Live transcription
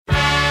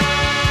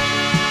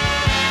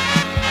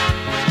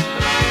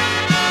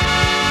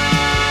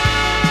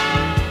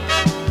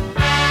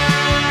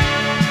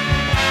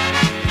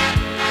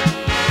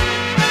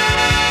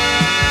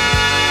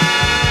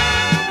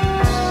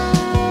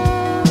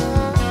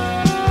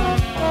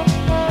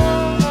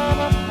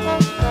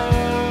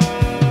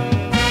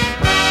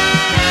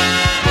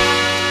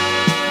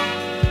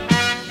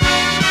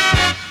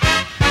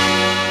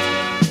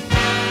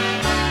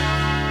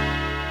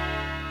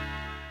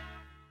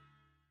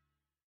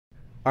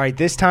All right,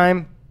 this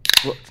time,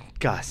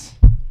 Gus.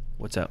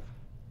 What's up?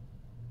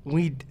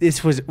 We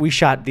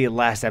shot the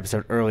last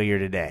episode earlier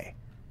today.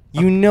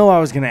 You know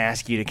I was going to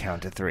ask you to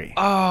count to 3.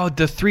 Oh,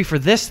 the 3 for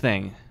this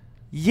thing.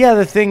 Yeah,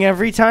 the thing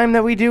every time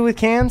that we do with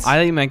cans? I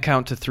think you meant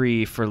count to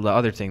 3 for the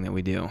other thing that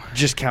we do.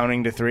 Just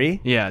counting to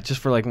 3? Yeah,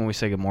 just for like when we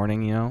say good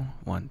morning,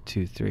 1,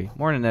 2, 3.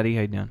 Morning, Eddie.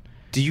 How you doing?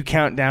 Do you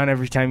count down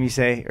every time you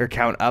say, or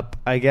count up,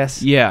 I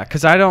guess? Yeah,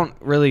 because I don't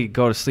really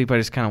go to sleep. I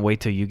just kind of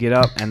wait till you get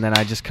up, and then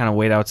I just kind of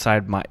wait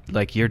outside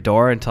your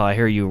door until I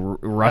hear you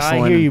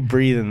rustling. I hear you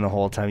breathing the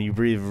whole time. You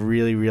breathe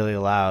really, really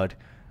loud.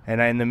 And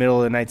in the middle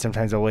of the night,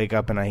 sometimes I'll wake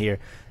up and I hear,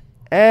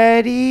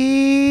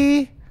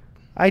 Eddie,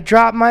 I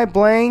dropped my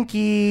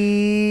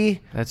blankie.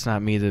 That's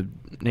not me. The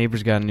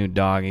neighbor's got a new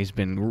dog. He's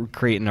been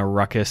creating a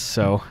ruckus,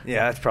 so.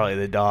 Yeah, that's probably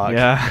the dog.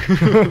 Yeah.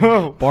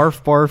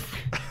 Barf, barf.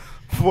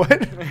 What?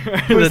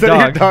 The Was that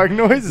your dog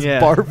noise?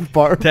 Yeah. Barf,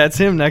 barf. That's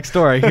him next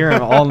door. I hear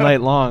him all night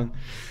long.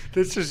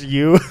 That's just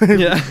you.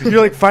 Yeah. You're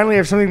like, finally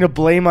have something to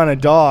blame on a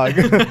dog.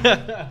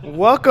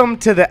 Welcome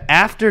to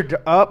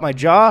the my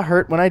jaw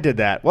hurt when I did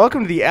that.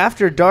 Welcome to the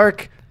After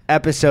Dark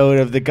episode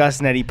of the Gus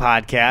and Eddy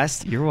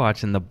podcast. You're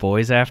watching The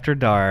Boys After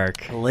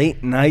Dark.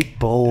 Late night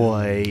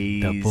boys.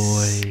 The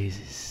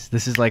Boys.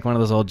 This is like one of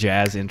those old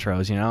jazz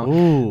intros, you know?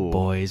 Ooh.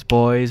 Boys,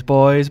 boys,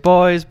 boys,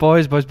 boys,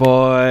 boys, boys,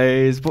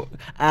 boys.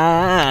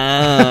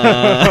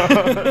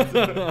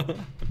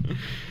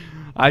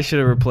 I should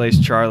have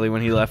replaced Charlie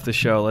when he left the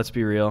show. Let's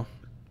be real.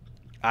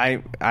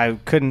 I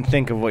couldn't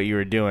think of what you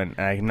were doing.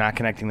 I'm not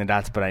connecting the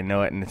dots, but I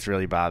know it, and it's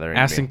really bothering me.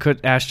 Ashton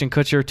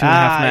Kutcher,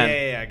 2.5 Men.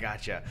 Yeah,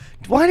 gotcha.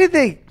 Why did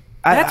they...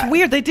 That's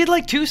weird. They did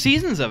like 2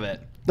 seasons of it.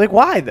 Like,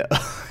 why, though?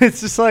 It's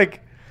just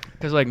like...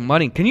 Because, like,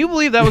 money. Can you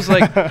believe that was,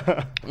 like,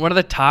 one of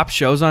the top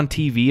shows on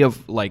TV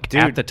of, like,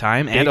 Dude, at the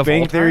time and Big of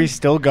Bang all time? Theory's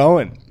still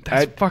going.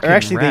 That's fucking Or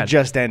actually, rad. they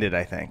just ended,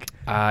 I think.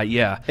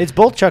 Yeah. It's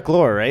both Chuck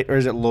Lorre, right? Or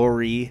is it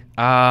Lorre?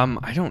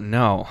 I don't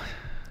know.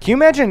 Can you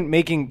imagine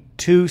making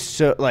 2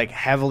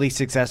 heavily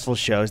successful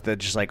shows that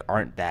just, like,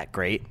 aren't that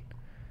great?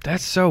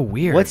 That's so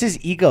weird. What's his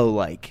ego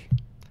like?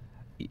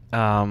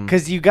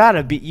 Because you gotta...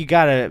 I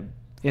mean,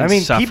 people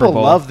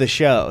Insufferable. love the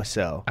show,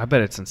 so... I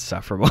bet it's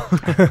insufferable.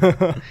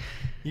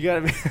 You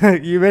gotta be,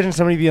 you imagine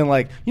somebody being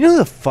like, you know who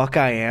the fuck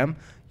I am?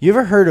 You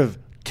ever heard of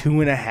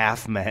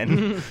 2.5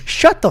 Men?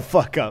 Shut the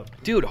fuck up.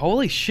 Dude,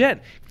 holy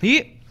shit.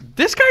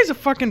 This guy's a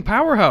fucking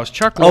powerhouse.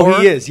 Chuck Lorre. Oh,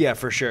 he is, yeah,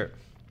 for sure.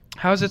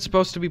 How is it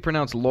supposed to be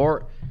pronounced?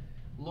 Laurie?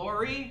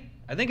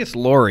 I think it's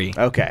Laurie.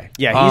 Okay.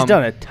 Yeah, he's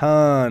done a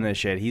ton of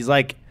shit. He's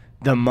like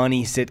the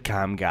money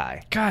sitcom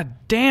guy. God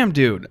damn,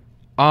 dude.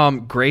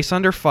 Grace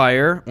Under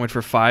Fire went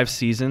for 5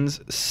 seasons.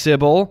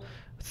 Sybil,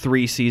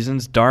 3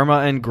 seasons. Dharma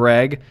and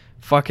Greg,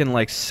 fucking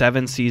like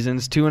 7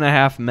 seasons.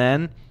 2.5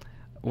 Men.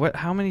 What?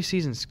 How many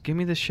seasons? Give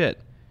me this shit.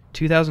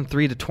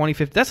 2003 to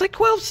 2015. That's like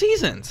 12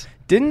 seasons.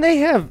 Didn't they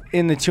have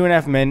in the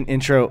 2.5 Men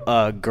intro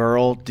a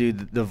girl do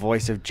the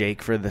voice of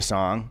Jake for the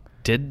song?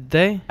 Did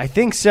they? I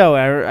think so.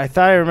 I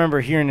thought I remember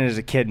hearing it as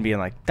a kid and being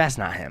like, that's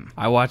not him.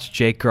 I watched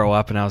Jake grow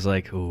up and I was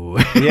like, ooh.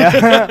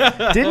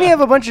 Yeah. Didn't he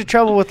have a bunch of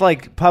trouble with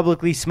like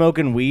publicly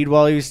smoking weed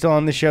while he was still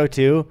on the show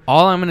too?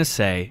 All I'm going to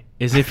say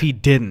is if he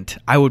didn't,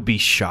 I would be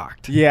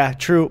shocked. Yeah,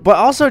 true. But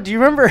also, do you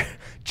remember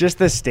just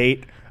the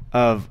state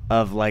of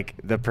like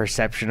the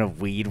perception of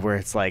weed where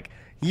it's like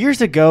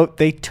years ago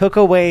they took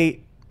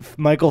away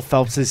Michael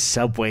Phelps's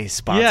Subway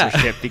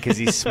sponsorship because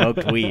he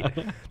smoked weed.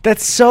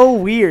 That's so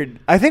weird.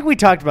 I think we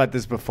talked about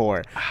this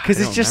before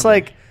because it's just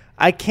like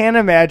I can't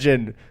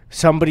imagine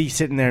somebody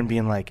sitting there and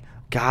being like,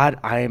 God,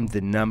 I am the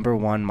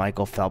 #1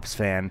 Michael Phelps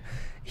fan.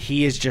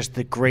 He is just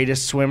the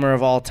greatest swimmer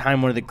of all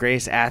time, one of the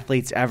greatest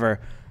athletes ever.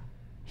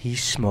 He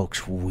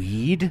smokes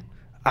weed?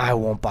 I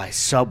won't buy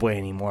Subway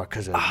anymore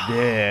because of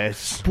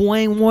this.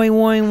 Boing, boing,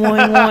 boing,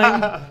 boing,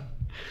 boing.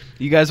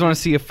 You guys want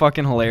to see a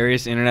fucking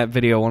hilarious internet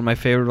video? One of my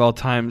favorite of all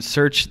time.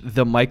 Search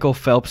the Michael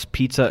Phelps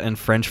Pizza and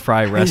French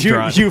Fry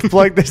Restaurant. You've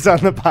plugged this on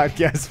the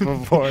podcast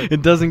before.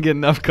 It doesn't get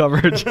enough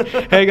coverage.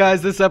 Hey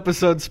guys, this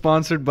episode's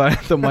sponsored by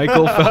the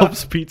Michael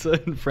Phelps Pizza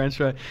and French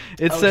Fry.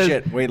 It says,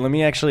 shit. Wait, let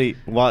me actually,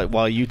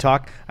 while you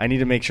talk, I need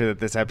to make sure that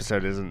this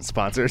episode isn't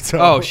sponsored. So.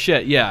 Oh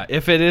shit, yeah.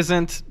 If it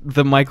isn't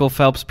the Michael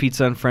Phelps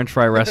Pizza and French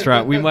Fry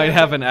Restaurant, we might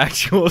have an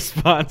actual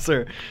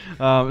sponsor.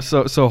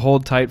 So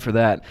hold tight for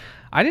that.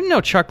 I didn't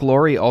know Chuck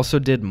Lorre also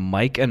did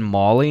Mike and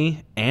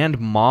Molly and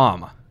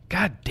Mom.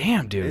 God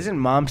damn, dude. Isn't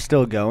Mom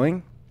still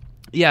going?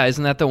 Yeah,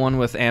 isn't that the one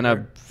with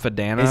Anna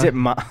Fadana? Is it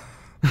Mom?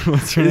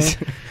 What's her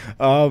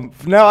name?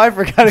 No, I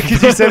forgot it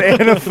because you said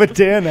Anna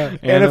Fadana.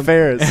 Anna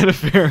Faris. Anna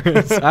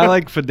Faris. I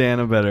like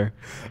Fadana better.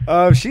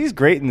 She's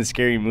great in the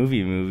Scary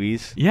Movie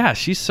movies. Yeah,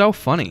 she's so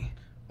funny.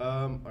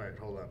 All right,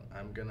 hold on.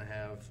 I'm going to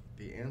have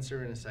the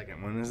answer in a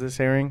second. When is this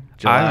airing? I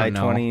July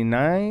don't know.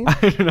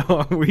 29th? I don't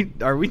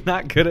know. Are we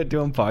not good at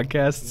doing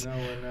podcasts? No,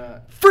 we're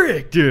not.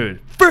 Frick,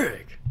 dude.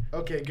 Frick.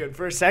 Okay, good.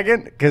 For a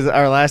second, because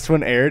our last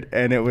one aired,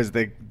 and it was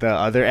the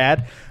other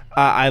ad.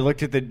 I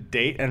looked at the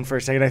date, and for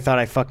a second I thought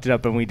I fucked it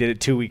up, and we did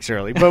it 2 weeks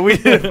early. But we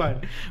did it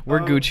fine. We're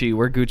Gucci.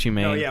 We're Gucci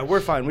Mane. Oh yeah, we're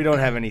fine. We don't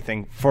have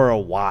anything for a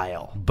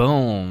while.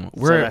 Boom.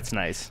 So that's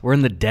nice. We're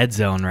in the dead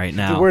zone right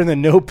now. We're in the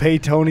no pay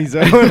Tony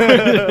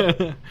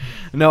zone.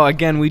 No,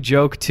 again, we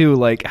joke too,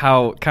 like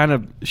how kind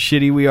of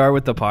shitty we are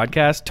with the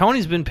podcast.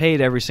 Tony's been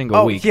paid every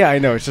single week. Yeah, I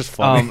know. It's just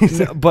funny.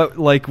 But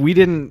like we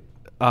didn't.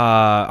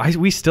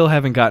 We still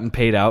haven't gotten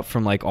paid out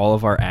from like all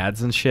of our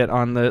ads and shit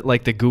on the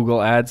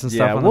Google ads and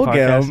stuff on the podcast.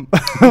 Get them.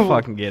 We'll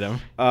fucking get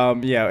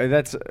them. Yeah,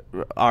 that's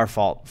our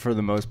fault for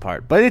the most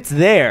part, but it's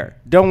there.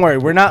 Don't worry,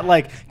 we're not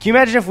like. Can you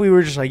imagine if we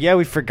were just like, yeah,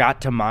 we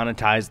forgot to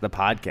monetize the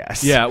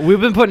podcast? Yeah,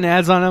 we've been putting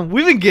ads on them.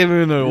 We've been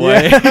giving it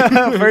away.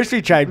 Yeah. First,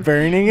 we tried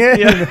burning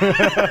it.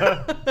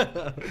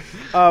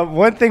 Yeah.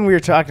 One thing we were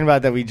talking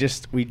about that we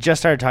just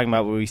started talking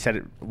about when we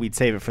said we'd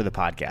save it for the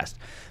podcast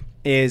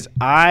is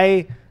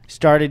I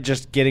started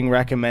just getting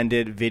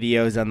recommended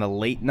videos on the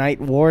late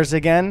night wars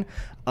again.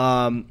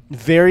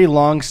 Very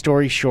long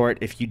story short,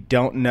 if you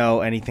don't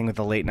know anything with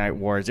the late night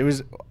wars, it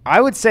was,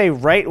 I would say,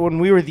 right when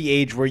we were the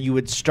age where you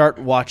would start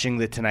watching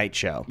The Tonight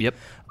Show. Yep.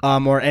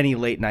 Or any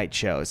late night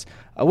shows,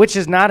 which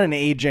is not an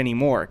age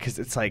anymore because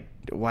it's like,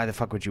 why the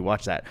fuck would you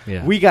watch that?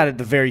 Yeah. We got at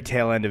the very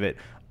tail end of it.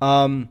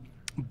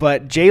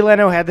 But Jay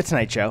Leno had The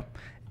Tonight Show,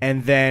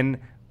 and then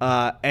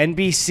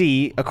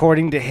NBC,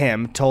 according to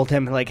him, told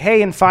him like,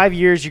 "Hey, in 5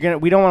 years,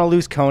 we don't want to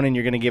lose Conan.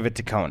 You're gonna give it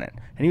to Conan."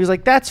 And he was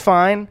like, "That's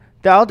fine.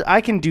 I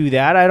can do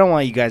that. I don't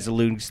want you guys to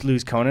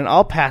lose Conan.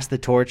 I'll pass the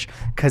torch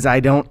because I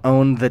don't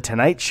own the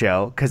Tonight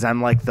Show because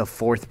I'm like the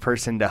fourth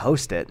person to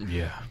host it."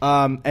 Yeah.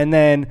 And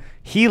then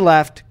he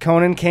left.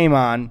 Conan came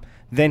on.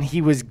 Then he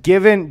was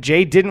given.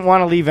 Jay didn't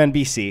want to leave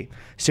NBC,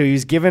 so he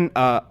was given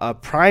a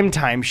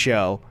primetime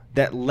show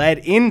that led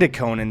into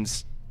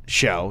Conan's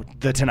show,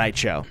 The Tonight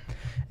Show.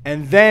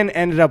 And then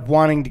ended up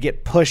wanting to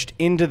get pushed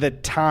into the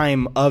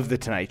time of The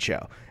Tonight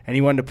Show. And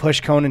he wanted to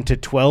push Conan to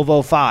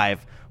 12:05,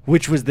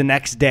 which was the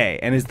next day,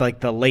 and is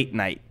like the late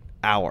night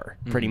hour,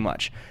 pretty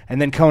much.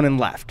 And then Conan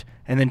left,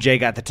 and then Jay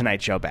got The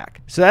Tonight Show back.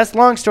 So that's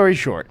long story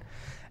short.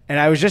 And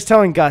I was just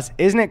telling Gus,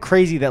 isn't it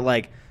crazy that,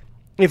 like,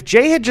 if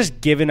Jay had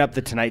just given up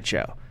The Tonight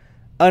Show,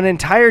 an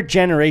entire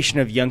generation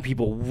of young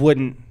people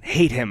wouldn't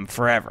hate him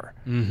forever.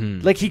 Mm-hmm.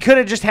 Like, he could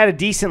have just had a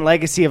decent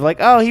legacy of like,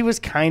 oh, he was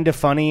kind of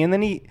funny, and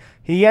then he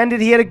had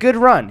a good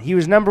run. He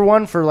was number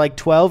one for like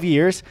 12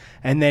 years,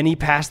 and then he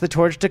passed the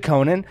torch to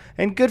Conan,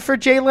 and good for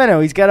Jay Leno.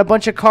 He's got a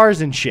bunch of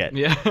cars and shit.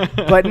 Yeah.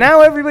 But now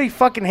everybody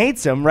fucking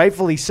hates him,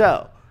 rightfully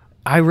so.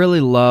 I really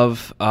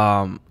love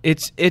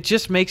it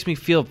just makes me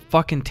feel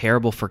fucking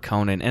terrible for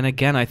Conan. And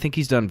again, I think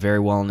he's done very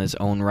well in his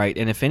own right.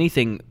 And if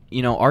anything,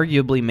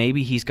 arguably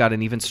maybe he's got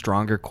an even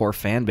stronger core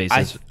fan base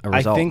as a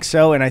result. I think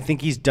so, and I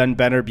think he's done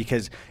better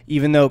because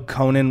even though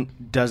Conan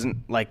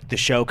doesn't, like the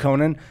show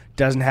Conan,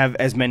 doesn't have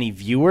as many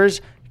viewers,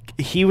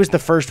 he was the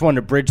first one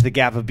to bridge the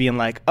gap of being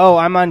like, oh,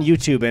 I'm on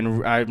YouTube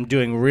and I'm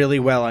doing really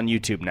well on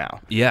YouTube now.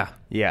 Yeah.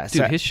 Yeah.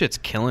 Dude, his shit's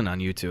killing on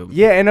YouTube.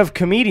 Yeah, and of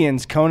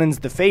comedians, Conan's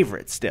the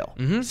favorite still.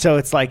 Mm-hmm. So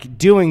it's like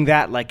doing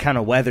that like kind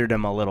of weathered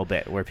him a little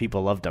bit where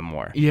people loved him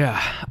more.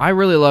 Yeah. I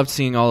really loved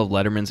seeing all of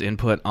Letterman's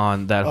input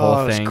on that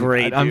whole thing. It was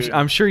great,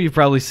 I'm sure you've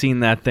probably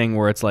seen that thing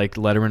where it's like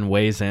Letterman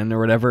weighs in or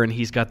whatever, and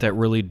he's got that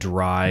really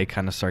dry,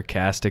 kind of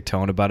sarcastic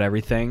tone about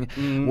everything.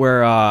 Mm-hmm.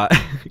 Where,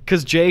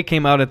 because Jay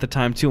came out at the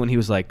time too, and he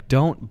was like,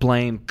 don't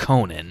blame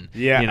Conan.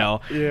 Yeah.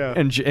 Yeah.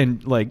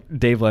 And like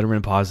Dave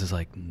Letterman pauses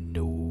like,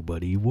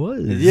 nobody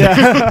was.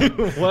 Yeah.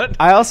 What?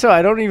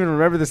 I don't even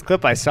remember this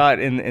clip. I saw it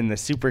in the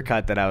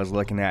supercut that I was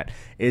looking at.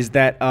 Is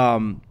that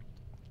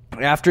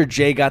after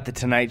Jay got the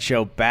Tonight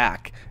Show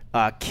back,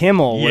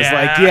 Kimmel was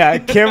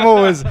Kimmel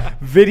was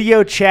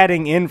video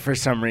chatting in for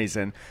some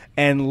reason.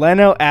 And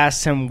Leno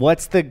asked him,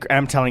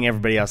 I'm telling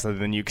everybody else other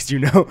than you because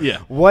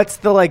what's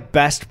the like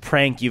best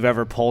prank you've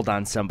ever pulled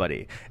on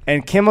somebody?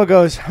 And Kimmel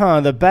goes,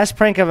 the best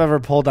prank I've ever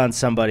pulled on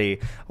somebody.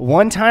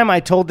 One time I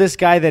told this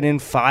guy that in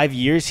 5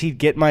 years he'd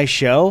get my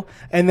show,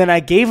 and then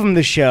I gave him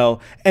the show,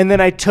 and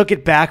then I took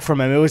it back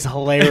from him. It was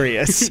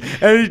hilarious.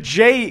 And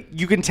Jay,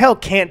 you can tell,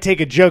 can't take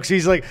a joke, so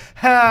he's like,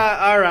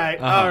 all right.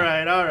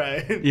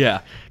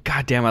 Yeah.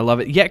 God damn, I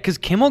love it. Yeah, because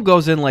Kimmel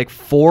goes in like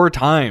 4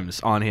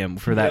 times on him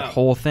for that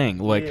whole thing.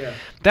 Like,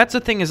 that's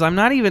the thing is I'm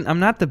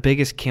not the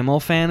biggest Kimmel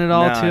fan at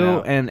all,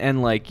 too.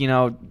 And like,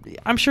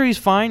 I'm sure he's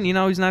fine.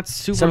 He's not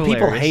super Some people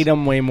hilarious. hate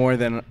him way more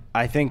than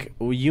I think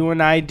you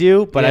and I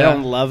do, but I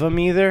don't love him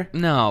either.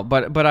 No,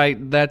 but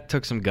that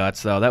took some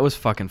guts, though. That was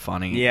fucking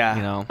funny.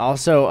 Yeah.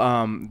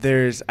 Also,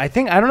 there's, I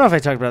don't know if I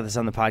talked about this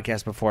on the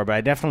podcast before, but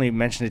I definitely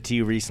mentioned it to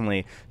you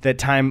recently, that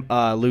time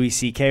Louis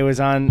C.K. was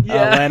on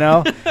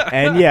Leno.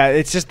 And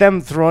it's just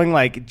them throwing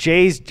like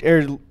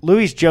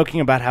Louis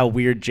joking about how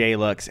weird Jay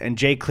looks, and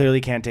Jay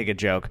clearly can't take a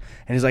joke.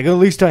 And he's like, at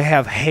least I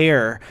have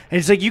hair. And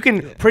it's like, you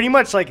can pretty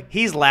much like,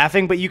 he's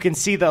laughing, but you can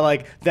see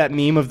that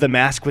meme of the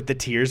mask with the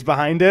tears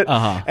behind it.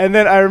 Uh-huh. And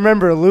then I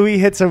remember Louis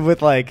hits him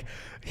with like,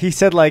 he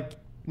said like,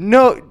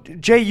 no,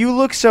 Jay, you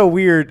look so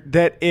weird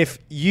that if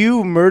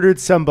you murdered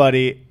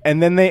somebody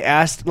and then they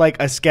asked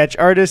like a sketch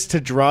artist to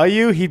draw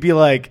you, he'd be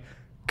like,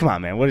 Come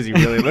on, man. What does he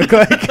really look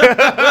like?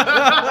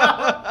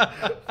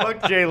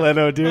 Fuck Jay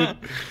Leno, dude.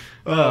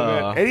 Oh,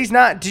 man. And he's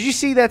not. Did you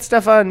see that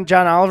stuff on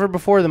John Oliver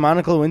before, the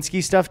Monica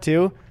Lewinsky stuff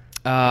too?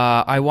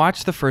 I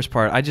watched the first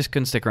part. I just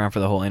couldn't stick around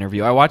for the whole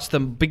interview. I watched the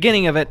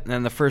beginning of it and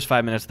then the first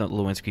 5 minutes of the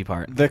Lewinsky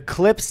part. The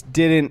clips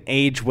didn't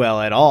age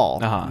well at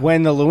all.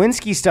 When the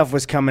Lewinsky stuff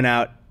was coming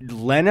out,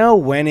 Leno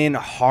went in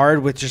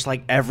hard with just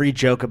like every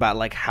joke about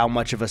like how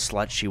much of a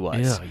slut she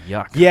was. Ew,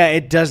 yuck. Yeah,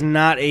 it does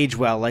not age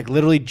well. Like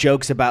literally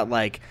jokes about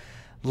like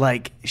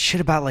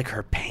shit about like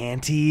her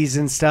panties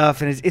and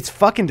stuff, and it's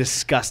fucking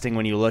disgusting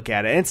when you look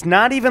at it. And it's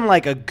not even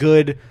like a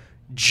good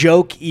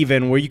joke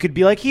even where you could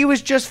be like, he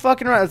was just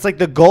fucking around. It's like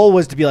the goal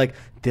was to be like,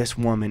 this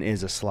woman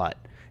is a slut.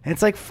 And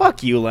it's like,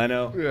 fuck you,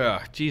 Leno.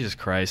 Yeah, Jesus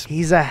Christ.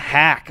 He's a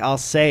hack, I'll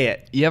say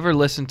it. You ever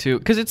listen to,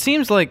 because it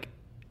seems like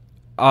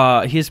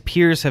his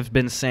peers have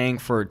been saying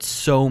for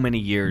so many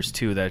years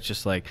too that it's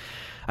just like,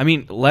 I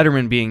mean,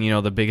 Letterman being,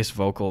 the biggest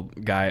vocal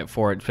guy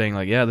for it, saying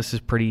like, yeah, this is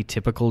pretty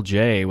typical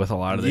Jay with a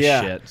lot of this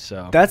shit.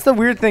 So that's the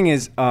weird thing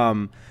is,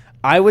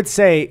 I would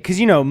say,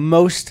 because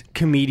most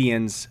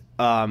comedians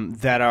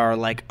that are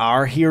like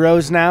our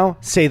heroes now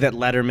say that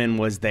Letterman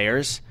was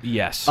theirs.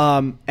 Yes.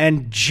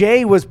 And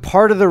Jay was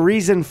part of the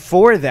reason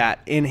for that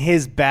in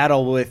his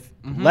battle with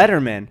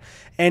Letterman.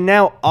 And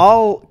now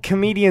all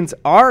comedians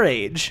our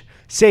age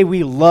say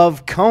we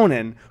love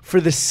Conan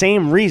for the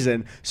same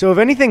reason. So if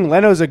anything,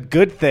 Leno's a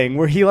good thing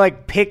where he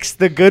like picks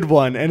the good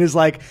one and is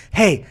like,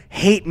 hey,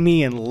 hate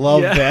me and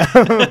love them.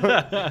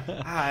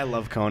 I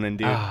love Conan,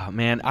 dude. Oh,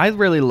 man, I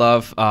really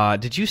love,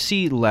 did you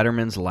see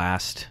Letterman's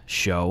last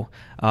show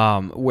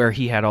where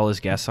he had all his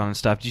guests on and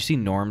stuff? Did you see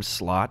Norm's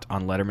slot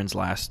on Letterman's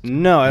last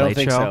No, I don't late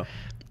think show? so.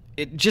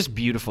 It just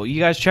beautiful. You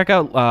guys check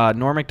out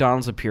Norm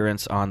Macdonald's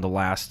appearance on the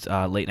last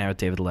Late Night with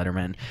David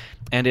Letterman,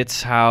 and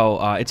it's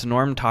how it's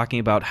Norm talking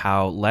about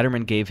how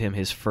Letterman gave him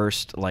his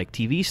first like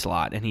TV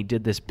slot, and he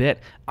did this bit.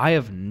 I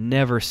have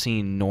never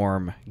seen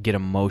Norm get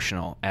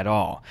emotional at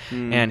all,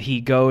 and he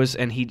goes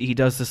and he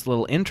does this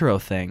little intro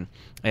thing,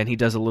 and he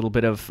does a little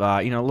bit of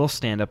a little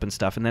stand up and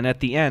stuff, and then at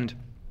the end.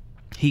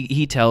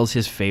 He tells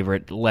his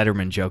favorite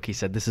Letterman joke. He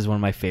said, "This is one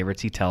of my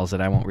favorites." He tells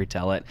it. I won't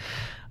retell it.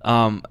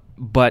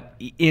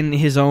 But in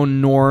his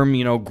own Norm,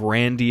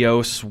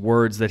 grandiose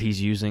words that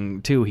he's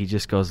using too, he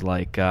just goes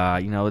like,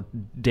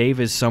 Dave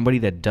is somebody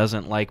that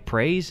doesn't like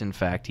praise. In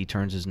fact, he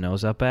turns his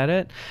nose up at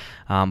it.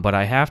 But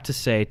I have to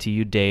say to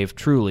you, Dave,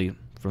 truly,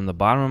 from the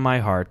bottom of my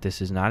heart,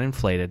 this is not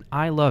inflated.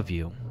 I love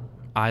you.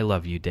 I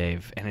love you,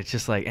 Dave. And it's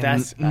just like,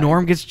 and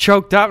Norm gets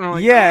choked up. And I'm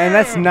like, yeah, and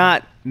that's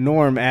not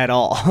Norm at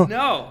all.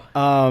 No.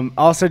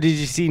 Also, did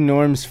you see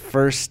Norm's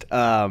first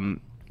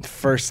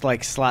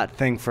like slot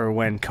thing for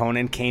when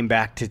Conan came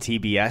back to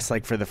TBS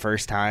like for the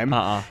first time?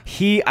 I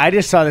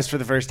just saw this for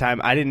the first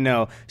time. I didn't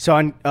know. So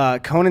on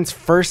Conan's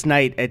first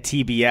night at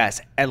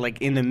TBS, at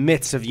like in the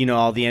midst of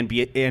all the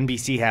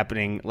NBC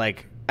happening,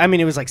 like I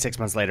mean it was like 6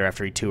 months later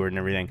after he toured and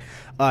everything.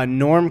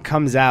 Norm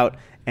comes out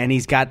and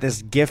he's got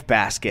this gift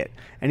basket.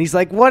 And he's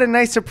like, what a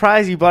nice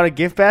surprise. You bought a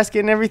gift basket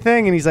and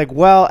everything? And he's like,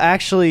 well,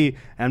 actually,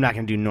 I'm not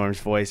going to do Norm's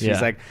voice. Yeah.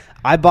 He's like,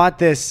 I bought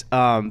this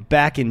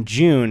back in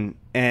June,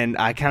 and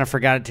I kind of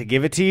forgot to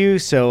give it to you.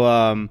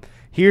 So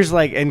here's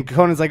like, and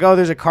Conan's like, oh,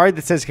 there's a card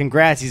that says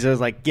congrats. He's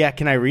like, yeah,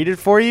 can I read it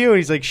for you? And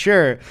he's like,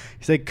 sure.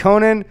 He's like,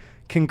 Conan,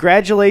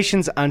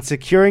 congratulations on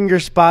securing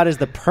your spot as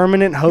the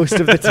permanent host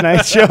of The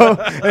Tonight Show.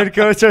 And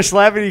Conan starts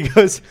laughing. He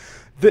goes,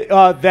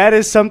 that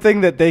is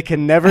something that they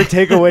can never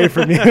take away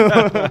from you.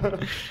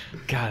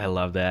 God, I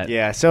love that.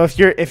 Yeah, so if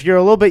you're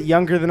a little bit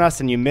younger than us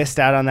and you missed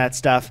out on that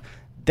stuff,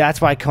 that's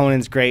why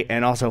Conan's great,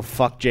 and also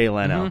fuck Jay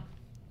Leno.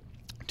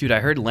 Dude, I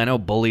heard Leno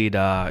bullied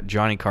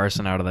Johnny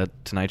Carson out of the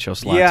Tonight Show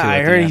slot. Yeah, too,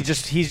 I heard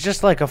he's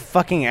just like a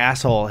fucking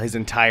asshole his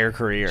entire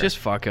career. Just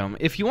fuck him.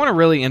 If you want a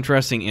really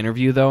interesting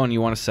interview though, and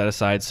you want to set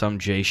aside some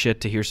Jay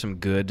shit to hear some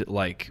good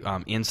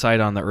insight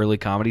on the early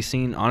comedy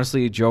scene,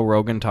 honestly, Joe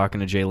Rogan talking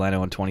to Jay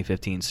Leno in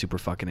 2015 is super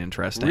fucking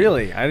interesting.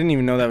 Really, I didn't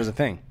even know that was a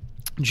thing.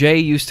 Jay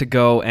used to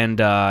go and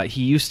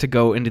he used to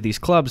go into these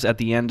clubs at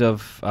the end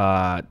of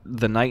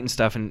the night and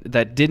stuff, and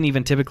that didn't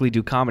even typically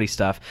do comedy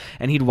stuff.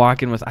 And he'd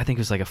walk in with, I think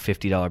it was like a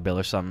 $50 bill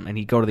or something, and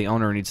he'd go to the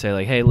owner and he'd say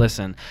like, "Hey,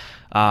 listen,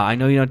 I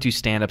know you don't do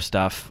stand-up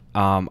stuff.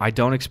 I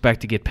don't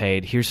expect to get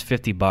paid. Here's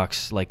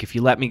 $50. Like, if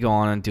you let me go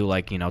on and do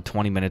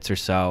 20 minutes or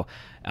so,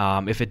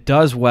 if it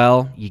does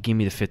well, you give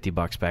me the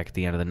 $50 back at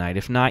the end of the night.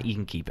 If not, you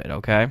can keep it,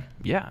 okay?"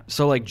 Yeah.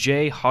 So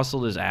Jay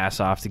hustled his ass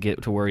off to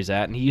get to where he's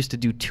at, and he used to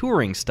do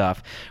touring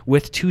stuff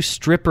with 2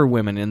 stripper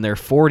women in their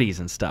 40s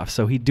and stuff.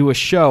 So he'd do a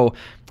show,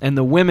 and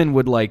the women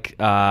would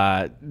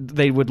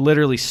they would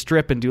literally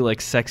strip and do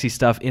sexy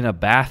stuff in a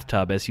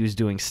bathtub as he was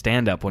doing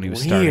stand-up when he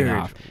was starting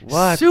off.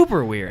 What?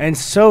 Super weird. And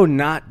so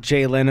not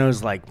Jay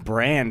Leno's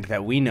brand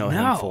that we know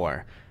him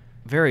for.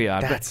 Very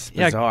odd. That's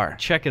bizarre. Yeah,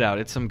 check it out.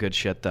 It's some good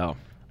shit though.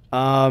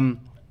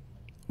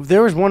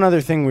 There was one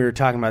other thing we were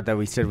talking about that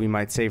we said we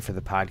might save for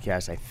the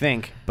podcast, I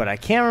think, but I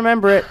can't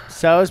remember it,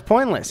 so it was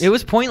pointless. It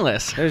was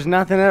pointless. There's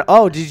nothing.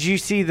 Oh, did you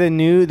see the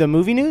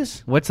movie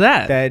news? What's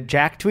that? That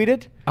Jack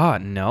tweeted?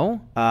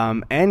 No.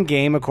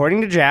 Endgame,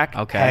 according to Jack,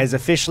 Okay. has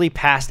officially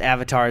passed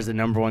Avatar as the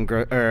number one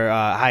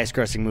highest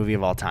grossing movie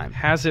of all time.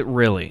 Has it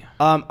really?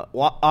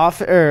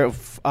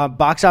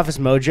 Box Office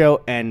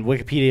Mojo and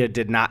Wikipedia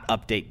did not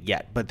update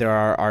yet, but there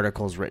are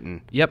articles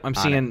written. Yep, I'm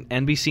seeing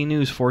NBC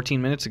News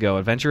 14 minutes ago.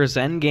 Adventurous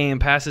Endgame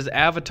passes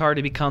Avatar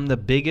to become the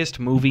biggest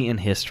movie in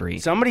history.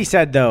 Somebody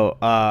said, though,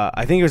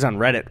 I think it was on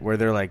Reddit, where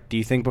they're like, do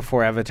you think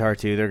before Avatar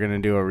 2 they're going to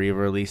do a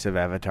re-release of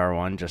Avatar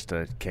 1 just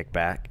to kick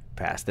back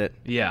past it?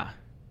 Yeah.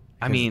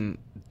 I mean,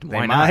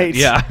 why might. not?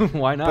 Yeah,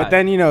 why not? But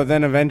then,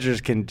 then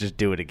Avengers can just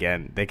do it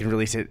again. They can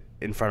release it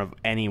in front of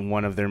any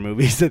one of their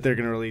movies that they're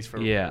going to release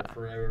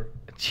forever.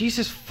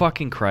 Jesus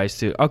fucking Christ,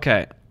 dude.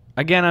 Okay.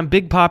 Again, I'm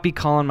Big Poppy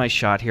calling my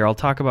shot here. I'll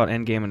talk about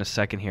Endgame in a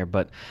second here,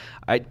 but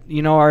I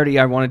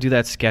want to do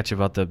that sketch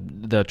about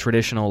the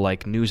traditional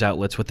like news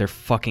outlets with their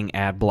fucking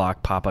ad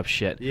block pop-up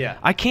shit. Yeah.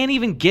 I can't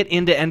even get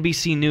into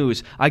NBC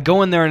News. I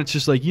go in there and it's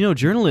just like,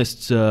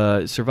 journalists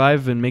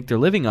survive and make their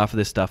living off of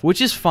this stuff, which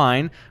is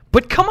fine.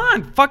 But come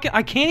on,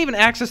 I can't even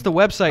access the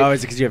website. Oh,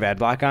 is it because you have ad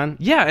block on?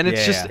 Yeah, and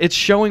it's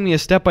showing me a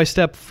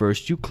step-by-step.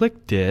 First you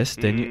click this,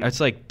 then it's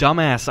like,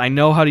 dumbass, I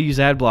know how to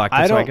use ad block.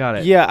 That's why I got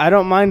it. Yeah, I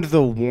don't mind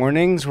the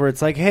warnings where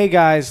it's like, hey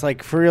guys,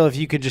 like for real, if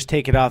you could just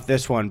take it off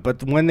this one.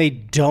 But when they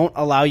don't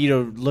allow you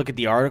to look at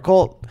the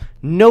article,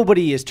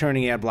 nobody is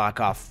turning ad block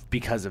off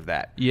because of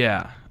that.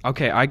 Yeah.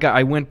 Okay,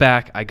 I went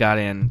back. I got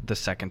in the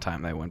second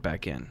time I went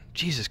back in.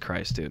 Jesus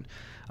Christ, dude.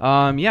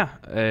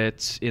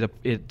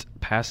 It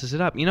passes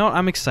it up. You know what?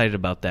 I'm excited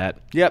about that.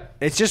 Yep.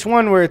 It's just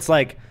one where it's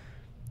like,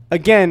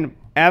 again,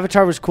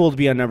 Avatar was cool to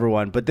be on number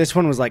one, but this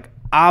one was like,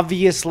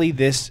 obviously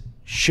this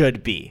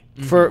should be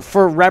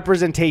for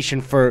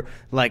representation for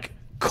like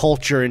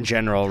culture in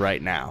general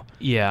right now.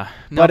 Yeah.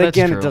 No, but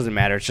again, it doesn't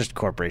matter. It's just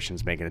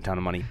corporations making a ton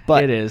of money.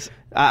 But it is.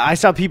 I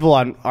saw people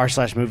on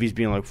r/movies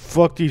being like,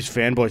 fuck these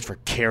fanboys for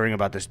caring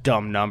about this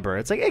dumb number.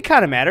 It's like, it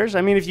kind of matters.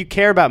 I mean, if you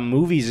care about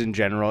movies in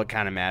general, it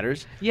kind of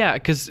matters. Yeah,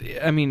 because,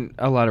 I mean,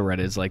 a lot of Reddit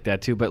is like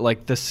that too, but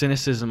like the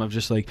cynicism of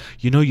just like,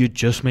 you're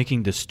just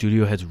making the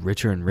studio heads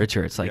richer and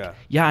richer. It's like,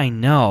 yeah I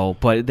know,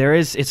 but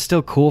it's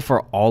still cool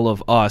for all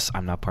of us,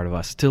 I'm not part of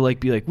us, to like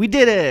be like, we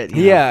did it.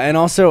 Yeah, and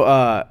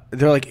also,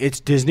 they're like, it's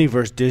Disney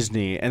versus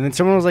Disney. And then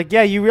someone was like,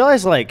 yeah, you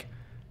realize like,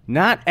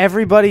 not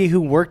everybody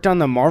who worked on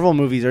the Marvel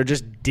movies are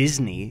just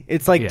Disney.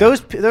 It's like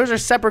those are a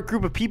separate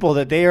group of people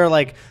that they are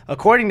like,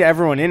 according to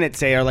everyone in it,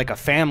 say are like a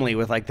family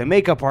with like the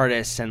makeup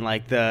artists and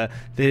like the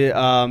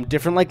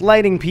different like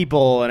lighting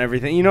people and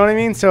everything. You know what I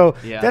mean? So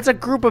that's a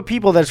group of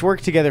people that's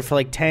worked together for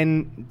like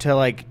 10 to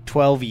like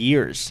 12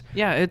 years.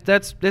 Yeah,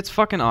 that's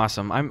fucking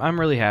awesome. I'm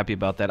really happy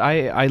about that.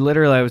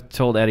 I was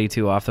told Eddy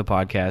too off the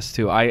podcast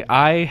too.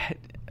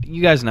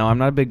 You guys know I'm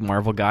not a big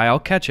Marvel guy. I'll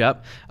catch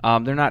up.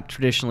 They're not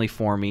traditionally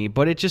for me,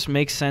 but it just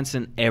makes sense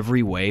in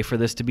every way for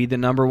this to be the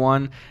number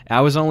one. I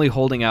was only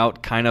holding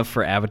out kind of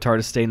for Avatar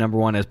to stay number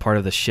one as part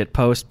of the shit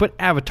post, but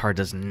Avatar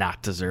does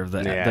not deserve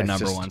the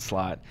number one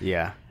slot.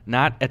 Yeah.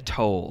 Not at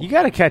all. You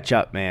got to catch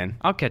up, man.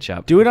 I'll catch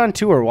up. Do it on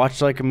tour.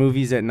 Watch like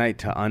movies at night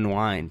to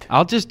unwind.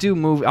 I'll just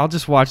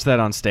watch that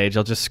on stage.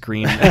 I'll just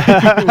scream.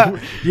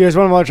 You guys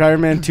want to watch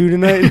Iron Man 2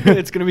 tonight?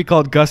 It's going to be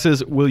called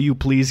Gus's Will You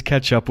Please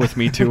Catch Up With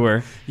Me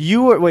tour.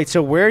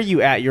 So where are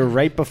you at? You're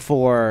right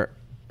before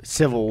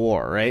Civil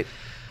War, right?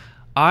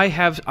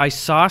 I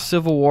saw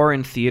Civil War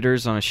in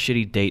theaters on a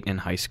shitty date in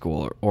high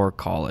school or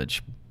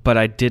college, but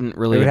I didn't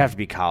really. It would have to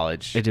be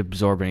college. It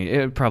absorbed any.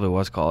 It probably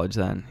was college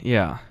then.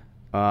 Yeah.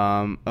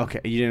 Okay,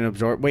 you didn't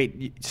absorb.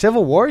 Wait,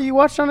 Civil War you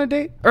watched on a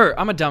date?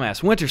 I'm a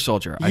dumbass. Winter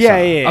Soldier.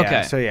 Yeah.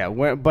 Okay.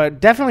 So but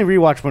definitely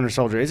rewatch Winter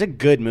Soldier. It's a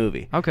good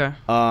movie. Okay.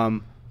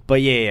 But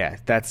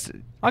that's.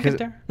 I'll get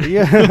there.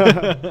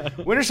 Yeah.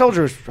 Winter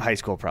Soldier was high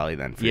school probably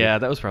then. Yeah,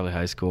 that was probably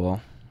high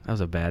school. That was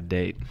a bad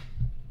date.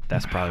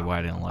 That's probably why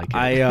I didn't like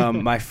it.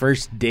 My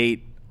first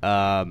date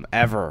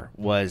ever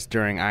was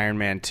during Iron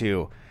Man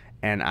 2,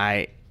 and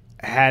I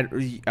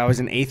was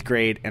in 8th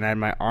grade and I had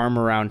my arm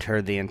around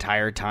her the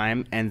entire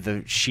time, and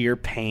the sheer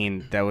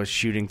pain that was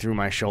shooting through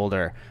my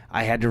shoulder,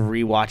 I had to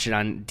rewatch it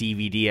on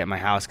DVD at my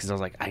house because I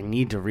was like, I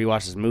need to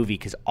rewatch this movie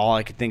because all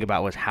I could think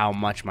about was how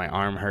much my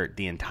arm hurt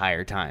the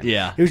entire time.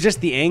 Yeah. It was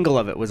just the angle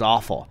of it was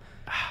awful.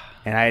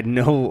 And I had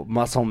no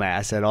muscle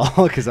mass at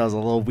all because I was a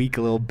little weak,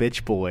 little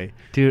bitch boy.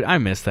 Dude, I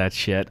miss that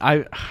shit.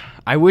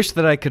 I wish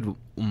that I could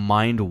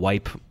mind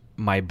wipe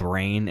my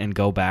brain and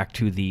go back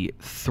to the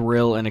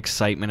thrill and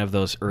excitement of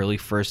those early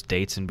first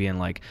dates and being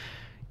like,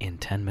 in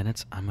 10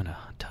 minutes, I'm going to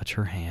touch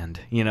her hand,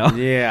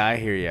 Yeah, I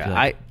hear you.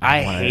 Like,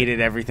 I hated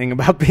everything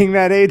about being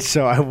that age,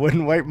 so I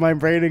wouldn't wipe my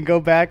brain and go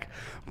back.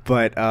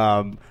 But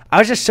I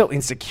was just so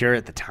insecure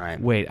at the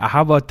time. Wait,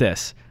 how about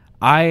this?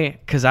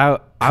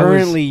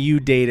 Currently, you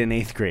date an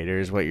 8th grader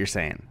is what you're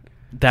saying.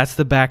 That's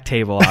the back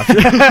table option.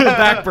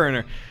 Back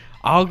burner.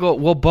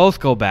 We'll both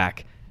go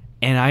back.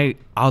 And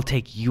I'll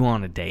take you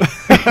on a date.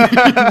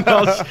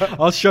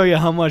 I'll show you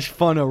how much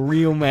fun a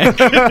real man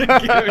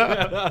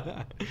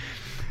can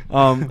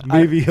give.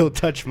 Maybe he'll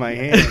touch my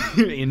hand.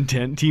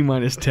 In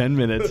T-minus 10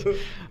 minutes.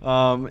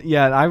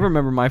 Yeah, I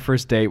remember my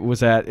first date was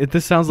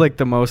this sounds like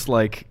the most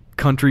like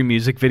country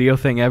music video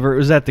thing ever. It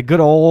was at the good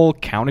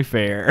old county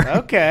fair.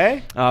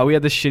 Okay. We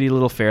had this shitty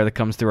little fair that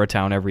comes through our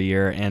town every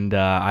year, and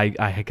I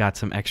had got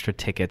some extra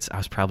tickets. I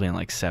was probably in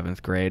like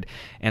 7th grade,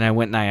 and I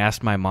went and I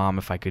asked my mom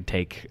if I could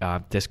take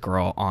this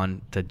girl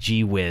on the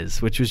Gee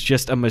Whiz, which was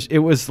just it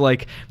was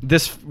like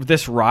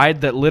this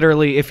ride that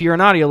literally, if you're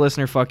an audio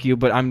listener, fuck you,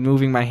 but I'm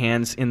moving my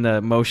hands in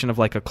the motion of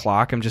like a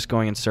clock. I'm just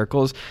going in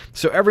circles.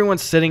 So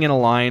everyone's sitting in a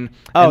line,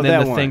 and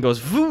then the thing goes,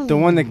 vroom. The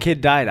one the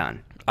kid died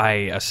on. I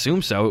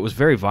assume so. It was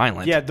very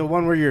violent. Yeah, the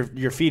one where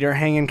your feet are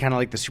hanging, kind of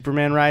like the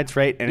Superman rides,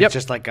 right? And it's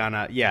just like on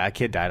a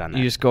kid died on that.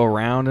 You just go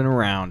around and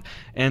around.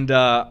 And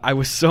I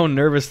was so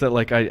nervous that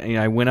like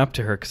I went up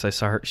to her because I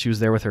saw her. She was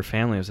there with her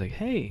family. I was like,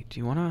 hey, do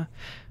you want to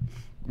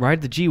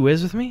ride the Gee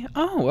Whiz with me?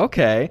 Oh,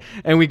 okay.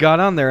 And we got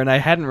on there, and I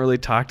hadn't really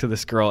talked to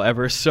this girl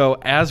ever. So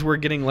as we're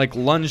getting like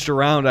lunged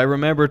around, I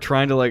remember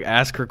trying to like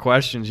ask her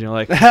questions. You know,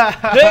 like,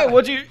 hey,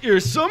 what's your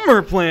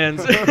summer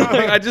plans? Like,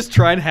 I just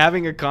tried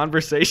having a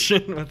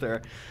conversation with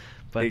her.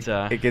 But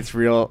it gets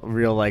real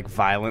like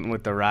violent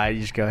with the ride.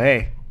 You just go,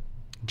 hey,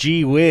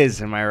 Gee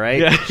Whiz, am I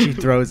right? Yeah. She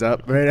throws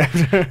up right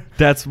after.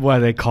 That's why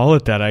they call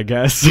it that, I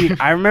guess.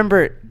 Dude, I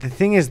remember the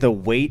thing is the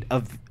weight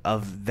of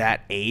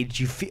that age.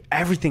 You feel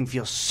everything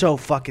feels so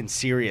fucking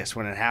serious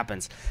when it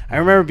happens. I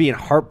remember being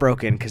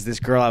heartbroken because this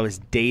girl I was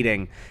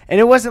dating, and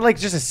it wasn't like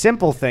just a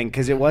simple thing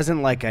because it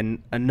wasn't like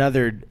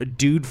another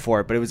dude for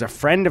it, but it was a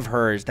friend of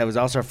hers that was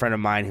also a friend of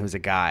mine who was a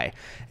guy,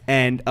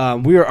 and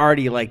we were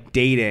already like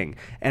dating,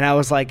 and I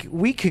was like,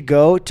 we could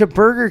go to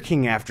Burger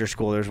King after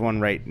school. There's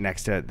one right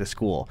next to the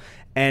school.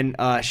 And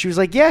she was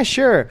like, yeah,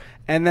 sure.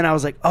 And then I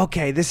was like,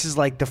 okay, this is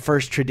like the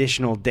first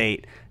traditional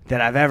date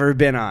that I've ever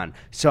been on.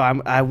 So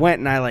I went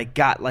and I like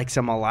got like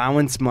some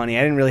allowance money.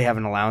 I didn't really have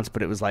an allowance,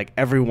 but it was like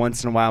every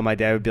once in a while my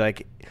dad would be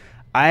like,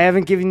 I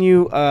haven't given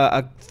you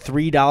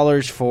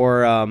 $3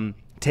 for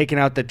taking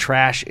out the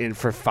trash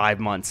for 5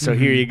 months. So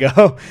here you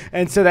go.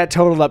 And so that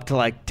totaled up to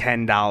like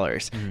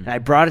 $10. And I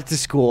brought it to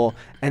school.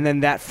 And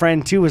then that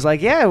friend too was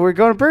like, yeah, we're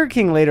going to Burger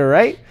King later,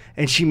 right?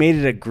 And she made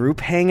it a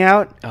group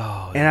hangout.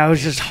 Oh, and I was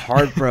just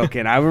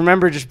heartbroken. I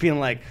remember just being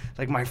like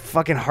my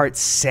fucking heart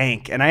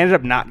sank. And I ended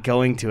up not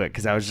going to it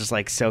because I was just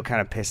like so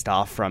kind of pissed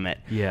off from it.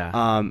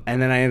 Yeah.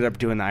 And then I ended up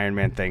doing the Iron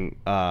Man thing.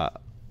 That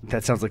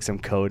sounds like some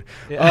code.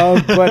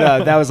 Yeah.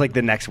 But that was like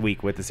the next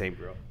week with the same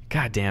girl.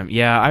 God damn.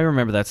 Yeah, I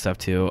remember that stuff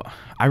too.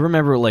 I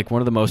remember like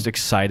one of the most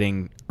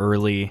exciting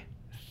early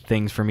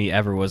things for me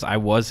ever was I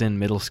was in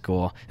middle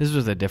school. This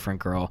was a different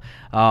girl.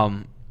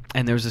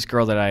 And there was this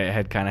girl that I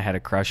had kind of had a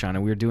crush on,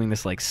 and we were doing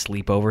this like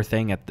sleepover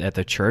thing at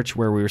the church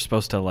where we were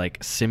supposed to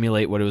like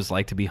simulate what it was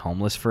like to be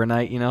homeless for a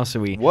night, you know. So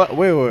we what?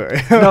 Wait.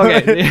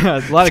 Okay, yeah,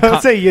 a lot of don't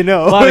say you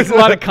know. A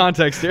lot of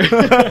context here,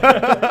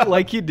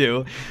 like you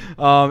do.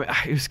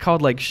 It was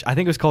called like I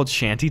think it was called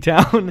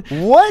Shantytown.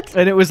 What?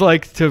 And it was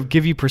like to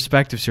give you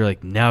perspective. So you're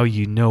like, now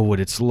you know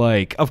what it's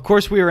like. Of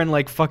course, we were in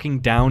like fucking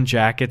down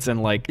jackets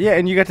and like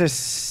and you got to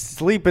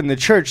sleep in the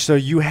church, so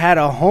you had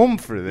a home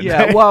for the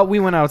night. Well, we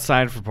went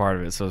outside for part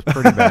of it, so it was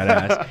pretty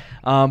badass.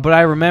 But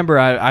I remember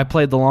I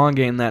played the long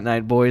game that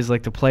night, boys,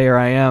 like the player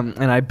I am,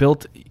 and I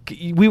built.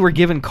 We were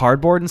given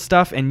cardboard and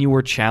stuff, and you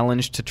were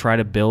challenged to try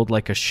to build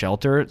like a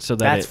shelter so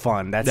that that's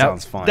fun. That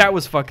sounds fun. That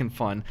was fucking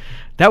fun.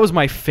 That was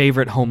my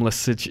favorite homeless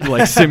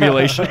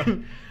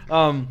simulation.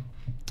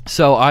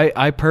 So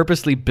I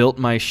purposely built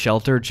my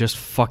shelter just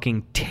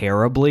fucking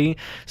terribly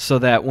so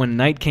that when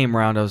night came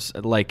around, I was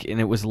like, and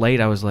it was late,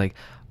 I was like,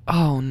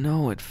 oh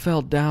no, it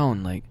fell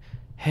down. Like,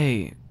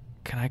 hey,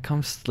 can I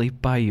come sleep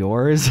by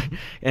yours?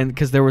 And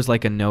because there was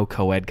like a no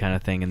co-ed kind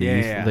of thing, and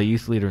the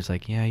youth leader was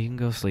like, yeah, you can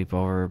go sleep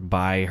over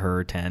by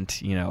her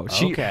tent. You know,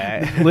 she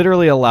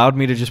literally allowed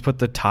me to just put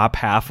the top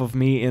half of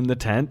me in the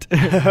tent,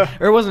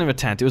 or it wasn't even a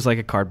tent; it was like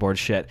a cardboard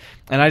shit.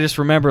 And I just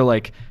remember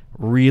like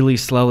really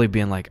slowly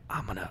being like,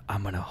 I'm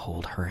gonna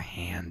hold her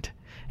hand.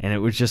 And it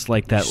was just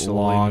like that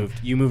long.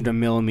 You moved a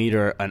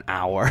millimeter an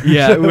hour.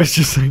 Yeah, it was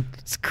just like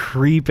it's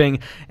creeping,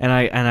 and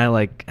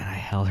I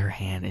held her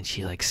hand, and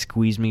she like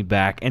squeezed me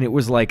back, and it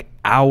was like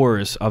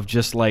hours of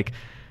just like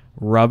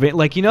rubbing,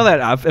 like you know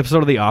that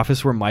episode of The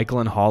Office where Michael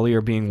and Holly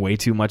are being way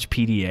too much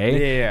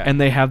PDA, yeah.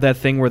 And they have that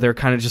thing where they're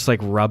kind of just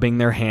like rubbing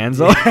their hands.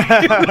 It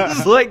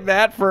was like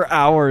that for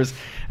hours.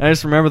 And I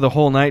just remember the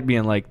whole night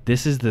being like,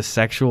 this is the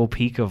sexual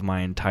peak of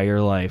my entire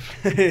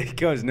life. It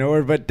goes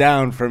nowhere but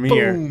down from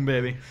here. Boom,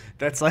 baby.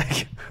 That's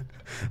like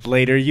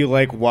later you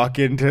like walk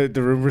into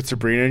the room with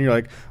Sabrina and you're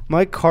like,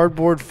 my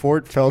cardboard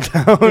fort fell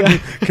down. Yeah.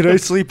 Could I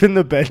sleep in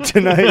the bed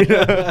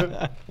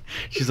tonight?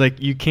 She's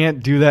like, you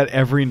can't do that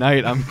every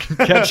night. I'm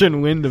catching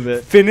wind of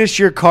it. Finish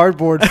your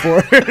cardboard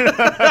fort.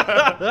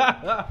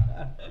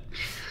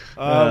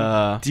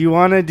 Do you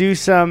want to do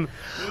some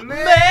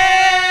mail?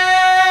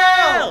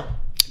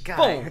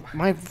 God,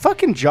 my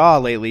fucking jaw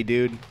lately,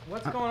 dude.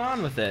 What's going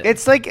on with it?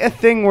 It's like a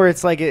thing where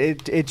it's like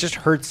it just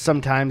hurts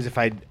sometimes if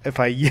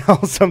I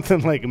yell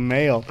something like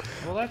mail.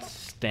 Well, that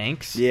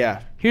stinks.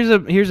 Yeah. Here's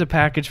a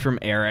package from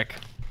Eric.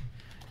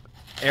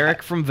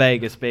 Eric from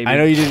Vegas, baby. I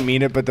know you didn't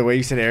mean it, but the way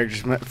you said Eric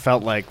just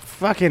felt like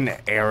fucking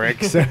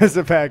Eric sent us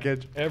a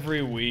package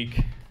every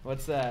week.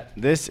 What's that?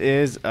 This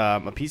is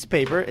a piece of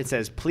paper. It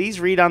says, "Please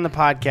read on the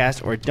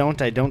podcast, or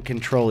don't. I don't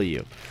control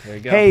you." There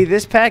you go. Hey,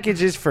 this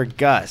package is for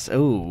Gus.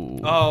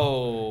 Ooh.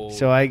 Oh.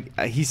 So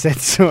he said,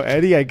 "So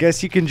Eddie, I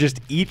guess you can just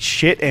eat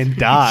shit and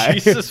die."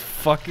 Jesus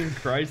fucking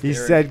Christ. He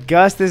Eric. said,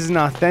 "Gus, this is an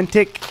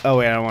authentic." Oh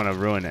wait, I don't want to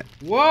ruin it.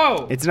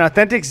 Whoa. It's an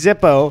authentic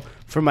Zippo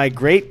from my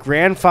great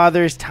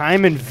grandfather's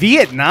time in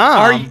Vietnam.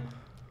 Are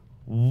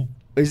you?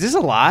 Is this a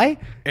lie?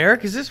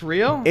 Eric, is this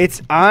real?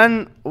 It's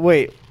on.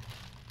 Wait.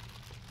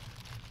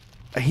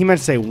 He meant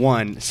to say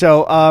one.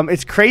 So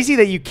it's crazy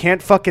that you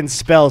can't fucking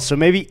spell. So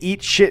maybe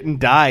eat shit and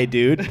die,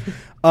 dude.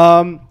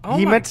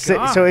 He meant to say.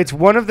 So it's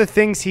one of the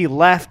things he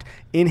left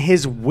in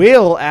his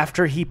will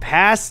after he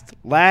passed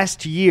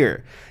last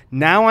year.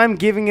 Now I'm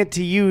giving it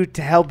to you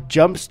to help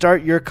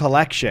jumpstart your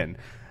collection.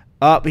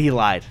 He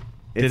lied.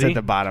 It's at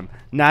the bottom.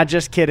 Not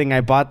just kidding.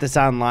 I bought this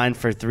online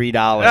for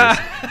 $3,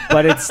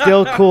 but it's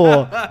still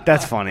cool.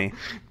 That's funny.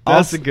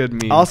 That's a good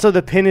meme. Also,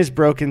 the pin is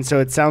broken, so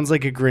it sounds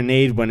like a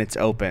grenade when it's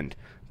opened.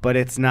 But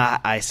it's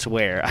not, I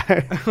swear.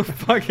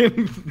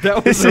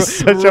 This is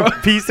such a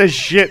piece of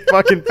shit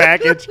fucking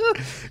package.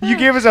 You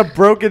gave us a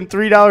broken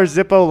 $3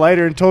 Zippo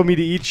lighter and told me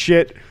to eat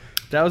shit.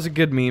 That was a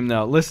good meme,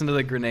 though. Listen to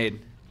the grenade.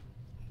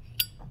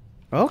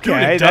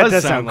 Okay, Dude, that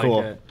does sound cool.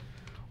 Like it.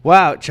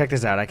 Wow, check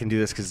this out. I can do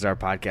this because it's our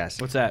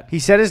podcast. What's that? He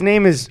said his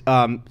name is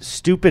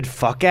Stupid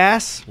Fuck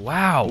Ass.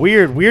 Wow.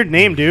 Weird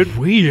name, dude.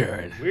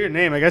 Weird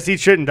name. I guess he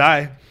shouldn't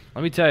die.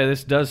 Let me tell you,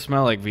 this does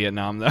smell like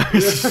Vietnam, though.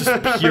 It's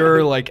just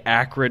pure, like,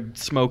 acrid,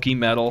 smoky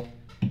metal.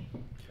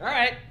 All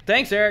right.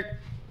 Thanks, Eric.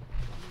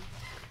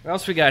 What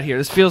else we got here?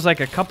 This feels like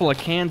a couple of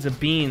cans of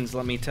beans,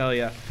 let me tell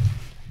you.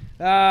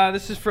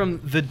 This is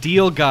from The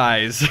Deal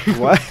Guys.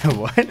 What?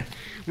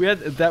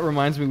 That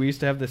reminds me, we used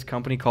to have this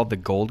company called The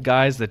Gold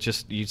Guys that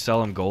just, you'd sell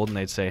them gold, and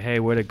they'd say,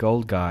 hey, we're the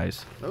Gold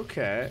Guys.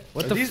 Okay.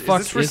 What the fuck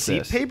is this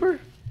receipt paper?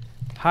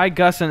 Hi,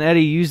 Gus and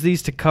Eddie. Use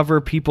these to cover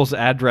people's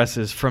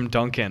addresses from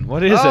Duncan.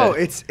 What is it? Oh,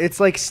 it's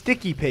like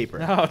sticky paper.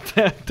 Oh,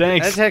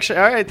 thanks. That's actually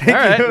all right. Thank you.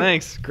 All right,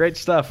 thanks. Great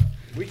stuff.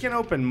 We can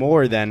open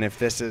more then if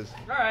this is.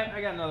 All right,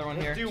 I got another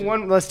one here.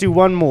 Let's do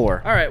one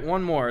more. All right,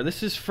 one more.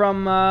 This is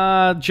from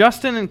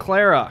Justin and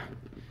Clara.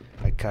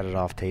 I cut it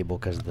off table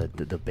because of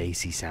the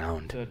bassy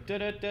sound.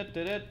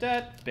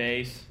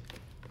 Bass.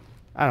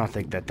 I don't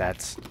think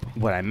that's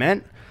what I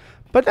meant.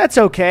 But that's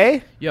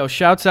okay. Yo,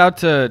 shouts out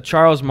to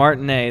Charles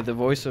Martinet, the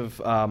voice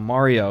of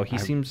Mario. He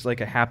seems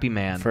like a happy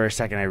man. For a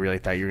second, I really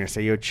thought you were going to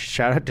say, yo,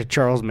 shout out to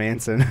Charles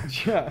Manson.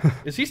 Yeah.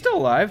 Is he still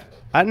alive?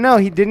 No,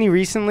 didn't he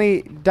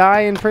recently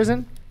die in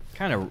prison?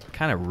 Kind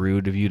of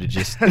rude of you to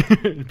just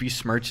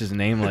besmirch his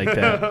name like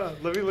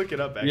that. Let me look it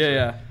up, actually.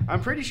 Yeah.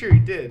 I'm pretty sure he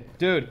did.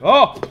 Dude.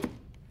 Oh!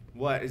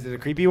 What? Is it a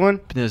creepy one?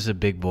 This is a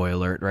big boy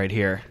alert right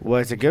here.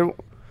 It's a good one.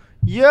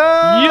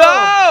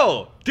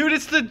 Yo! Dude,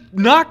 it's the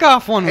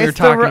knockoff one we were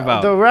talking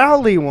about. The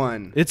Rowley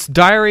one. It's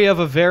Diary of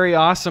a Very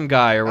Awesome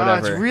Guy or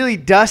whatever. It's really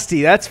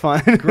dusty. That's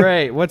fun.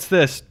 Great. What's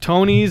this?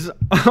 Tony's...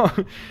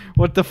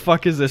 what the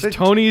fuck is this?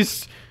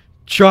 Tony's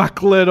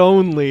chocolate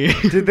only.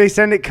 Did they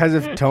send it because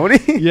of Tony?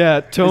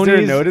 Yeah, Tony's... Is there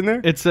a note in there?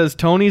 It says,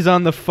 Tony's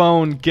on the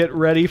phone. Get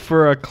ready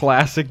for a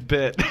classic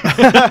bit.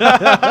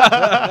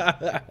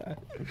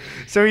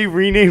 So he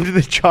renamed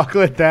the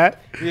chocolate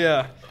that?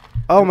 Yeah.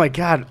 Oh, my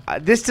God.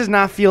 This does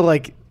not feel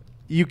like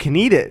you can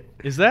eat it.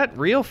 Is that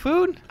real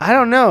food? I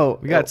don't know.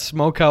 We got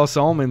smokehouse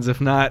almonds,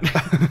 if not.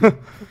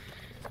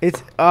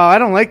 I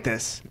don't like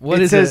this.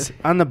 It says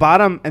on the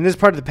bottom, and this is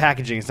part of the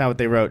packaging. It's not what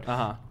they wrote.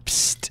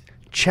 Psst,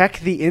 check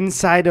the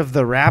inside of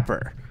the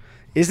wrapper.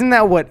 Isn't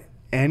that what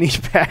any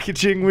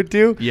packaging would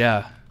do?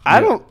 Yeah.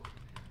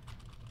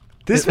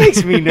 This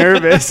makes me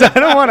nervous. I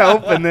don't want to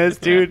open this,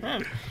 dude.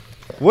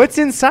 What's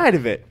inside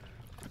of it?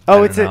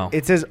 Oh,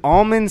 it says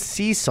almond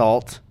sea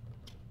salt.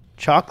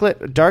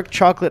 Dark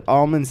chocolate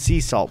almond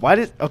sea salt.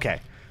 Okay,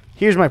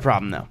 here's my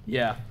problem though.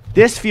 Yeah.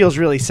 This feels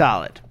really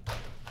solid.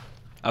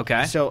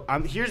 Okay. So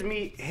here's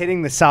me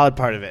hitting the solid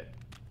part of it.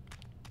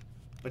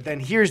 But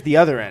then here's the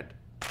other end.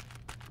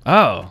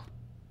 Oh.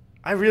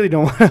 I really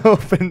don't want to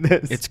open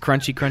this. It's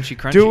crunchy, crunchy,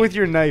 crunchy. Do it with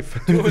your knife.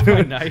 Do it with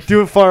my knife.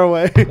 Do it far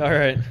away. All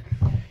right.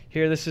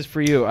 Here, this is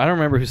for you. I don't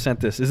remember who sent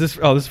this. This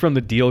is from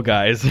the Deal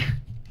Guys.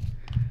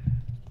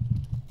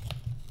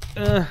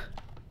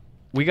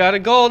 We got a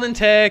golden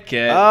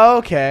ticket.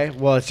 Okay.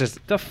 Well, it's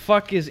just... The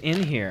fuck is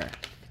in here?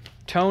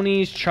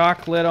 Tony's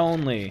chocolate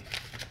only.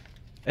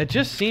 It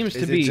just seems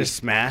to be... Is it just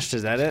smashed?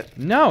 Is that it?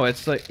 No,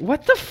 it's like...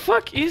 What the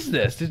fuck is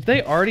this? Did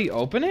they already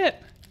open it?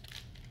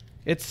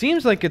 It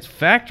seems like it's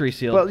factory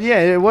sealed. Well, yeah,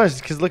 it was,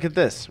 because look at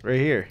this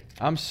right here.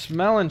 I'm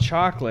smelling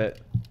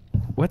chocolate.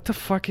 What the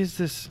fuck is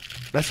this?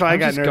 That's why I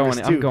got nervous,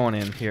 too. I'm going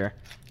in here.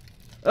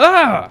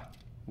 Ah!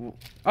 Oh,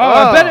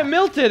 I bet it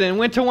melted and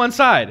went to one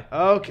side.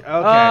 Okay.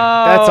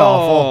 That's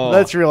awful.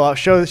 That's real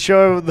awful.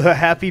 Show the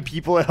happy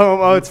people at home.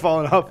 Oh, it's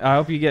falling off. I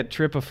hope you get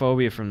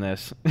trypophobia from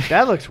this.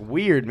 That looks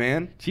weird,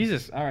 man.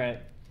 Jesus. All right.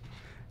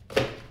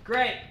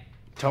 Great.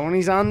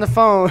 Tony's on the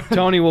phone.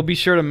 Tony, we'll be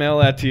sure to mail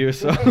that to you,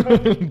 so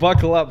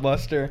buckle up,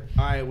 Buster.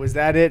 All right, was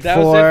that it that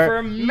was it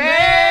for mail?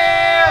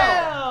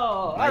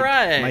 All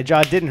right. My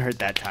jaw didn't hurt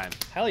that time.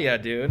 Hell yeah,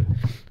 dude.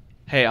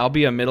 Hey, I'll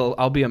be a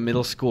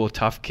middle school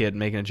tough kid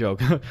making a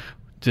joke.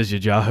 Does your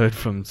jaw hurt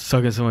from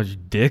sucking so much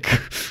dick?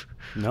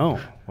 No.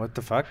 What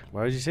the fuck?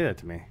 Why would you say that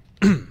to me?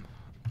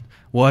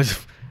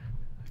 Was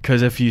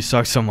because if you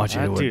suck so much,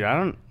 it would dude, I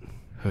don't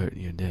hurt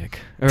your dick.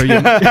 Or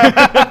your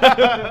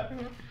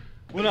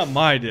well, not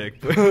my dick.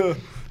 But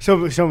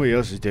somebody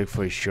else's dick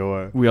for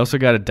sure. We also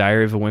got a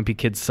Diary of a Wimpy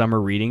Kid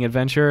summer reading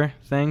adventure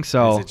thing.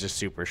 So is it just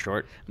super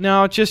short?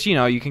 No, just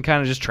you can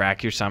kind of just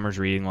track your summer's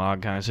reading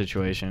log kind of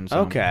situation. So.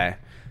 Okay,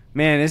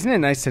 man, isn't it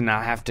nice to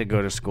not have to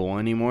go to school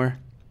anymore?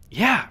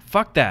 Yeah,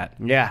 fuck that.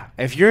 Yeah,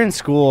 if you're in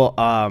school,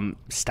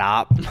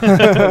 stop.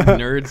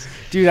 Nerds.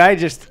 Dude, I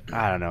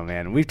don't know,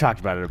 man. We've talked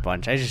about it a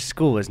bunch.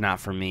 School was not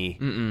for me.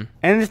 Mm-mm.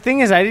 And the thing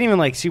is, I didn't even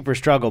like super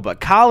struggle, but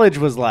college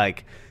was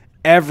like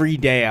every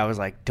day I was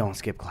like, don't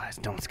skip class,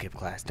 don't skip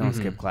class, don't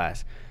skip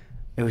class.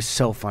 It was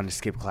so fun to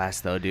skip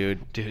class though,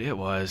 dude. Dude, it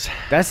was.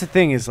 That's the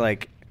thing is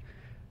like,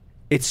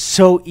 it's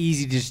so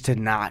easy just to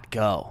not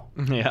go.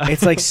 Yeah.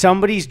 It's like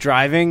somebody's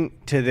driving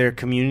to their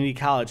community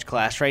college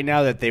class right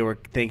now that they were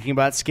thinking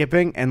about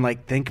skipping, and like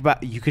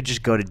you could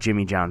just go to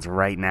Jimmy John's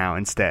right now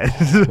instead.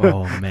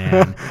 Oh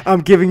man. I'm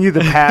giving you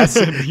the pass.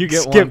 You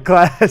get skip one.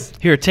 class.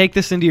 Here, take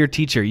this into your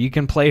teacher. You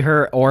can play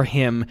her or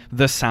him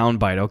the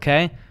soundbite,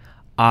 okay?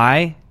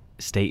 I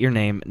state your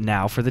name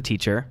now for the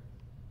teacher.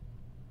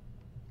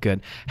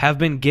 Good. Have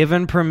been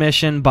given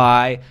permission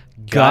by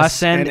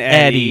Gus and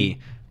Eddy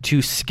to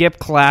skip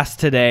class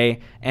today,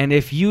 and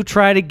if you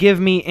try to give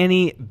me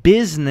any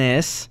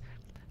business,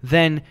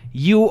 then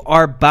you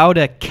are about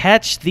to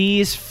catch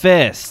these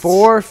fists.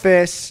 4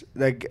 fists.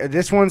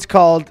 This one's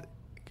called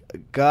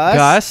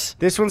Gus.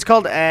 This one's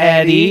called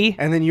Eddy.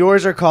 And then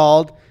yours are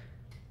called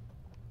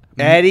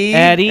Eddy.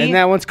 And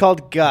that one's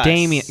called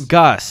Gus.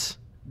 Gus.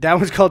 That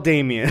one's called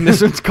Damien. And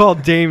this one's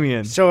called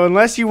Damien. So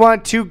unless you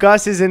want 2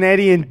 Gus's and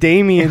Eddy and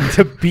Damien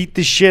to beat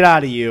the shit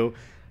out of you,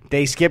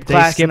 they skip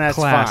class,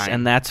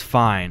 and that's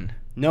fine.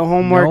 No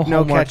homework,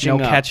 no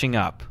catching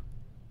up.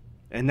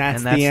 And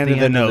that's the end of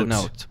the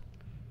note.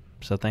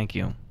 So thank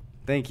you.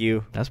 Thank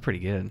you. That's pretty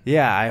good.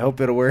 Yeah, I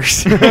hope it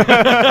works.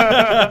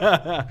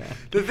 The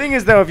thing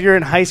is, though, if you're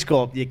in high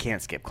school, you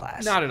can't skip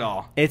class. Not at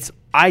all.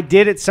 I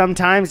did it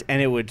sometimes, and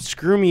it would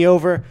screw me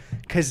over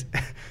because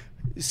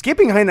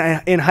skipping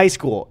in high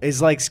school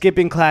is like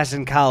skipping class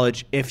in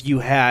college if you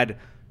had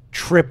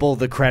triple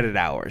the credit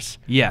hours.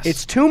 Yes.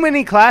 It's too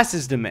many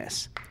classes to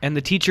miss. And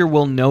the teacher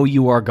will know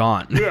you are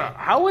gone. Yeah.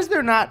 How was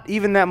there not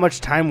even that much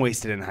time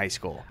wasted in high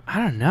school? I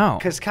don't know.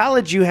 Because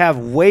college, you have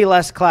way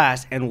less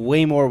class and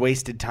way more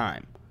wasted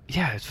time.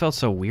 Yeah, it felt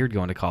so weird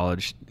going to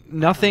college.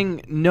 No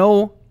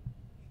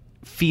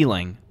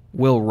feeling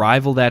will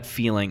rival that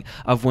feeling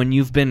of when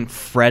you've been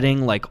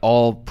fretting like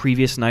all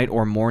previous night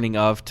or morning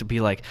of to be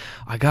like,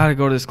 I gotta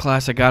go to this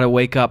class, I gotta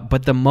wake up.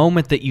 But the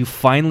moment that you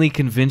finally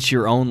convince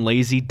your own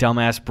lazy,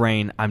 dumbass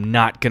brain, I'm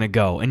not gonna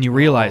go, and you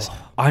realize,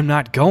 I'm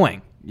not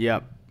going.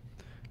 Yep.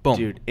 Boom.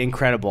 Dude,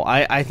 incredible.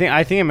 I think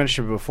I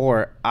mentioned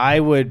before, I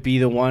would be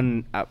the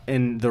one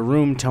in the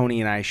room Tony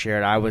and I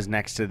shared. I was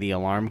next to the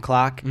alarm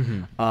clock.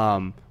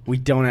 Mm-hmm. We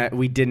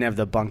didn't have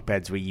the bunk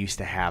beds we used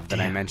to have that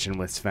I mentioned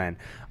with Sven.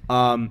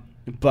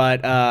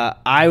 But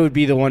I would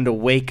be the one to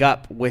wake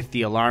up with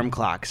the alarm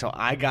clock. So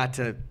I got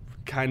to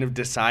kind of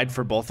decide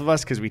for both of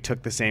us because we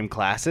took the same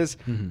classes.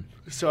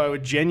 Mm-hmm. So I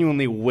would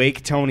genuinely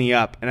wake Tony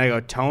up, and I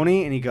go,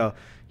 Tony? And he'd go,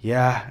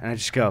 yeah. And I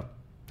just go,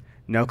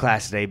 no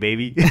class today,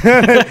 baby. He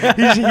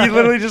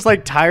literally just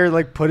like tired,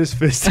 like put his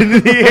fist into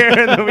the air,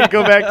 and then we'd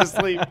go back to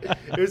sleep.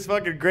 It was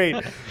fucking great.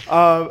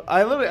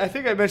 I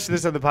think I mentioned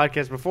this on the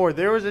podcast before.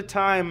 There was a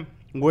time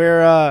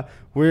where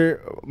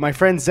my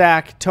friend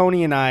Zach,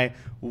 Tony, and I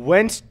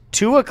went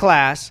to a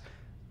class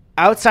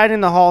outside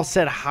in the hall,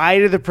 said hi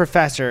to the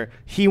professor.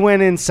 He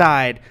went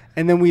inside,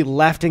 and then we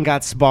left and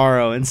got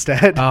Sbarro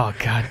instead. Oh,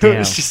 goddamn. It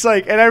was just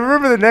like, and I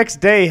remember the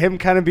next day him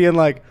kind of being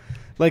like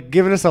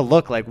giving us a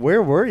look like,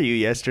 where were you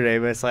yesterday?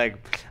 But it's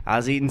like, I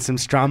was eating some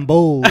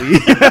Stromboli.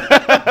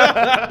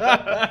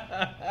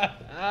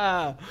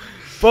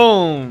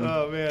 Boom.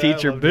 Oh, man,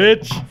 teacher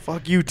bitch.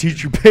 Fuck you,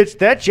 teacher bitch.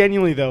 That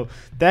genuinely, though,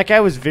 that guy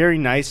was very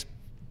nice,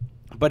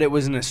 but it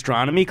was an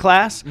astronomy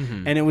class,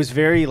 and it was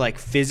very, like,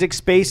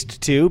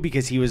 physics-based, too,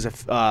 because he was,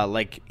 I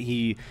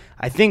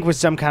think was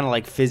some kind of,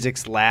 like,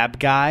 physics lab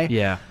guy.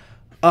 Yeah.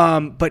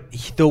 But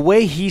the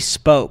way he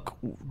spoke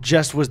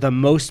just was the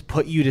most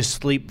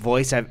put-you-to-sleep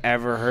voice I've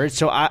ever heard.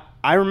 So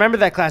I remember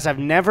that class. I've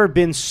never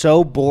been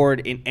so bored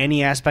in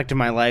any aspect of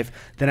my life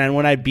than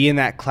when I'd be in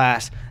that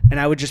class, and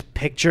I would just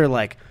picture,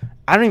 like,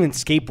 I don't even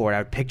skateboard. I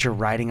would picture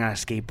riding on a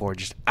skateboard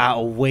just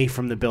away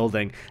from the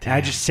building. Damn. And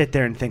I'd just sit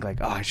there and think, like,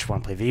 oh, I just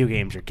want to play video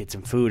games or get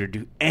some food or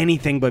do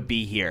anything but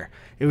be here.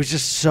 It was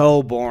just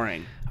so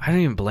boring. I don't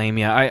even blame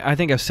you. I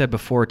think I've said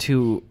before,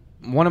 too,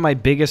 one of my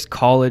biggest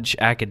college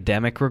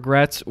academic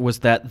regrets was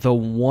that the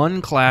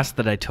one class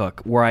that I took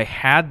where I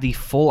had the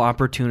full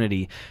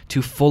opportunity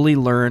to fully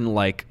learn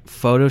like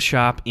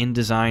Photoshop,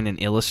 InDesign,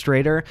 and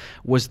Illustrator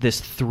was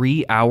this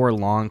 3-hour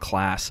long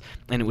class,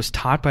 and it was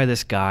taught by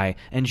this guy,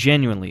 and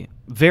genuinely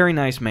very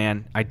nice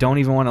man. I don't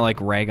even want to like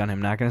rag on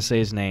him. Not going to say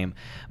his name.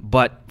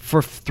 But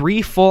for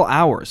 3 full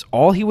hours,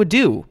 all he would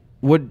do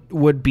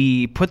would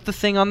be put the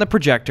thing on the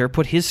projector,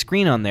 put his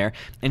screen on there,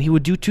 and he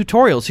would do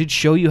tutorials. He'd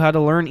show you how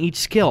to learn each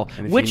skill.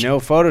 And if you know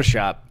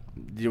Photoshop,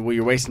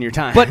 you're wasting your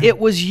time. But it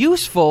was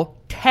useful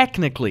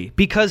technically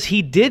because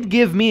he did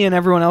give me and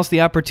everyone else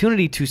the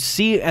opportunity to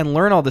see and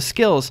learn all the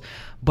skills,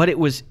 but it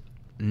was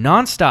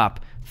nonstop.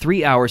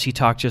 3 hours he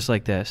talked just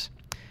like this.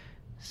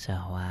 So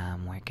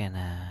we're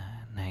gonna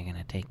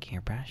take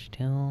your brush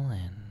tool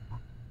and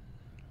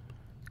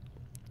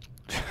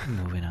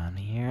move it on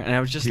here. And I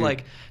was just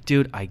like,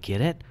 dude, I get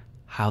it.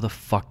 How the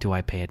fuck do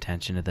I pay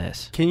attention to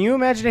this? Can you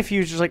imagine if you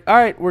was just like, all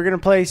right, we're going to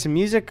play some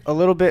music a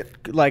little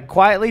bit like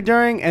quietly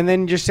during, and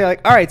then just say like,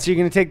 all right, so you're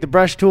going to take the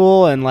brush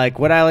tool, and like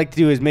what I like to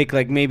do is make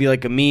like maybe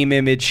like a meme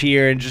image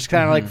here and just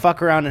kind of like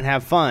fuck around and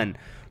have fun.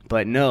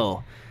 But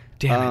no.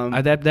 Damn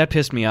it. That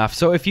pissed me off.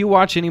 So if you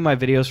watch any of my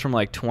videos from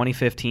like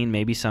 2015,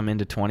 maybe some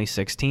into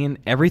 2016,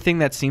 everything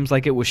that seems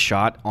like it was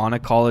shot on a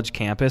college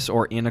campus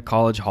or in a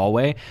college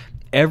hallway,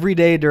 every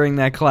day during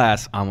that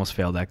class, I almost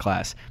failed that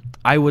class,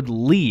 I would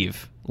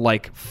leave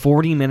like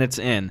 40 minutes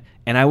in,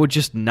 and I would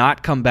just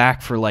not come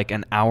back for like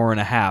an hour and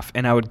a half,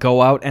 and I would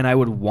go out and I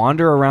would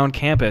wander around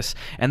campus,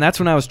 and that's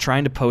when I was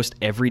trying to post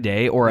every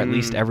day or at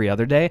least every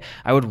other day.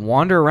 I would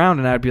wander around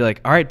and I'd be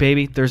like, all right,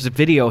 baby, there's a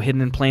video hidden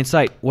in plain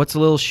sight. What's a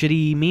little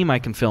shitty meme I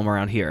can film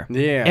around here?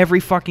 Yeah. Every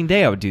fucking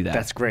day I would do that.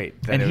 That's great.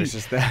 And it was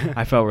just that.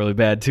 I felt really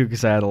bad too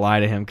because I had to lie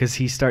to him because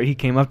he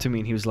came up to me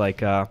and he was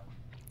like,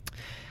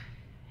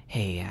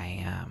 hey,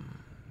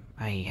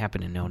 I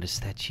happen to notice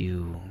that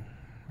you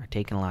are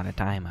taking a lot of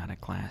time out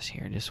of class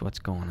here. Just what's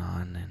going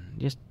on, and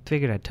just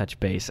figured I'd touch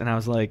base. And I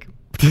was like,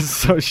 this is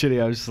so shitty.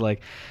 I was just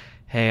like,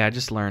 hey, I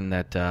just learned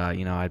that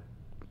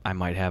I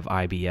might have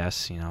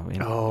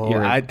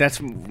IBS. That's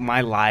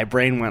my lie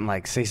brain went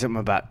like, say something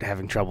about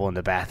having trouble in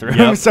the bathroom.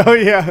 Yep. So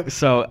yeah.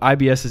 So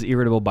IBS is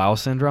irritable bowel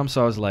syndrome.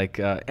 So I was like,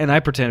 and I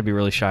pretended to be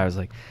really shy. I was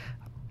like,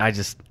 I'm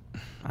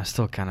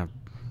still kind of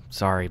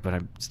sorry, but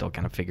I'm still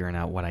kind of figuring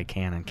out what I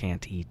can and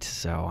can't eat.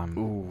 So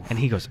and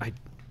he goes,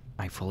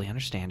 I fully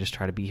understand. Just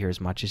try to be here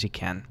as much as you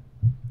can.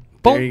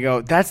 Boom. There you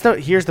go.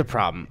 Here's the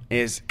problem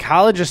is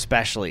college,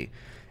 especially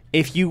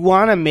if you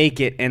want to make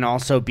it and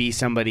also be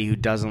somebody who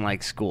doesn't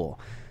like school,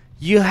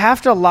 you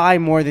have to lie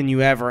more than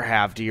you ever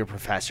have to your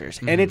professors.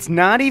 And it's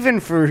not even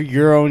for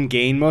your own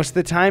gain most of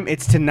the time.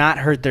 It's to not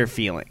hurt their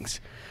feelings.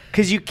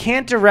 Because you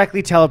can't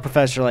directly tell a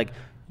professor like,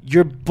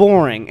 you're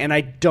boring and I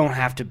don't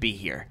have to be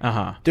here.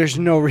 There's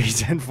no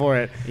reason for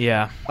it.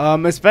 Yeah.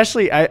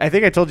 Especially, I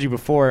think I told you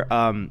before,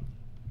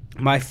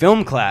 my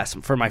film class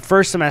for my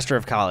first semester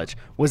of college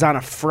was on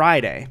a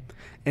Friday,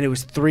 and it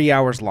was 3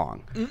 hours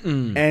long.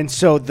 And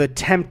so the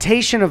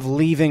temptation of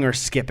leaving or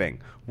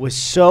skipping was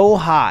so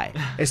high,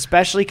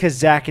 especially because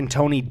Zach and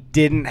Tony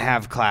didn't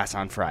have class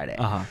on Friday.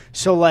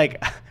 So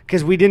like,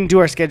 because we didn't do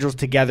our schedules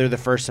together the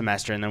first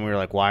semester, and then we were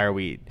like, why are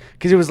we?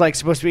 Because it was like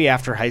supposed to be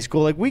after high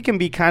school. Like we can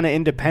be kind of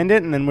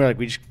independent, and then we're like,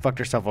 we just fucked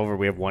ourselves over.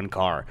 We have one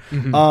car.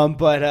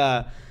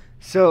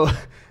 So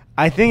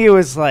I think it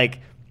was like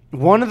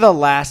one of the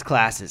last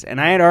classes,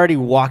 and I had already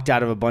walked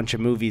out of a bunch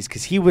of movies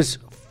because he was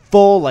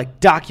full,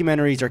 like,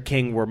 documentaries are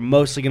king. We're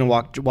mostly going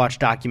to watch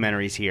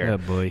documentaries here. Oh,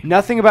 boy.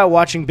 Nothing about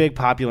watching big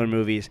popular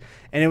movies.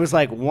 And it was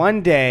like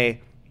one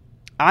day,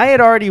 I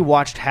had already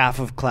watched half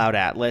of Cloud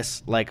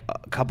Atlas like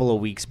a couple of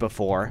weeks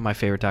before. My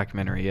favorite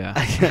documentary, yeah.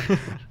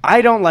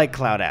 I don't like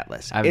Cloud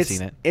Atlas. I haven't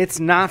seen it. It's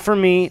not for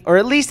me, or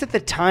at least at the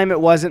time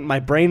it wasn't. My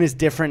brain is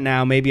different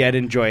now. Maybe I'd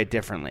enjoy it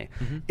differently.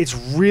 It's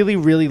really,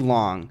 really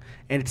long,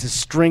 and it's a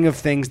string of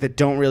things that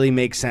don't really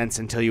make sense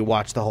until you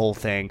watch the whole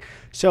thing.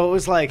 So it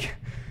was like,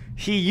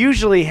 he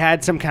usually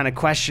had some kind of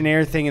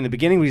questionnaire thing in the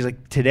beginning where he's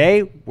like,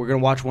 today we're going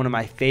to watch one of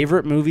my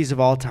favorite movies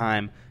of all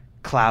time,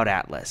 Cloud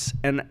Atlas.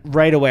 And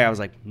right away I was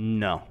like,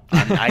 no,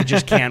 I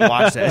just can't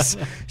watch this.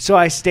 So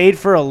I stayed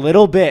for a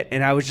little bit,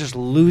 and I was just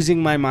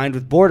losing my mind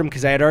with boredom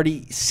because I had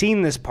already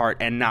seen this part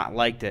and not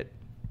liked it.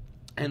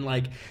 And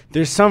like,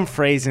 there's some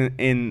phrase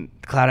in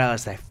Cloud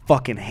Atlas that I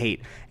fucking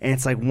hate, and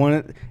it's like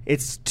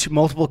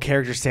multiple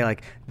characters say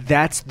like,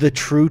 that's the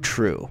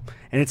true.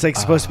 And it's like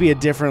supposed to be a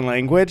different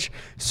language.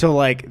 So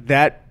like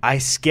that, I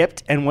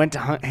skipped and went to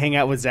hang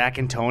out with Zach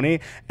and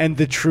Tony, and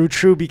the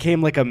true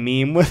became like a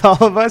meme with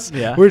all of us.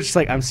 Yeah. We're just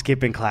like, I'm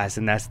skipping class,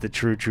 and that's the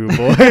true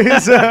boys.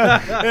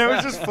 And it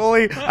was just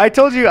fully, I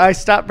told you I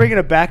stopped bringing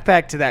a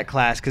backpack to that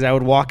class because I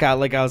would walk out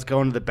like I was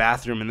going to the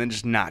bathroom and then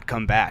just not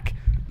come back.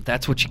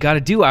 That's what you got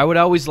to do. I would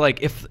always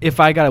like, if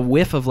I got a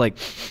whiff of like,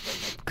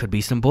 could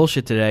be some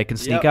bullshit today, I can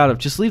sneak out of,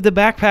 just leave the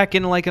backpack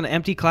in like an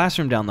empty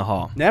classroom down the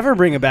hall. Never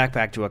bring a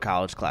backpack to a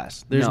college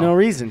class. There's no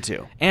reason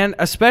to. And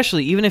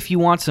especially, even if you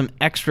want some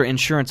extra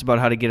insurance about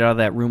how to get out of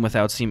that room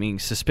without seeming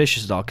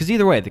suspicious at all, because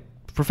either way, the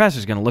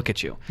professor's going to look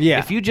at you. Yeah.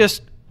 If you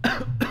just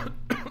I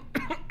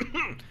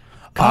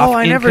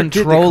never did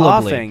the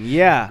coughing.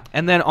 Yeah.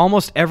 And then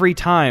almost every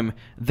time,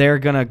 they're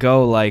going to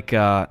go like,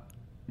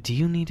 do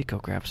you need to go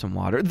grab some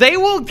water? They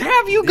will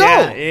have you go.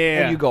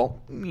 Yeah. And you go,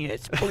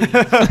 yes, please.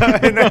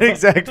 In that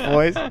exact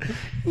voice.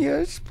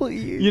 Yes,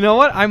 please. You know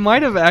what? I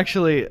might have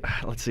actually,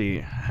 let's see.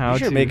 How You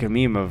should to make a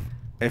meme of,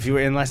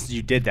 unless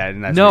you did that.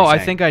 And that's No, what you're I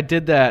saying. think I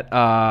did that.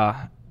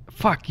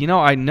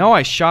 I know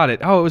I shot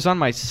it. Oh, it was on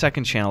my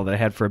second channel that I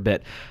had for a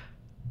bit.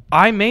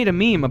 I made a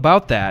meme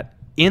about that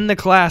in the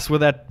class where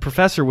that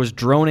professor was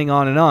droning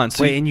on and on.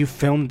 So Wait, and you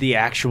filmed the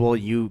actual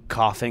you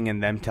coughing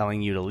and them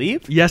telling you to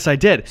leave? yes, I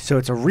did. So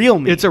it's a real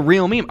meme. It's a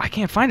real meme. I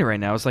can't find it right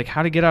now. It's like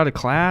how to get out of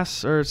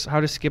class or how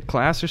to skip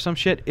class or some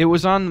shit. It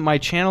was on my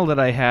channel that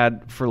I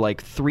had for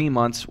like 3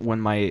 months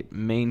when my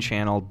main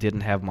channel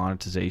didn't have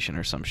monetization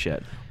or some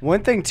shit.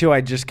 One thing, too,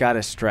 I just got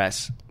to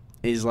stress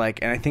is like,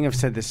 and I think I've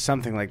said this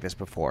something like this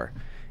before,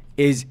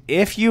 is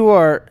if you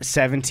are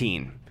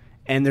 17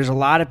 and there's a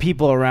lot of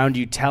people around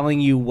you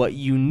telling you what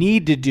you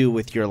need to do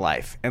with your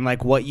life and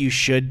like what you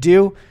should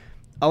do,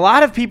 a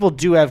lot of people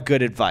do have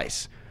good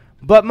advice.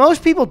 But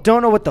most people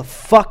don't know what the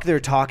fuck they're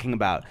talking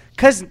about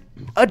because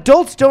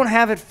adults don't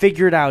have it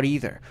figured out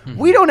either. Mm-hmm.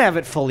 We don't have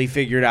it fully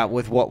figured out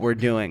with what we're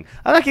doing.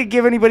 I'm not going to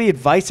give anybody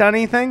advice on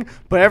anything,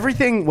 but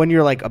everything when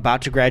you're like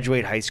about to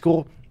graduate high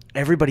school,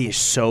 everybody is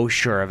so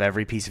sure of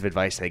every piece of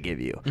advice they give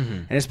you.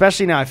 Mm-hmm. And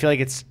especially now, I feel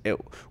like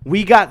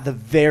we got the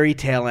very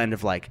tail end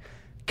of like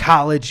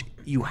college.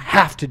 You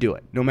have to do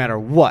it no matter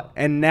what.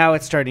 And now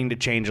it's starting to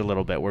change a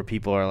little bit where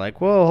people are like,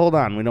 whoa, hold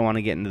on. We don't want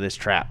to get into this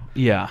trap.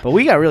 Yeah. But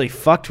we got really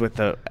fucked with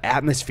the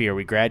atmosphere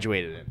we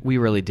graduated in. We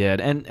really did.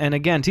 And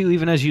again, too,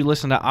 even as you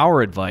listen to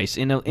our advice,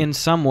 in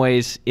some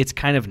ways, it's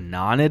kind of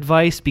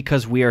non-advice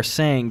because we are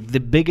saying the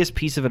biggest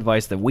piece of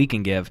advice that we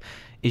can give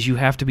is you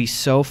have to be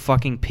so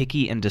fucking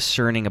picky and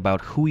discerning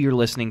about who you're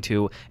listening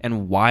to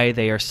and why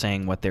they are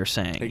saying what they're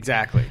saying.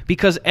 Exactly.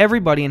 Because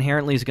everybody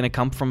inherently is going to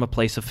come from a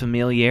place of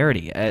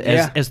familiarity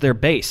as their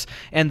base.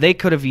 And they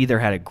could have either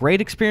had a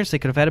great experience, they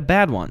could have had a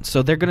bad one.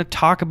 So they're going to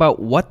talk about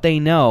what they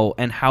know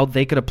and how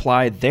they could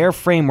apply their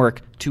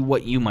framework to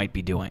what you might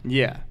be doing.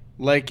 Yeah.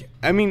 Like,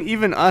 I mean,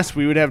 even us,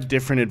 we would have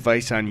different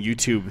advice on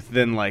YouTube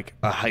than, like,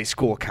 a high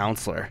school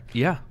counselor.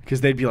 Yeah.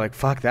 Because they'd be like,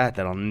 fuck that.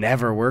 That'll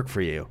never work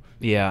for you.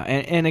 Yeah.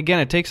 And again,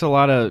 it takes a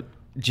lot of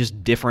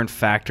just different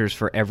factors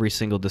for every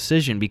single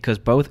decision because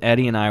both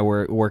Eddie and I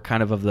were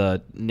kind of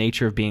the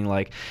nature of being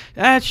like,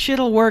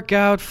 shit'll work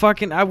out.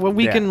 Fucking,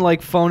 we can,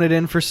 like, phone it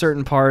in for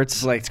certain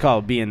parts. It's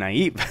called being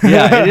naive.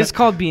 Yeah, it is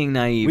called being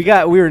naive.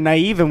 We were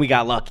naive and we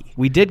got lucky.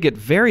 We did get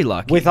very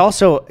lucky. With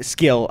also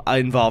skill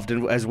involved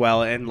as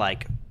well and,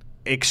 like,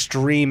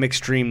 extreme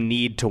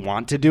need to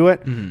want to do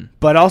it,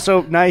 but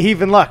also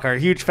naive and luck are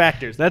huge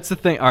factors. That's the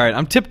thing. All right,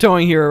 I'm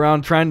tiptoeing here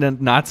around trying to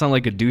not sound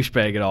like a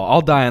douchebag at all.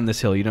 I'll die on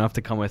this hill. You don't have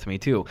to come with me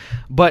too.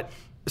 But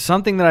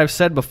something that I've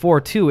said before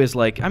too is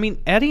like, I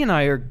mean, Eddie and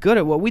I are good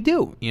at what we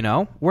do, you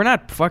know? We're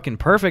not fucking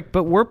perfect,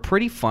 but we're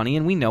pretty funny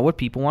and we know what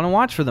people want to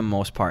watch for the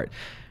most part.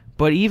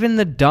 But even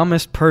the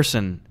dumbest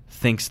person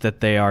thinks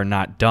that they are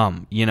not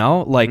dumb, you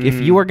know? Like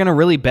if you are going to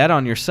really bet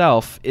on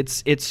yourself,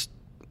 it's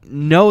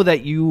know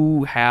that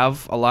you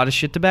have a lot of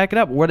shit to back it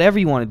up. Whatever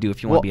you want to do,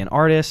 if you want to be an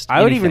artist,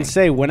 I would even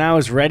say when I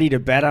was ready to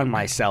bet on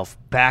myself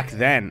back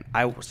then,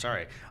 I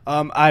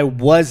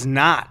was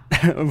not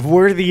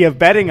worthy of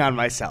betting on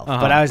myself,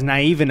 but I was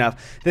naive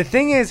enough. The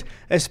thing is,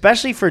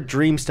 especially for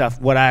dream stuff,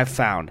 what I've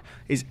found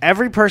is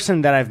every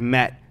person that I've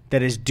met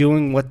that is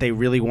doing what they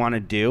really want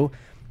to do,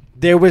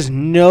 there was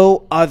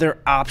no other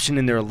option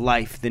in their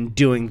life than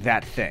doing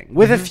that thing,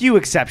 with a few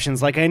exceptions.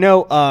 Like I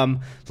know,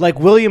 like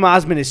William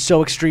Osmond is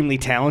so extremely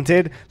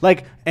talented,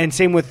 like, and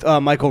same with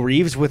Michael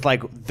Reeves with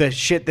like the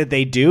shit that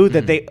they do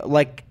that they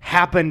like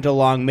happened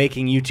along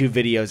making YouTube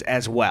videos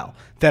as well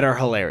that are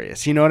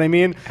hilarious. You know what I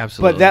mean?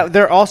 Absolutely. But that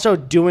they're also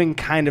doing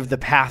kind of the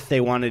path they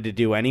wanted to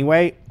do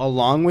anyway,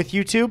 along with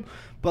YouTube.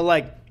 But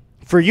like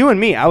for you and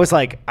me,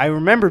 I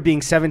remember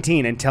being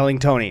 17 and telling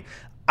Tony,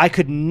 I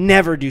could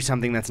never do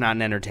something that's not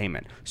an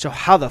entertainment. So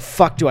how the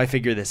fuck do I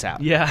figure this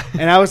out? Yeah.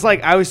 And I was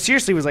like,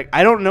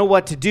 I don't know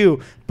what to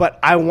do, but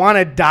I want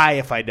to die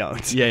if I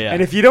don't. Yeah.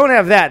 And if you don't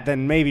have that,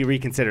 then maybe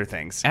reconsider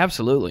things.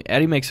 Absolutely.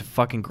 Eddie makes a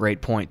fucking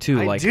great point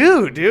too. I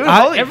do, dude.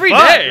 Every day.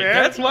 Man.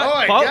 That's what. Oh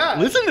my God.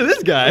 Listen to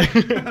this guy.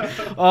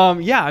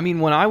 Yeah, I mean,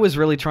 when I was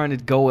really trying to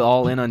go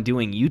all in on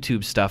doing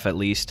YouTube stuff, at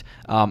least,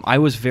 I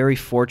was very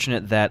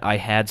fortunate that I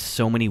had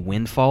so many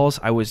windfalls.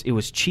 It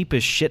was cheap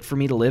as shit for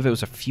me to live. It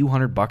was a few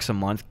 $100 a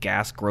month,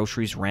 gas,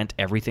 groceries, rent,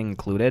 everything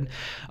included.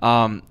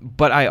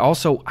 But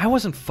I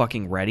wasn't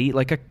fucking ready.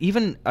 Like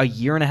even a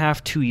year and a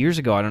half, 2 years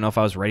ago, I don't know if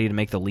I was ready to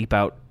make the leap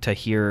out to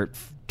here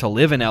to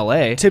live in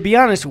LA. To be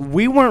honest,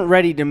 we weren't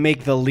ready to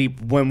make the leap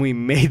when we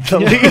made the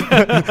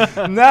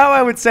leap. Now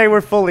I would say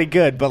we're fully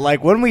good, but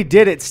like when we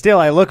did it, still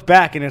I look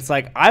back and it's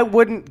like I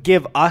wouldn't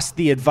give us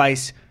the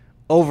advice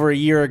over a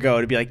year ago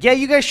to be like, yeah,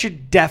 you guys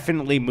should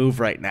definitely move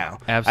right now.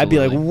 Absolutely.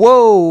 I'd be like,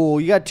 whoa,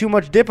 you got too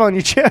much dip on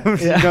your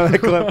chips. Yeah. You know that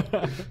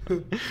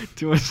clip?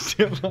 Too much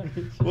dip on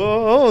your chips.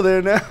 Whoa,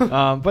 there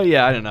now. But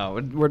yeah, I don't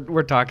know.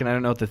 We're talking. I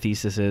don't know what the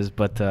thesis is,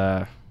 but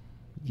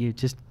you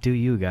just do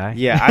you, guy.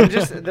 Yeah, I'm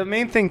just the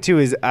main thing too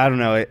is I don't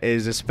know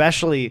is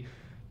especially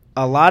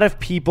a lot of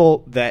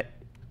people that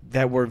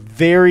were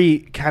very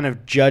kind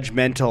of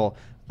judgmental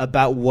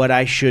about what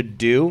I should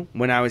do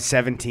when I was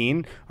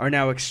 17 are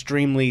now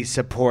extremely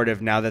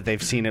supportive now that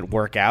they've seen it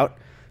work out.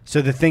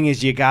 So the thing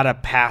is, you got to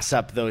pass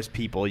up those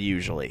people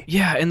usually.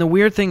 Yeah, and the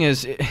weird thing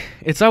is,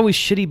 it's always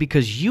shitty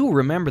because you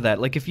remember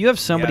that. Like, if you have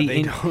somebody... Yeah,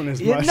 they don't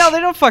as much. No,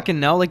 they don't fucking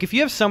know. Like, if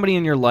you have somebody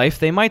in your life,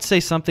 they might say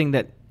something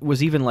that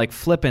was even, like,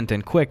 flippant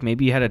and quick.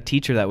 Maybe you had a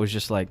teacher that was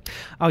just like,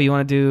 oh, you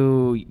want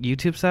to do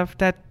YouTube stuff?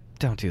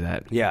 Don't do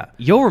that. Yeah.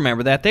 You'll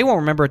remember that. They won't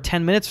remember it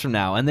 10 minutes from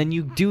now. And then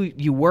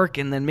you work,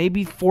 and then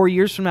maybe 4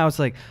 years from now, it's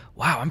like,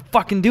 wow, I'm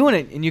fucking doing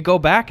it. And you go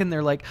back, and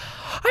they're like,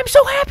 I'm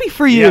so happy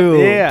for you.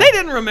 Yeah. They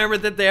didn't remember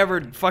that they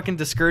ever fucking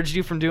discouraged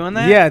you from doing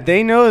that. Yeah,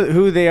 they know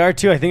who they are,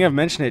 too. I think I've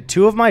mentioned it.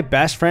 2 of my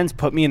best friends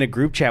put me in a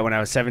group chat when I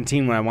was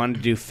 17 when I wanted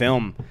to do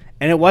film.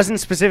 And it wasn't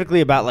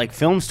specifically about like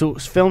film school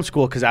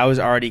because I was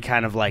already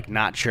kind of like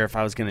not sure if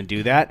I was going to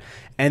do that.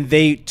 And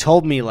they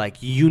told me like,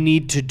 you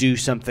need to do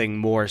something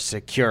more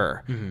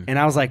secure. Mm-hmm. And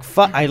I was like,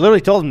 fuck. I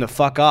literally told them to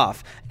fuck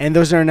off. And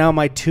those are now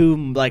my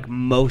 2 like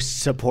most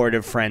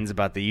supportive friends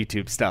about the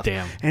YouTube stuff.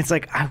 Damn. And it's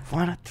like, I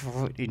want to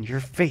throw it in your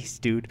face,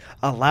 dude.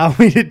 Allow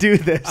me to do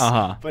this.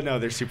 Uh-huh. But no,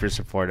 they're super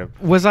supportive.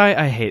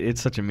 I hate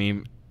it's such a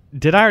meme.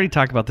 Did I already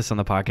talk about this on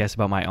the podcast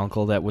about my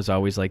uncle that was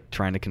always like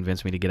trying to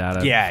convince me to get out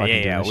of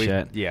fucking doing this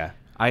shit? Yeah.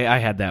 I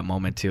had that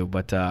moment too,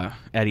 but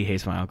Eddie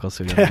hates my uncle,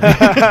 so he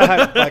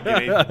I fucking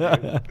hate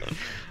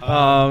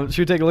you. should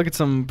we take a look at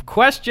some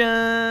questions?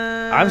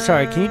 I'm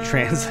sorry, can you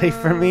translate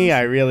for me?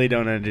 I really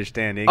don't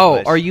understand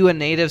English. Oh, are you a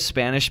native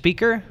Spanish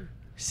speaker?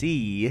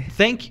 Sí.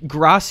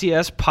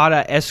 Gracias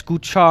para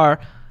escuchar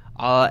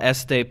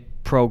este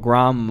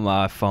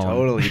programa phone.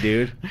 Totally,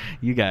 dude.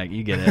 You get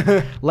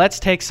it. Let's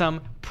take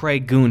some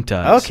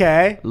preguntas.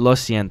 Okay. Lo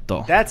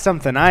siento. That's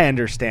something I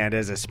understand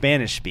as a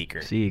Spanish speaker.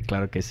 Sí,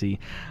 claro que sí.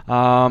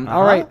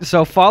 All right,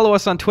 so follow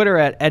us on Twitter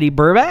at Eddie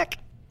Burback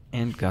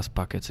and Gus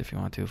Buckets if you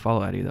want to.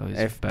 Follow Eddie, though.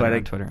 He's better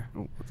on Twitter.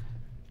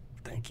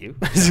 Thank you.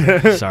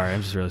 Sorry,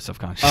 I'm just really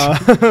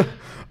self-conscious.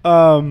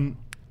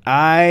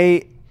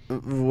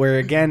 Where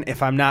again,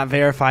 if I'm not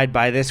verified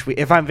by this week,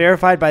 if I'm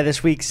verified by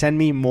this week, send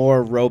me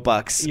more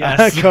Robux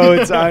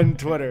codes on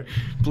Twitter.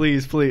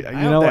 Please. I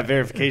hope that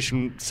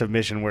verification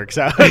submission works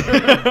out.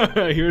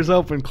 Here's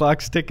open.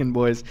 Clock's ticking,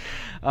 boys.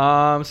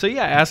 So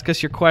yeah, ask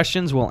us your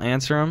questions. We'll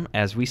answer them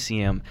as we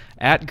see them.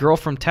 At Girl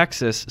from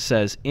Texas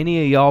says,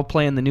 any of y'all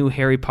playing the new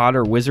Harry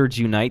Potter Wizards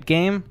Unite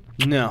game?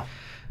 No.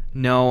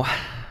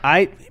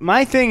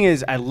 My thing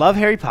is, I love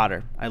Harry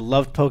Potter. I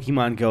loved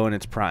Pokemon Go in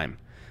its prime.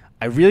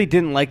 I really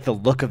didn't like the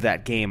look of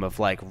that game of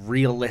like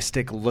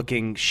realistic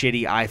looking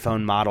shitty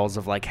iPhone models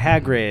of like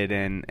Hagrid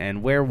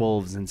and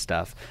werewolves and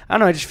stuff. I don't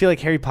know. I just feel like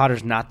Harry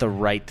Potter's not the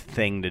right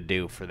thing to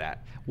do for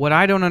that. What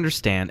I don't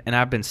understand, and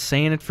I've been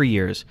saying it for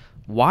years,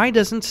 why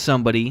doesn't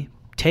somebody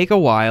take a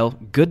while,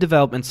 good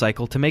development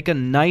cycle, to make a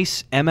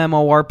nice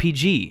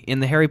MMORPG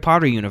in the Harry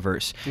Potter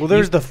universe? Well,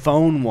 there's the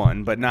phone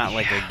one, but not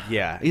like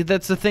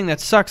That's the thing that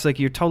sucks. Like,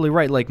 you're totally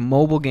right. Like,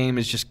 mobile game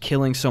is just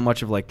killing so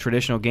much of like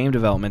traditional game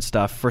development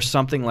stuff for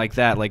something like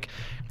that. Like,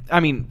 I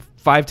mean,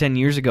 5-10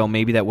 years ago,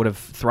 maybe that would have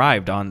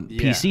thrived on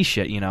PC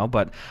shit, you know.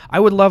 But I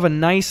would love a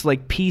nice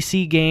like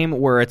PC game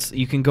where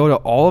you can go to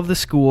all of the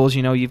schools.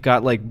 You know, you've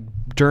got like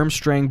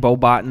Durmstrang,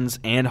 Bobottons,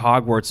 and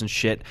Hogwarts and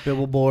shit.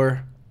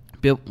 Bibblebor.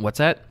 What's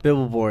that?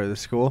 Bibblebor, the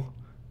school,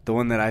 the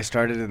one that I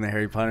started in the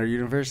Harry Potter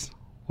universe.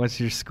 What's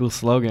your school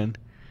slogan?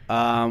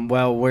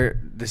 Well,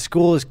 the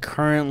school is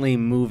currently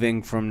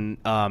moving from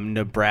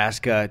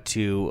Nebraska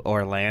to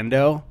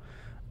Orlando.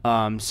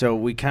 So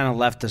we kind of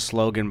left the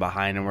slogan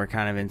behind, and we're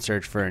kind of in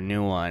search for a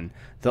new one.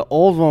 The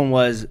old one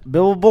was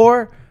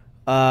Bibblebor.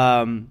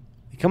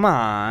 Come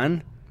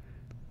on.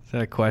 Is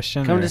that a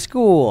question? Come to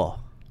school.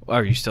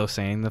 Are you still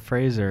saying the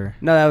phrase, or?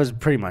 No, that was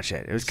pretty much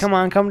it. It was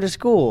come to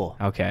school.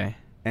 Okay.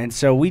 And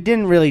so we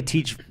didn't really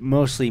teach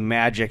mostly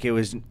magic. It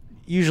was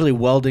usually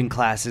welding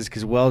classes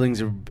because welding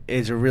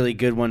is a really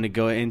good one to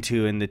go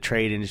into in the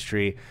trade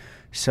industry.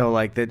 So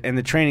like and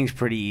the training's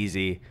pretty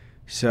easy.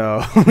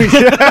 So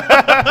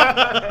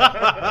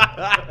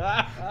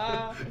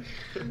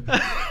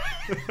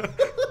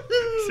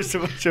so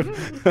much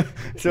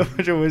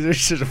of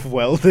wizards just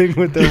welding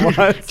with their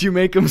wands. Do you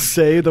make them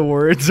say the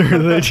words, or do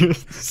they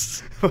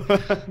just?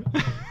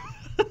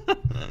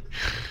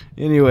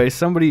 Anyway,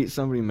 somebody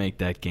make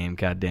that game,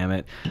 god damn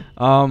it.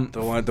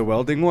 The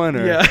welding one,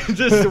 or yeah,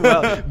 just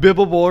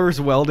Bibblebor's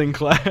welding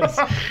class.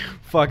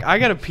 Fuck, I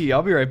gotta pee.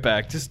 I'll be right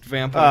back. Just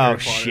vamp on. Oh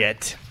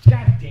shit!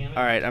 God damn it!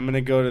 All right, I'm gonna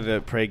go to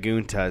the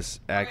preguntas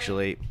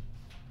actually,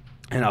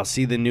 and I'll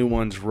see the new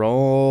ones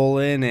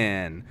rolling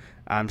in.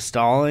 I'm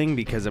stalling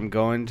because I'm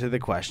going to the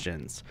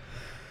questions.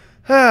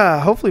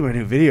 Hopefully my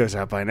new video's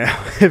out by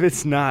now. If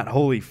it's not,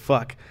 holy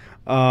fuck.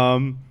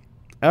 All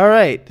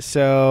right,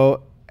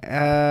 so.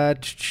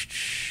 Did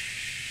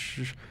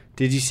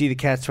you see the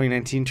Cats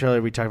 2019 trailer?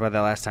 We talked about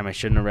that last time. I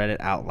shouldn't have read it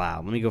out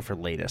loud. Let me go for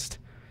latest.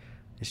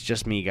 It's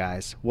just me,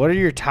 guys. What are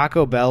your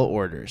Taco Bell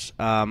orders?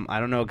 I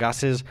don't know,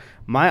 Gus's.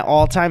 My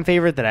all-time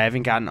favorite that I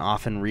haven't gotten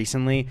often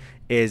recently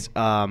is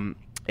a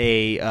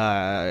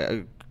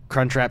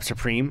Crunchwrap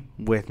Supreme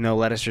with no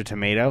lettuce or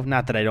tomato.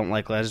 Not that I don't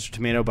like lettuce or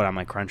tomato, but on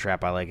my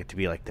Crunchwrap, I like it to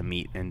be like the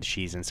meat and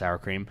cheese and sour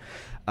cream.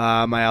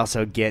 I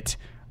also get,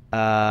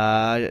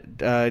 why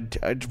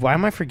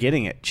am I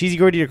forgetting it? Cheesy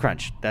Gordita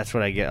Crunch. That's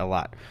what I get a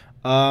lot.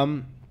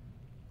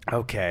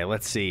 Okay,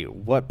 let's see.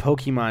 What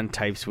Pokemon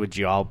types would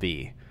you all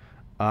be?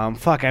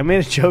 Fuck, I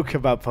made a joke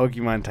about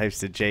Pokemon types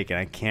to Jake, and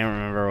I can't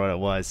remember what it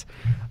was.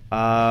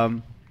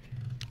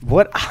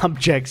 What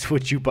objects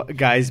would you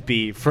guys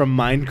be from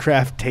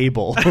Minecraft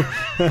Table?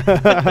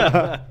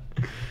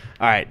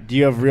 All right, do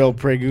you have real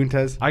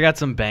preguntas? I got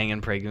some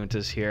banging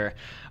preguntas here.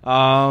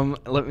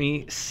 Let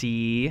me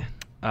see.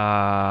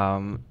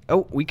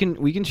 We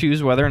can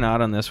choose whether or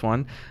not on this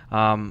one.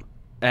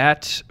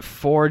 At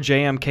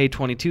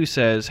 4JMK22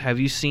 says, have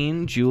you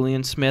seen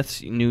Julian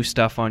Smith's new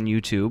stuff on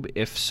YouTube?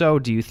 If so,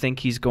 do you think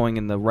he's going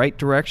in the right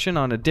direction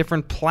on a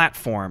different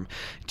platform?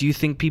 Do you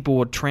think people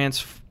would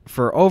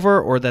transfer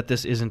over, or that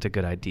this isn't a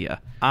good idea?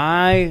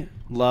 I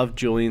love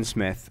Julian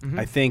Smith. Mm-hmm.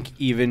 I think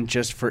even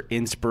just for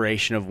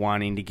inspiration of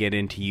wanting to get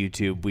into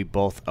YouTube, we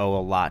both owe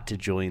a lot to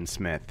Julian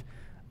Smith.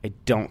 I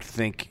don't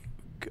think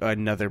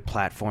another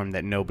platform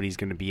that nobody's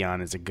going to be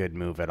on is a good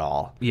move at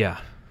all. Yeah.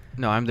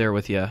 No, I'm there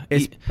with you.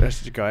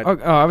 Go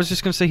ahead. I was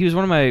just going to say he was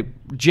one of my,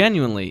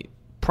 genuinely,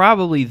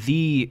 probably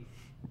the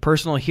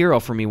personal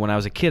hero for me when I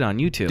was a kid on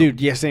YouTube. Dude,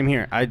 yeah, same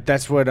here.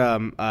 That's what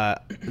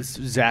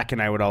Zach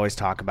and I would always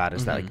talk about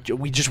is that like,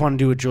 we just want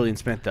to do what Julian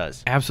Smith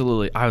does.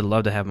 Absolutely. I would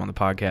love to have him on the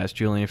podcast.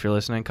 Julian, if you're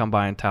listening, come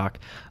by and talk.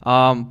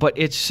 But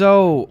it's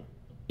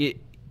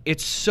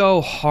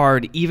so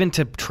hard even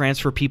to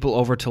transfer people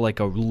over to like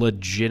a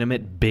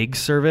legitimate big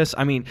service.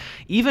 I mean,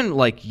 even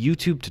like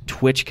YouTube to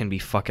Twitch can be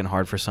fucking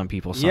hard for some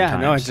people sometimes. Yeah,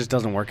 no, it just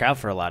doesn't work out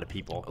for a lot of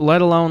people.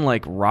 Let alone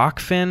like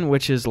Rockfin,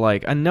 which is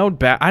like I know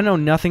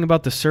nothing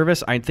about the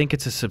service. I think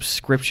it's a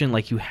subscription,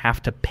 like you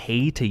have to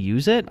pay to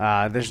use it.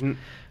 There's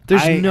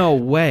no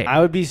way.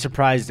 I would be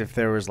surprised if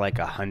there was like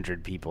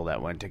 100 people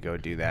that went to go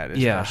do that.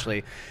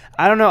 Especially,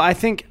 I don't know. I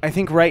think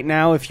right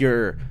now, if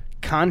you're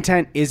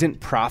content isn't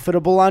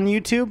profitable on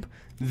YouTube,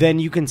 then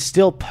you can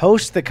still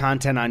post the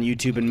content on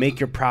YouTube and make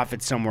your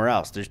profit somewhere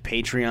else. There's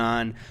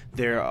Patreon.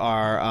 There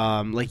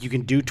are like you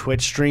can do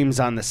Twitch streams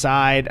on the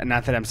side.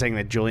 Not that I'm saying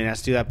that Julian has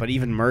to do that, but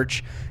even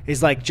merch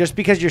is like just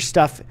because your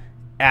stuff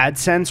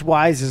AdSense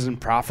wise isn't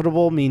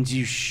profitable means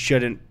you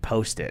shouldn't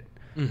post it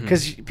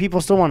because people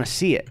still want to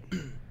see it.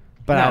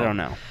 But I don't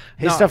know.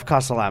 His stuff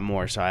costs a lot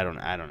more, so I don't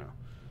know.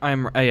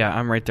 I'm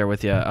right there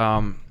with you.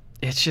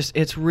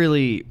 It's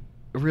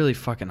really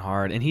fucking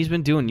hard, and he's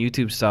been doing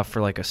YouTube stuff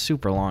for like a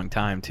super long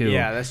time too.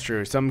 Yeah, that's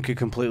true. Something could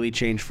completely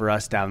change for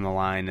us down the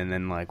line, and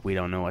then like we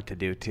don't know what to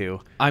do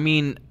too. I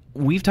mean,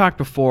 we've talked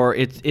before.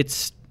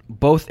 It's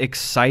both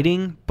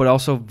exciting but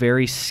also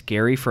very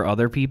scary for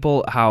other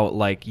people how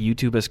like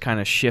YouTube has kind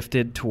of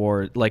shifted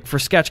toward like for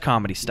sketch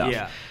comedy stuff.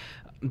 Yeah.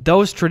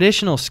 Those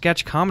traditional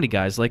sketch comedy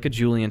guys like a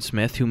Julian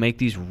Smith who make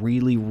these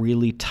really,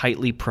 really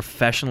tightly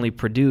professionally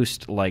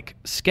produced like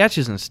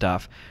sketches and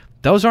stuff,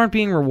 those aren't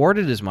being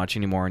rewarded as much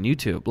anymore on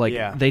YouTube.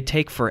 Like they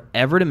take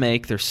forever to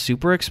make, they're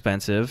super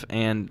expensive,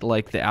 and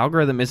like the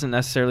algorithm isn't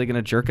necessarily going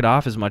to jerk it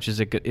off as much as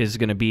it is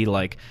going to be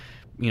like,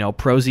 you know,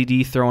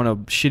 ProZD throwing a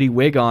shitty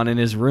wig on in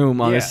his room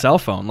on his cell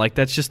phone. Like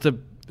that's just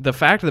the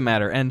fact of the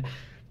matter. And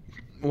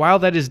while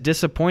that is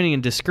disappointing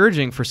and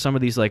discouraging for some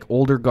of these like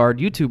older guard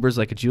YouTubers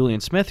like a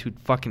Julian Smith who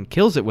fucking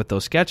kills it with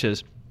those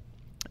sketches,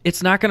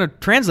 it's not going to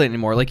translate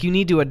anymore. Like you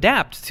need to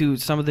adapt to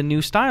some of the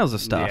new styles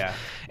of stuff. Yeah.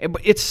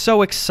 It's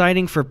so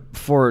exciting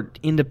for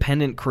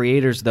independent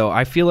creators, though.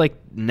 I feel like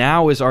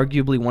now is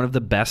arguably one of the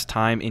best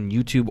time in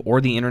YouTube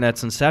or the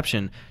internet's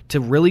inception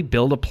to really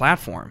build a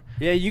platform.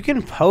 Yeah, you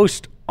can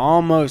post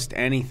almost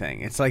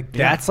anything. It's like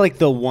that's like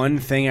the one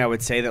thing I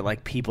would say that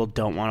like people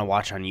don't want to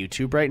watch on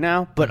YouTube right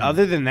now. But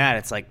other than that,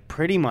 it's like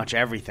pretty much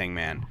everything,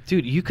 man.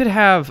 Dude, you could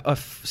have a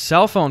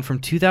cell phone from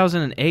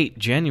 2008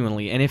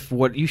 genuinely, and if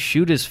what you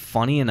shoot is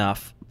funny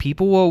enough,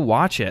 people will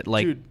watch it.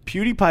 Like, dude,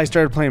 PewDiePie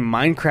started playing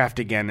Minecraft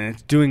again, and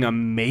it's doing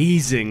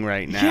amazing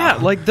right now. Yeah,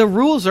 like the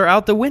rules are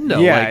out the window.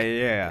 Yeah, like,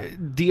 yeah.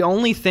 The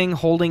only thing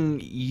holding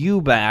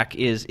you back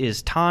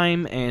is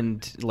time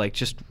and like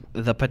just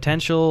the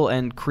potential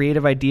and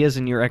creative ideas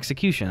in your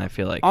execution, I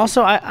feel like.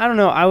 Also, I don't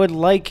know. I would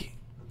like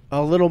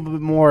a little bit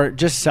more,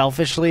 just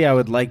selfishly, I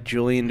would like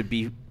Julian to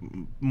be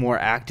more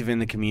active in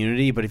the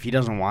community, but if he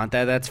doesn't want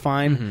that, that's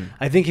fine.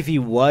 I think if he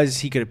was,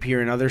 he could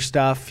appear in other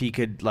stuff. He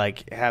could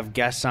like have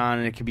guests on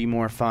and it could be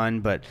more fun,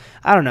 but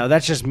I don't know.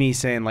 That's just me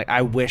saying like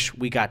I wish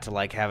we got to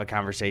like have a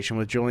conversation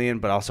with Julian,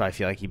 but also I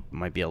feel like he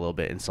might be a little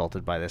bit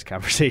insulted by this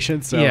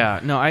conversation. So yeah,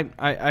 no,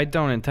 I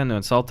don't intend to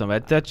insult him.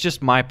 That's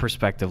just my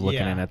perspective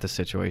looking in at the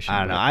situation. I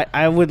don't know.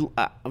 I would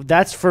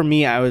that's for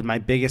me. My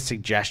biggest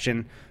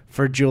suggestion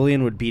for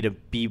Julian would be to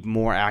be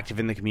more active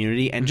in the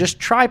community and just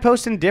try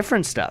posting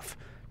different stuff.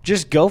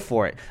 Just go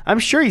for it. I'm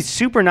sure he's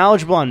super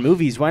knowledgeable on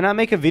movies. Why not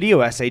make a video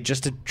essay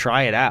just to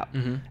try it out?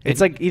 It's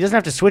like he doesn't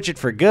have to switch it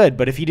for good,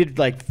 but if he did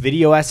like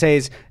video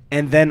essays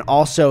and then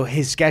also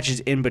his sketches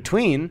in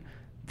between,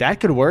 that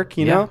could work,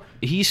 you know?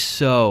 He's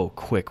so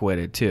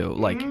quick-witted, too.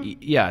 Like,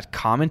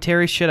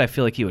 commentary shit, I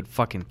feel like he would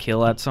fucking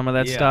kill at some of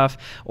that stuff.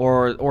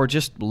 Or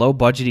just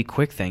low-budgety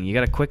quick thing. You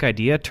got a quick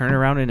idea, turn it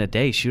around in a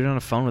day, shoot it on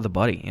a phone with a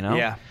buddy, you know?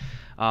 Yeah.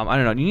 I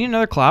don't know. You need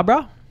another claw,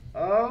 bro?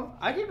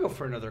 I could go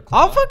for another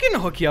claw. I'll fucking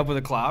hook you up with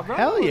a claw, bro.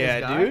 Hell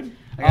yeah, dude.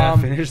 I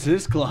gotta finish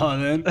this claw,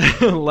 then.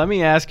 Let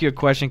me ask you a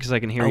question because I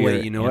can hear you.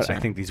 Wait, you know what? I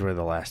think these were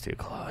the last 2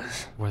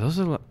 claws. Were those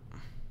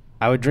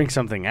I would drink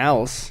something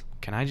else.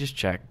 Can I just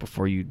check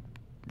before you...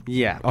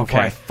 Yeah, before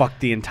I fuck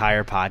the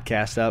entire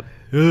podcast up.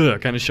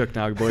 Kind of shook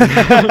now, boy.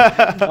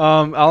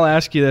 I'll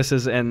ask you this,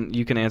 and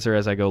you can answer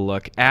as I go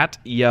look. At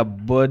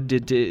IDK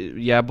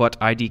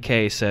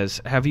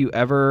says, have you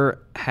ever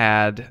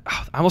had...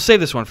 I will save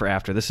this one for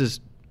after. This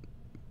is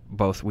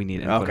both. We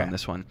need input on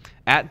this one.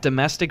 At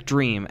Domestic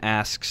Dream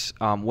asks,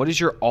 what is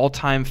your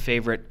all-time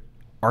favorite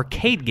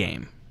arcade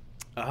game?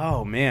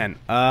 Oh, man.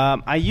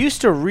 I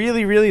used to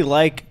really, really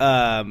like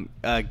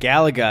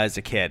Galaga as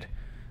a kid.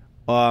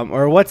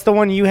 Or what's the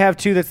one you have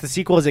too? That's the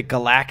sequel. Is it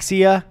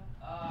Galaxia?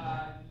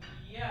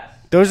 Yes.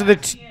 Those are the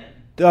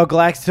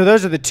Galaxia. So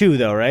those are the 2,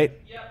 though, right?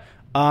 Yep.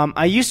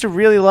 I used to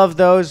really love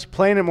those.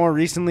 Playing it more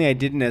recently, I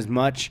didn't as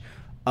much.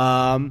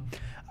 I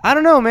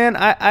don't know, man.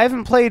 I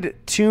haven't played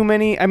too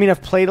many. I mean,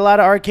 I've played a lot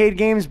of arcade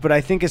games, but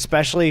I think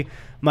especially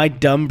my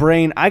dumb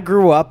brain. I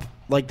grew up.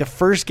 Like, the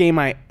first game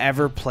I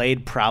ever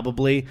played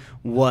probably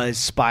was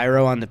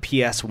Spyro on the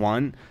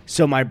PS1,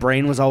 so my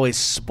brain was always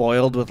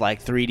spoiled with,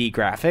 like, 3D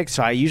graphics,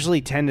 so I usually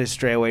tend to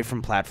stray away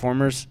from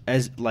platformers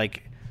as,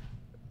 like,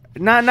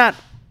 not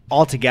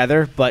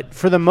altogether, but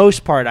for the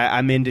most part,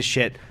 I'm into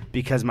shit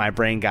because my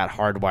brain got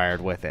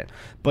hardwired with it.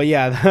 But,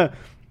 yeah,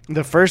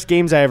 the first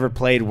games I ever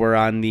played were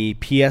on the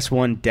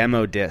PS1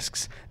 demo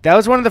discs. That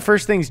was one of the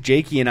first things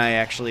Jakey and I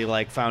actually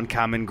like found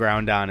common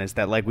ground on, is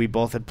that like we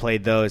both had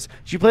played those.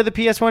 Did you play the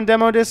PS1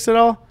 demo discs at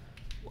all?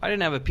 I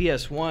didn't have a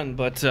PS1,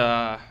 but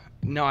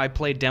no, I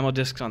played demo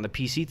discs on the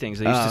PC things.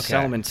 They used to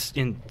sell them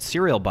in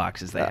cereal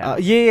boxes they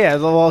had. Yeah.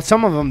 Well,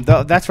 some of them,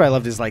 that's what I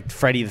loved, is like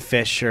Freddy the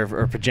Fish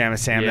or Pajama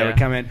Sam that would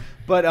come in.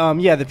 But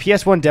the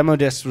PS1 demo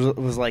disc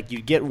was like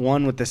you'd get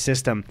one with the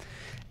system.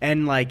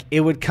 And, like,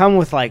 it would come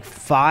with, like,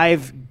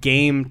 5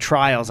 game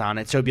trials on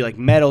it. So it'd be, like,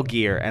 Metal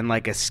Gear and,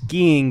 like, a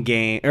skiing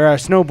game or a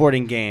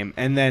snowboarding game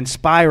and then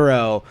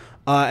Spyro.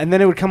 And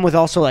then it would come with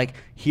also, like,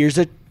 here's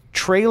a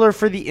trailer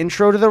for the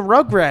intro to the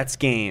Rugrats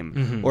game.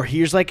 Mm-hmm. Or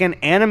here's, like, an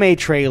anime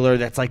trailer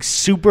that's, like,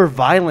 super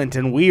violent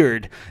and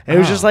weird. And it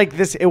was just, like,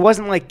 this. It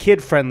wasn't, like,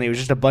 kid-friendly. It was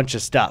just a bunch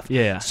of stuff.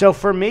 Yeah. So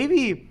for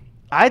maybe...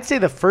 I'd say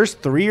the first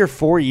 3 or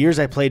 4 years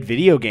I played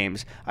video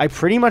games, I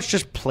pretty much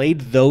just played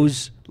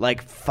those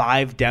like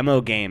 5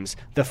 demo games,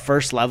 the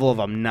first level of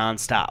them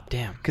nonstop.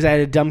 Damn. Because I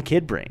had a dumb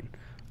kid brain.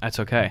 That's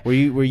okay. Were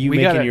you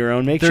making your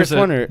own makeshift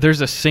one? Or?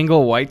 There's a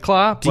single White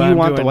Claw. Do you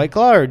want the White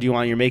Claw or do you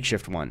want your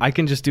makeshift one? I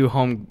can just do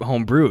home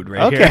brewed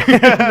right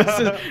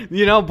here.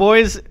 You know,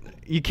 boys,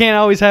 you can't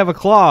always have a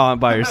claw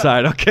by your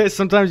side, okay?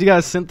 Sometimes you got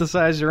to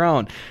synthesize your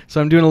own. So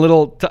I'm doing a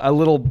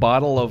little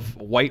bottle of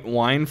white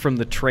wine from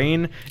the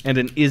train and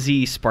an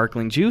Izzy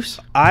sparkling juice.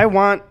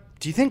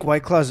 Do you think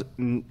White Claw's,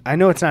 I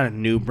know it's not a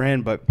new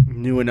brand, but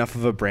new enough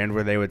of a brand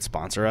where they would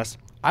sponsor us?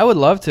 I would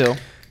love to.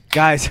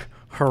 Guys,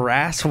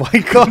 harass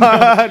White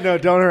Claw. No,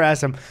 don't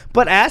harass them.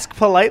 But ask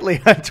politely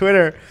on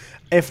Twitter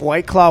if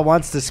White Claw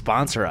wants to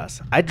sponsor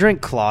us. I drink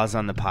claws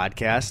on the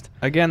podcast.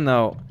 Again,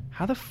 though,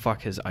 how the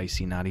fuck has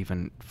Icy not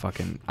even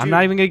fucking... Dude, I'm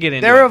not even going to get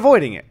into it. They're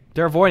avoiding it.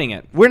 They're avoiding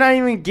it. We're not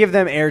even going to give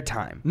them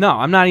airtime. No,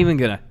 I'm not even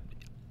going to.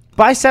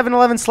 Buy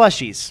 7-Eleven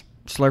slushies.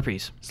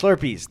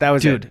 Slurpees. That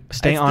was Dude,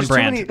 stay on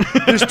brand.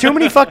 There's too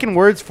many fucking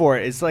words for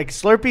it. It's like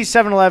Slurpees,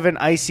 7-Eleven,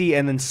 Icy,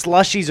 and then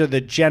slushies are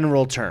the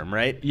general term,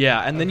 right? Yeah,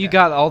 and then you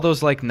got all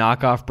those like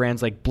knockoff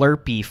brands like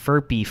Blurpee,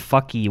 Furpy,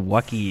 Fucky,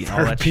 Wucky,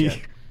 all that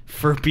shit.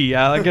 Furpy.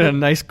 Yeah, I get a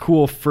nice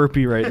cool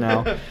Furpy right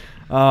now.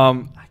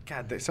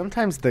 God,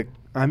 sometimes the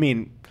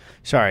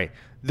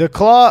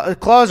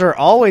claws are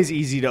always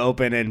easy to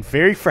open and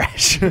very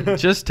fresh.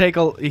 Just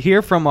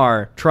hear from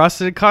our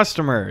trusted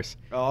customers.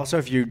 Also,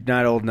 if you're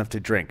not old enough to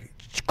drink,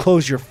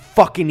 close your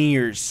fucking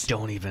ears.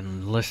 Don't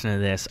even listen to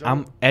this.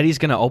 Eddie's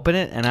gonna open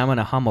it and I'm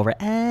gonna hum over.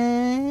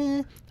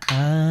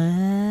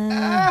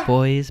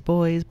 Boys.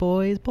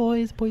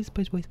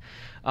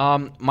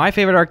 My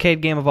favorite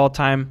arcade game of all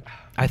time,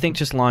 I think,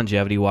 just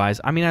longevity wise.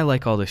 I mean, I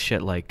like all this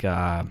shit like.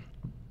 Wow,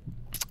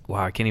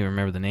 I can't even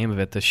remember the name of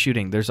it. The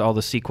shooting. There's all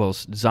the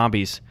sequels.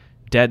 Zombies.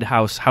 Dead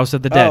House. House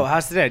of the Dead. Oh,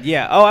 House of the Dead.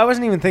 Yeah. Oh, I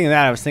wasn't even thinking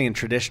that. I was thinking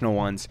traditional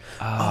ones.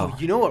 Oh,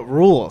 you know what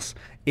rules?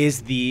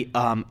 Is the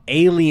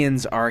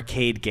Aliens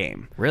arcade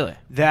game. Really?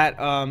 That,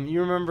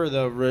 you remember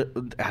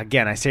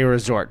again, I say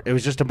resort. It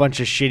was just a bunch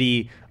of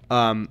shitty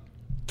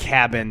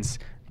cabins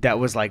that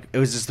was like, it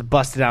was just a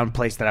busted down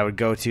place that I would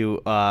go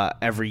to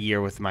every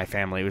year with my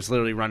family. It was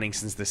literally running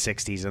since the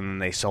 60s, and then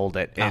they sold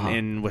it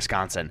in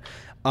Wisconsin.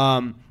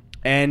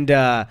 And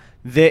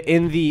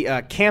in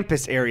the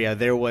campus area,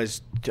 there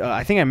was,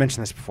 I think I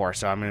mentioned this before,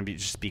 so I'm going to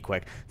just be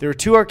quick. There were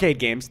 2 arcade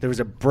games. There was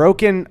a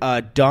broken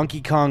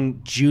Donkey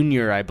Kong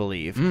Jr., I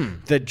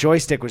believe. The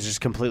joystick was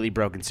just completely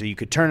broken, so you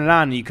could turn it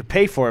on and you could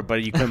pay for it,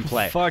 but you couldn't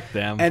play. Fuck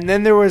them. And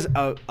then there was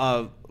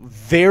a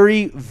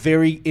very,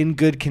 very in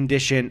good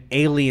condition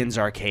Aliens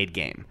arcade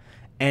game.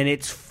 And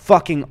it's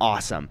fucking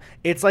awesome.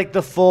 It's like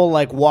the full,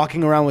 like,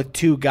 walking around with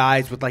 2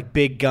 guys with, like,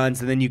 big guns,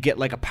 and then you get,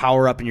 like, a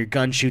power-up and your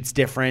gun shoots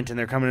different, and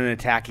they're coming and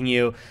attacking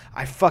you.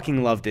 I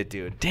fucking loved it,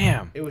 dude.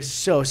 Damn. It was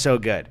so, so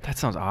good. That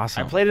sounds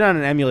awesome. I played it on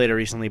an emulator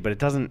recently, but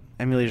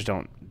emulators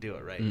don't do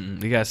it right.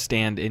 You got to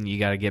stand and you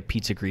got to get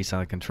pizza grease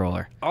on the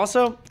controller.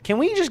 Also, can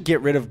we just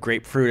get rid of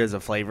grapefruit as a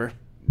flavor?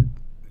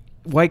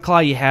 White Claw,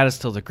 you had us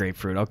till the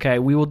grapefruit, okay?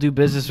 We will do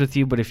business with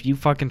you, but if you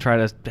fucking try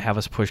to have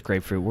us push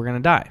grapefruit, we're going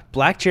to die.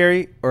 Black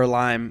cherry or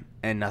lime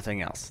and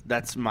nothing else.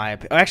 That's my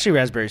opinion. Actually,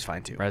 raspberry's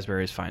fine, too.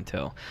 Raspberry is fine,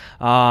 too.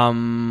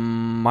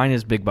 Mine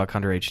is Big Buck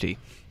Hunter HD.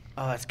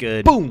 Oh, that's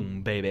good.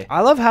 Boom, baby.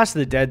 I love House of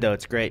the Dead, though.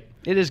 It's great.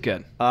 It is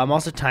good.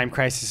 Also, Time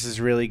Crisis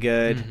is really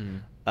good.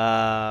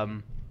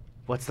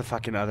 What's the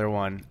fucking other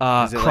one?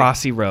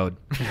 Crossy Road.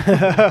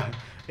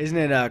 Isn't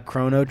it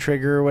Chrono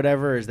Trigger or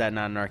whatever? Or is that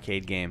not an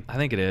arcade game? I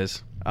think it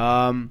is.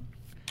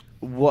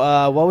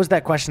 What was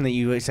that question that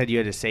you said you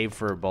had to save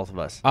for both of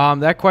us?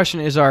 That question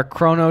is our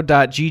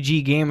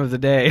chrono.gg game of the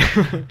day.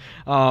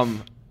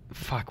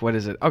 Fuck, what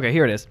is it? Okay,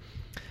 here it is.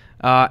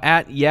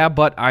 At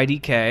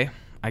IDK,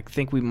 I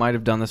think we might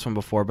have done this one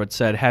before, but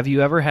said, have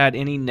you ever had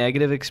any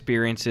negative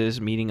experiences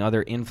meeting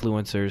other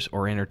influencers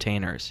or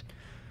entertainers?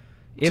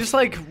 Just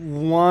like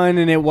one,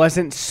 and it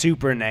wasn't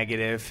super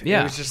negative.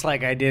 Yeah. It was just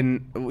like I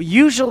didn't.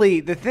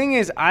 Usually, the thing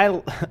is,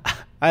 I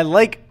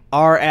like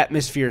our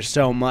atmosphere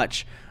so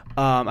much.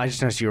 I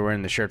just noticed you were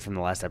wearing the shirt from the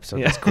last episode.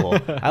 Yeah. That's cool.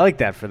 I like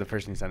that for the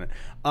person who sent it.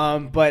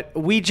 But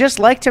we just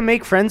like to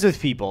make friends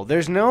with people.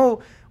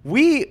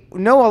 We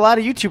know a lot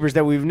of YouTubers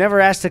that we've never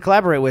asked to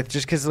collaborate with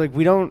just because, like,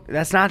 we don't.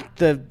 That's not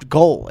the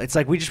goal. It's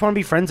like we just want to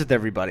be friends with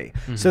everybody.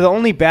 Mm-hmm. So the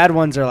only bad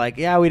ones are like,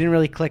 yeah, we didn't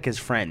really click as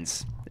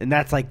friends. And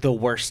that's like the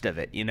worst of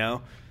it, you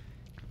know?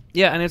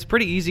 Yeah, and it's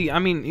pretty easy. I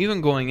mean,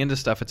 even going into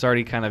stuff, it's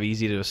already kind of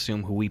easy to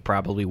assume who we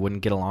probably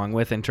wouldn't get along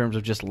with in terms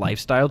of just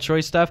lifestyle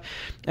choice stuff.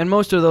 And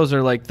most of those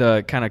are like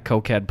the kind of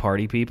cokehead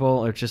party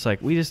people. It's just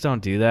like, we just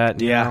don't do that.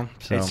 You know?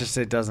 So. It's just,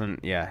 it doesn't,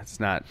 it's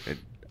not.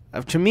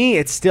 To me,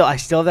 I still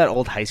have that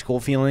old high school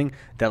feeling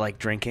that like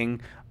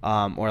drinking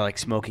or like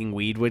smoking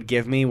weed would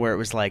give me, where it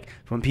was like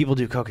when people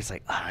do coke, it's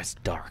like, it's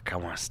dark. I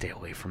want to stay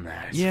away from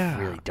that. It's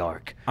really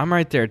dark. I'm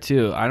right there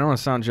too. I don't want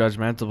to sound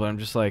judgmental, but I'm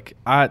just like,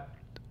 I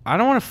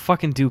don't want to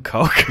fucking do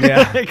coke.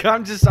 Yeah. Like, I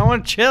want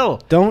to chill.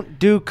 Don't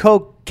do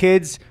coke,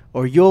 kids,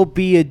 or you'll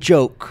be a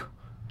joke.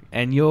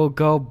 And you'll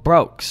go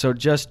broke. So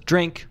just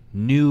drink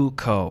new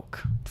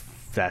coke.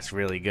 That's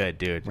really good,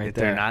 dude. Right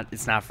there.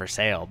 It's not for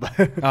sale.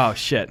 Oh,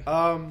 shit.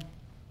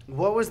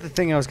 What was the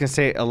thing I was going to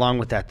say along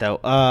with that,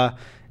 though?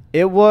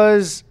 It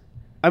was,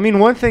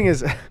 one thing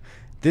is,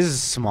 this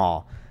is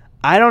small.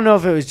 I don't know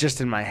if it was just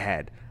in my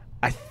head.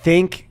 I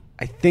think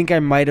I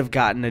might have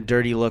gotten a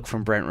dirty look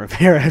from Brent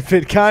Rivera at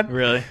VidCon.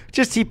 Really?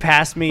 Just he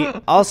passed me.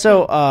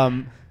 Also,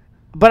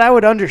 but I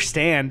would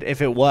understand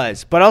if it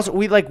was. But also,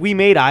 we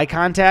made eye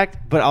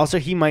contact, but also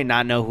he might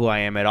not know who I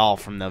am at all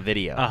from the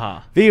video.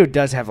 Uh-huh. Video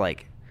does have I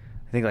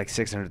think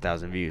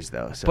 600,000 views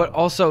though. So but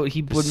also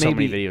he would so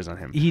many videos on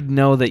him. He'd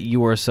know that you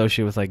were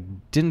associated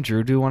with didn't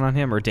Drew do one on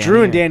him or Danny?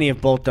 Drew and Danny have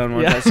both done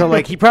one. Yeah. So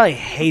he probably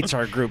hates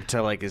our group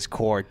to his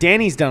core.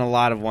 Danny's done a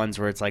lot of ones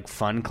where it's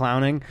fun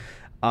clowning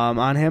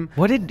on him.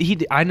 What did he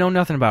do? I know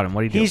nothing about him.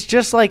 What did he do? He's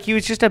just he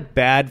was just a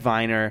bad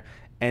Viner,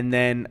 and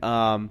then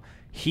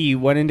he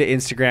went into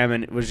Instagram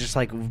and was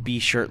just be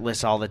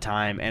shirtless all the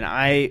time. And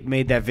I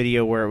made that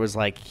video where it was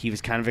he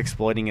was kind of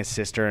exploiting his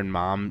sister and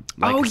mom.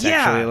 Sexually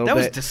a little that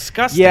bit. Was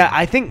disgusting. Yeah,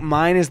 I think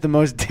mine is the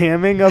most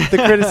damning of the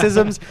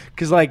criticisms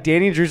because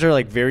Danny and Drew's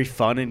are very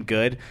fun and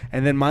good,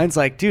 and then mine's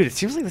dude, it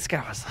seems like this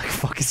guy was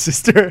fuck his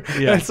sister.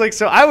 Yeah, and it's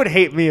so I would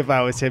hate me if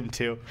I was him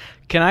too.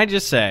 Can I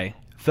just say,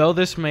 though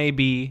this may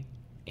be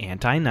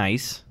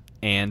anti-nice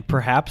and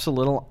perhaps a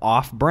little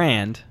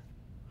off-brand,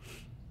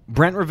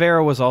 Brent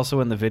Rivera was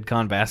also in the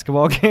VidCon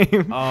basketball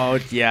game. Oh,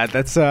 yeah,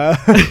 that's...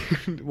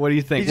 What do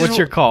you think? What's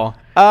your call?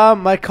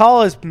 My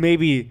call is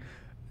maybe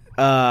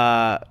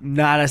not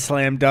a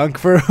slam dunk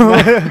for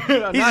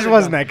him. He just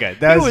wasn't that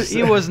good.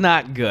 He was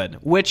not good,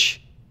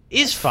 which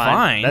is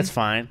fine. That's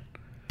fine.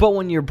 But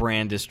when your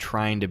brand is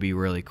trying to be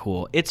really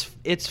cool,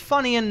 it's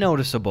funny and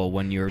noticeable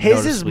when you're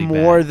His is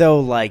more, bad.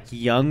 though,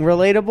 young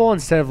relatable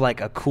instead of,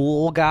 a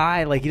cool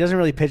guy. He doesn't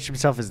really pitch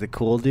himself as the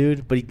cool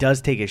dude, but he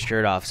does take his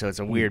shirt off, so it's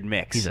a weird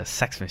mix. He's a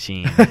sex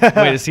machine.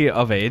 Wait, is he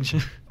of age?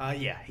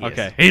 Yeah, he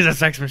is. He's a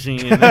sex machine.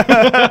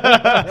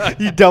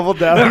 You doubled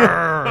down.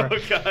 Oh,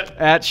 God.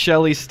 At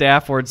Shelley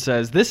Stafford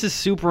says, this is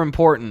super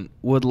important.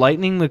 Would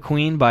Lightning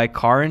McQueen buy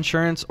car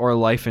insurance or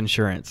life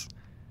insurance?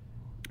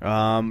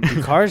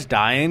 Do cars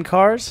die in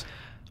cars?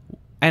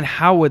 And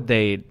how would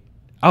they...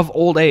 of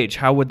old age,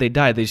 how would they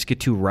die? They just get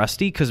too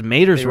rusty? Because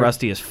Mater's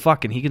rusty as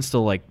fuck, and he can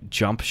still, like,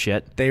 jump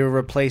shit. They would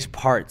replace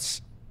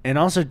parts. And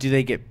also, do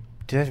they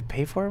have to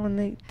pay for it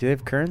do they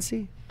have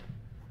currency?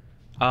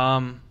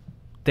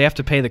 They have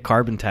to pay the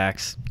carbon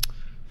tax.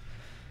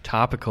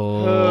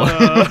 Topical.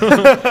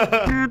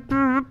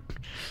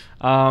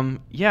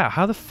 Yeah,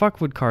 how the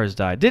fuck would cars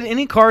die? Did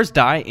any cars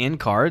die in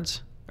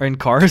Cars? Or in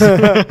Cars?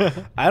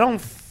 I don't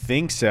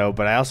think so,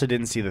 but I also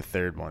didn't see the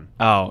third one.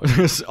 Oh,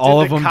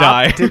 all of them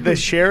die. Did the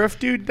sheriff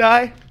dude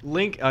die?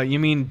 Link, you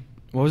mean,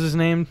 what was his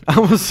name? I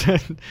almost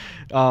said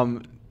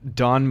Don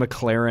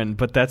McLaren,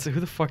 but who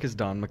the fuck is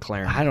Don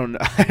McLaren? I don't know.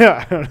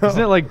 I don't know.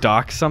 Isn't it like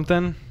Doc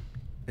something?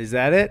 Is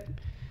that it?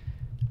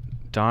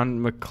 Don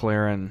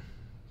McLaren.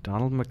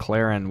 Donald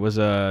McLaren was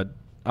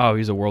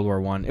he's a World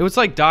War I. It was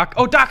like Doc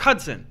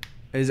Hudson.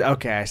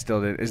 Okay, I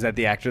still did. Is that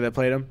the actor that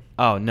played him?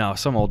 Oh, no,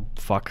 some old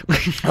fuck.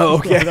 Oh,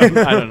 okay.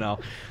 I don't know.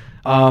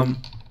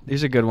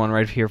 Here's a good one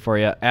right here for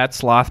you. At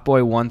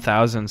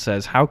Slothboy1000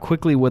 says, how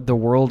quickly would the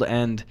world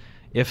end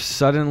if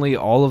suddenly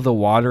all of the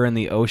water in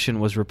the ocean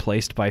was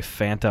replaced by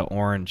Fanta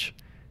Orange?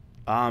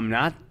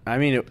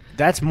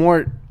 That's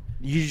more,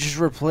 you just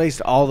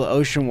replaced all the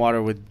ocean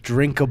water with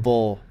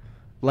drinkable,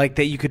 like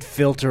that you could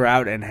filter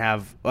out and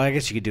have, well, I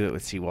guess you could do it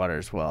with seawater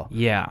as well.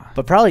 Yeah.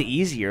 But probably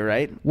easier,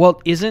 right? Well,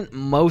 isn't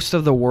most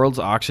of the world's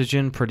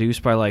oxygen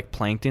produced by like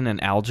plankton and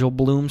algal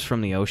blooms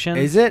from the ocean?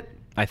 Is it?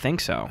 I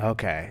think so.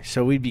 Okay,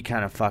 so we'd be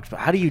kind of fucked. But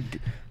how do you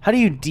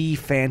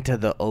de-Fanta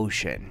the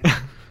ocean?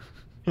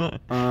 I don't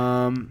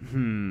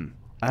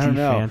know.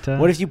 De-Fanta?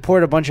 What if you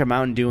poured a bunch of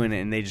Mountain Dew in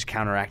it and they just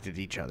counteracted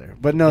each other?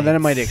 But no, then it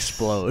might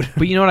explode.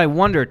 But you know what I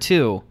wonder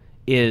too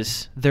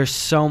is there's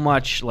so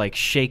much like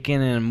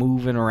shaking and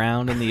moving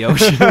around in the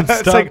ocean and stuff.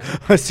 It's like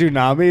a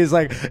tsunami. It's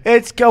like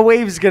a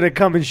wave's gonna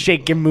come and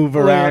shake and move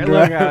around.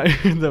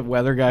 The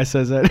weather guy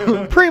says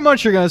that. Pretty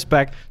much you're gonna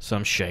expect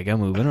some shaking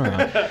moving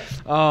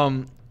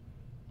around.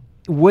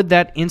 Would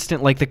that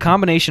instant, like the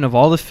combination of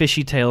all the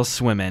fishy tails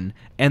swimming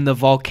and the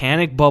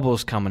volcanic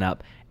bubbles coming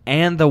up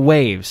and the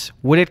waves,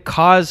 would it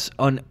cause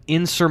an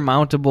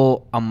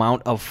insurmountable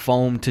amount of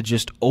foam to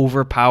just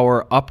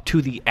overpower up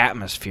to the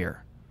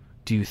atmosphere?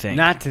 Do you think?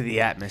 Not to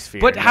the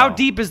atmosphere. But how no.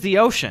 deep is the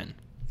ocean?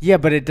 Yeah,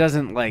 but it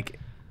doesn't like.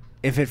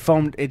 If it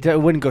foamed, it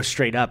wouldn't go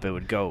straight up. It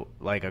would go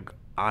like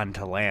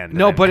onto land.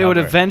 No, but it would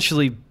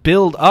eventually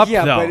build up.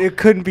 Yeah, though. but it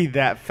couldn't be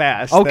that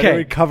fast. Okay, that it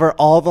would cover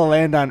all the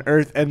land on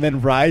Earth and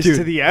then rise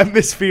to the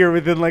atmosphere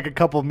within like a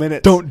couple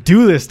minutes. Don't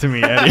do this to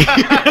me, Eddie.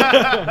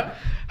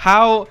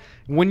 How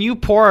when you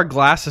pour a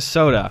glass of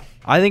soda?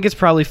 I think it's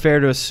probably fair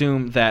to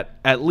assume that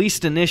at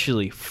least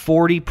initially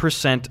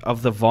 40%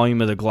 of the volume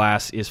of the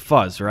glass is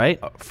fuzz, right?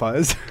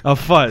 Fuzz?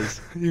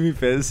 Fuzz. You mean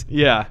fizz?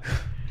 Yeah.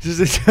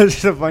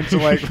 Just a bunch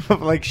of like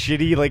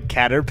shitty like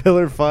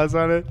caterpillar fuzz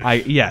on it?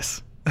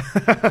 Yes.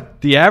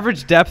 The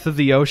average depth of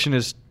the ocean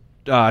is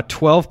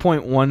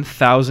 12.1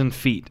 thousand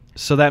feet.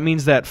 So that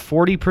means that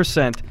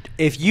 40%.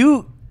 If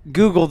you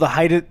Google the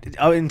height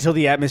until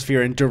the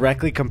atmosphere and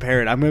directly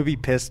compare it, I'm going to be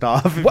pissed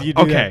off if you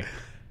do that.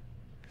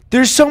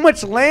 There's so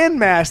much land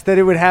mass that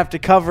it would have to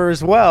cover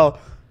as well.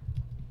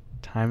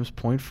 Times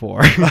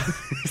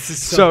 0.4.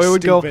 So it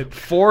would go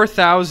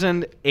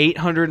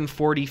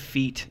 4,840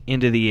 feet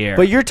into the air.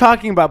 But you're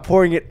talking about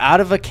pouring it out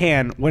of a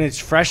can when it's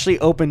freshly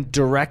opened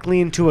directly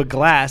into a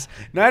glass,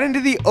 not into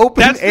the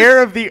open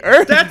air of the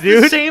earth, that's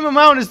dude. The same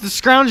amount as the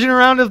scrounging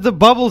around of the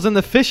bubbles and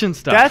the fish and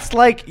stuff. That's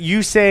like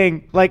you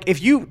saying, like,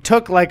 if you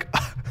took, like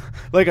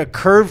a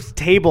curved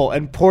table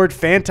and poured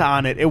Fanta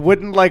on it, it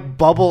wouldn't, like,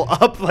 bubble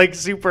up, like,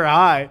 super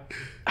high.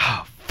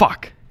 Oh,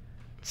 fuck.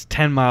 It's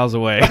 10 miles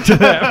away.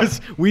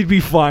 We'd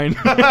be fine.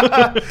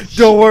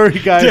 Don't worry,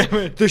 guys.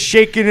 The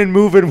shaking and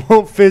moving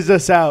won't fizz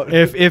us out.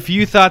 If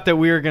you thought that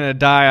we were going to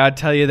die, I'd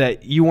tell you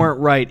that you weren't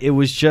right. It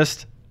was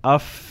just a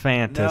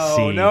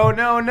fantasy.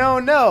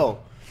 No.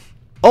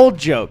 Old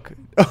joke.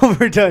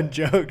 Overdone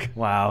joke.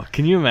 Wow.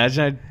 Can you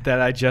imagine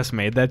that I just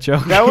made that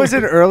joke? That was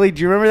an early...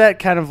 Do you remember that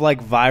kind of like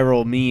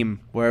viral meme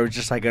where it was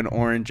just like an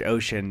orange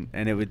ocean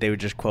and they would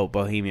just quote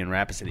Bohemian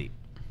Rhapsody?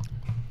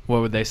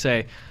 What would they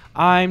say?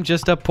 I'm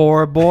just a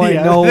poor boy.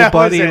 Yeah,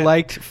 nobody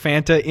liked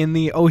Fanta in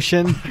the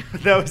ocean.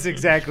 That was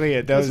exactly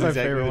it. That was my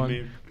exactly favorite the one.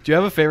 meme. Do you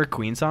have a favorite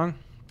Queen song?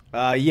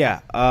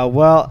 Yeah.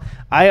 Well,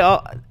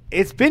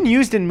 it's been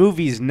used in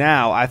movies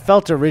now. I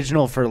felt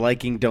original for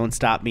liking Don't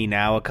Stop Me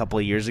Now a couple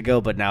of years ago,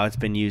 but now it's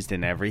been used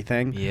in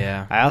everything.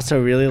 Yeah. I also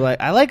really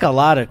like a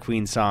lot of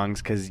Queen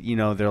songs because,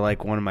 they're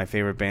like one of my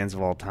favorite bands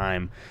of all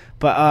time.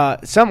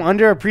 But some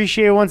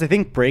underappreciated ones, I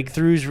think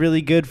Breakthrough's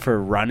really good for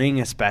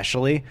running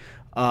especially.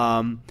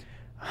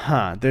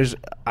 There's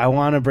I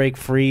Wanna Break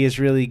Free is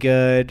really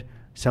good.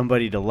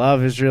 Somebody to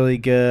Love is really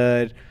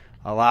good.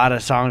 A lot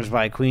of songs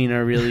by Queen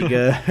are really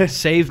good.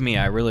 Save Me,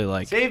 I really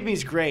like. Save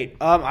Me's great.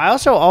 I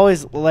also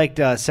always liked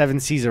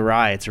Seven Seas of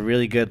Rye. It's a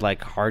really good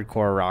like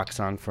hardcore rock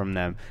song from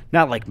them.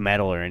 Not like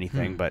metal or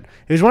anything, but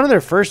it was one of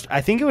their first.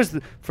 I think it was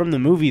from the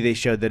movie they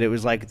showed that it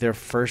was like their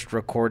first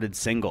recorded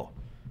single.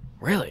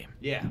 Really?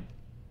 Yeah.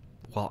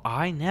 Well,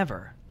 I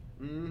never.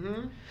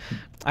 Mm-hmm.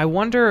 I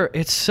wonder,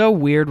 it's so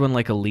weird when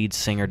like a lead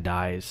singer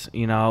dies,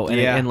 you know,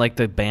 and like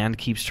the band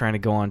keeps trying to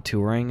go on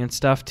touring and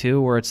stuff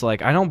too, where it's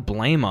like, I don't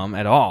blame them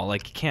at all.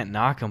 Like, you can't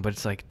knock them, but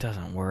it's like, it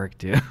doesn't work,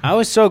 dude. I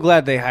was so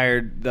glad they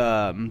hired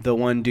the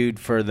one dude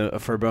for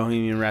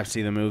Bohemian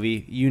Rhapsody, the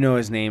movie. You know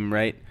his name,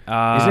 right?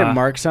 Isn't it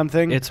Mark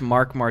something? It's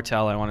Mark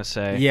Martel, I want to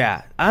say.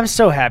 Yeah. I'm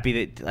so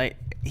happy that, like,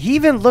 he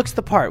even looks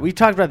the part. We've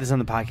talked about this on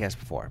the podcast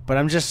before, but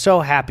I'm just so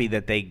happy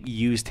that they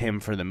used him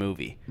for the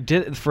movie.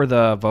 For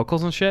the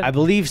vocals and shit? I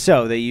believe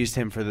so. They used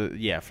him for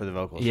the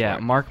vocals. Yeah,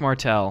 Mark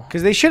Martel.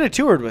 Because they should have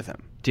toured with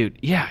him. Dude,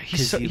 yeah,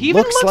 he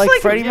even looks like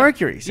Freddie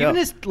Mercury. So. Even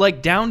his,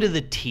 like, down to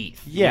the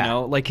teeth. Yeah. You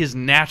know, like his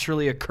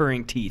naturally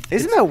occurring teeth.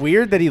 Isn't that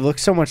weird that he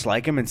looks so much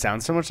like him and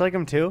sounds so much like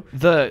him, too?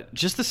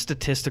 Just the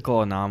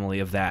statistical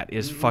anomaly of that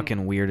is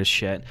fucking weird as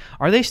shit.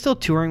 Are they still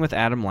touring with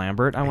Adam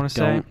Lambert, I want to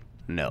say?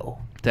 No.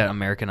 That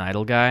American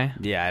Idol guy?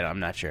 Yeah, I'm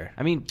not sure.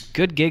 I mean,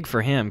 good gig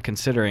for him,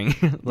 considering.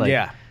 Like,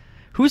 yeah.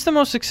 Who's the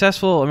most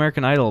successful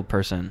American Idol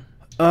person?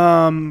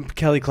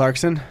 Kelly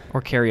Clarkson.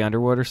 Or Carrie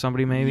Underwood or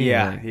somebody, maybe?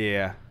 Yeah, like,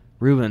 yeah.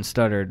 Ruben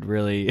stuttered,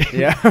 really.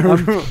 Yeah.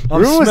 Ruben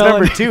was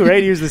number 2,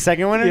 right? He was the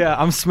second winner?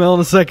 Yeah, I'm smelling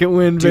a second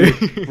win,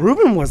 baby. Dude,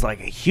 Ruben was like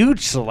a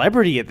huge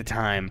celebrity at the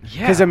time.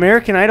 Yeah. Because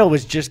American Idol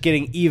was just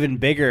getting even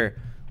bigger.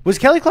 Was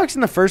Kelly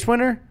Clarkson the first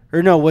winner?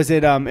 Or no, was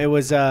it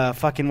was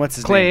fucking, what's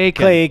his name? Clay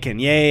Aiken. Clay Aiken,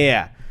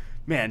 yeah.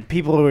 Man,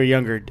 people who are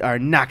younger are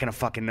not going to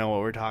fucking know what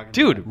we're talking about.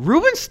 Dude,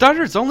 Ruben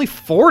Studdard's only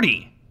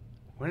 40.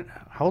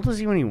 How old was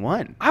he when he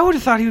won? I would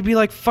have thought he would be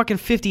like fucking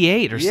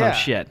 58 or Yeah. some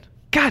shit.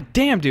 God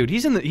damn, dude.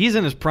 He's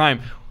in his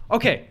prime.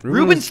 Okay,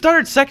 Ruben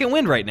Studdard's second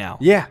win right now.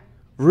 Yeah.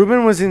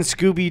 Ruben was in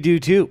Scooby-Doo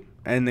too,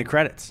 in the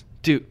credits.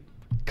 Dude,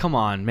 come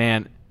on,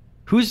 man.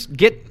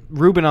 Get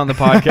Ruben on the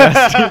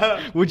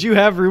podcast. Would you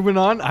have Ruben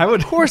on? I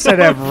would. Of course I'd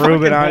have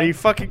Ruben on. Are you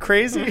fucking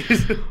crazy?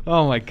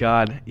 Oh my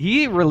god.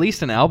 He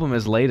released an album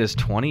as late as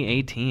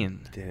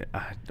 2018.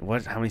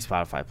 How many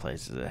Spotify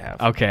plays does it have?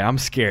 Okay, I'm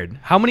scared.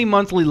 How many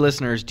monthly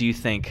listeners do you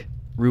think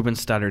Ruben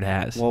Studdard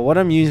has? Well, what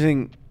I'm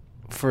using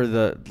for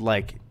the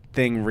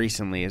thing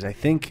recently is I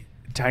think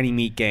Tiny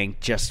Meat Gang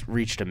just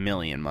reached 1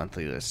 million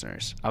monthly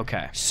listeners.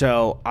 Okay.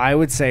 So I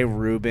would say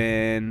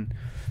Ruben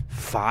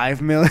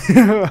 5 million.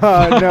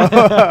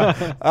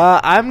 No.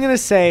 I'm going to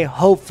say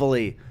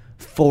hopefully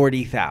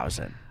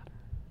 40,000.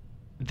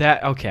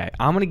 Okay.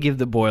 I'm going to give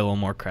the boy a little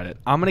more credit.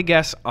 I'm going to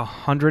guess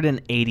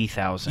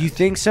 180,000. You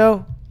think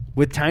so?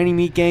 With Tiny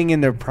Meat Gang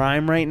in their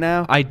prime right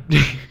now?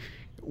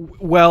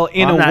 Well,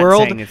 in I'm a not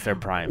world saying it's their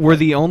prime, where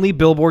the only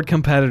Billboard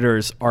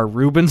competitors are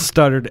Ruben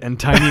Studdard and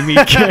Tiny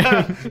Meat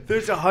Gang.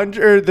 There's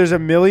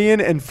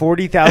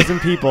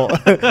 1,040,000 people.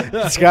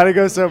 It's got to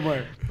go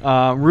somewhere.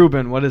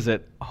 Ruben, what is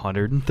it?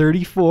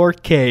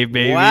 134K,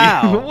 baby.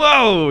 Wow.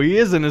 Whoa, he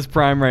is in his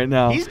prime right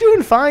now. He's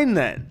doing fine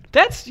then.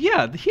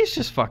 He's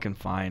just fucking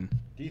fine.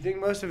 Do you think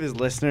most of his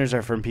listeners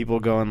are from people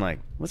going like,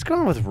 what's going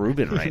on with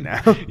Ruben right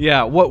now?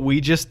 Yeah, what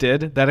we just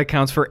did, that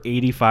accounts for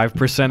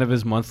 85% of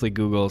his monthly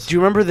Googles. Do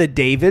you remember the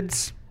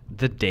Davids?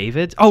 The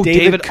Davids? Oh,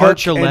 David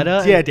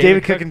Archuleta?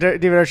 David Cook and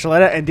David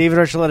Archuleta. And David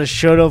Archuleta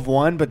should have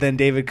won, but then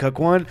David Cook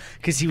won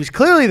because he was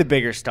clearly the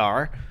bigger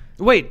star.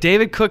 Wait,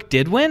 David Cook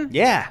did win?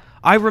 Yeah.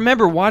 I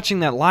remember watching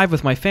that live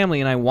with my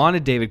family, and I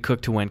wanted David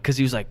Cook to win because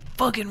he was like,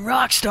 fucking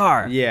rock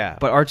star. Yeah.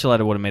 But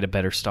Archuleta would have made a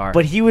better star.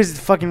 But he was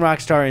fucking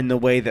rock star in the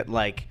way that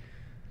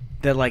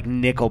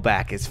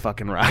Nickelback is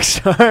fucking rock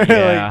star.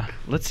 Yeah.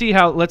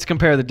 Let's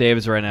compare the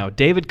Davids right now.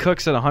 David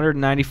Cook's at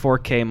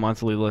 194K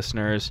monthly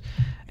listeners,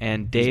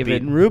 and David. He's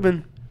beating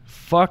Ruben.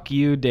 Fuck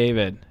you,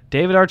 David.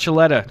 David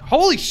Archuleta.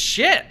 Holy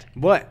shit.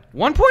 What?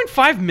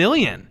 1.5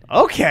 million.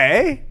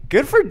 Okay.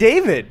 Good for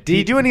David. Did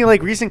he do any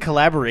recent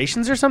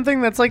collaborations or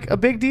something that's a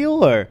big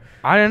deal or?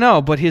 I don't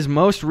know, but his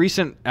most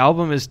recent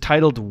album is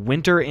titled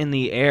Winter in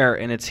the Air,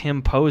 and it's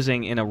him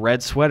posing in a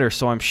red sweater,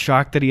 so I'm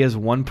shocked that he has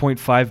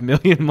 1.5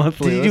 million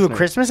monthly Did he listeners. do a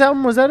Christmas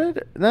album? Was that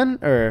it then?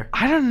 Or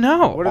I don't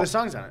know. What are the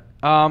songs on it?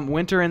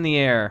 Winter in the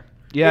Air.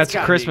 Yeah, it's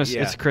a Christmas.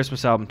 Yeah. It's a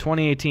Christmas album,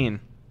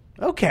 2018.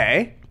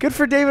 Okay. Good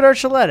for David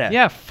Archuleta.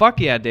 Yeah, fuck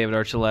yeah, David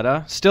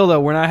Archuleta. Still,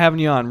 though, we're not having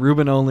you on.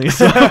 Ruben only.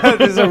 So.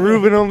 This is a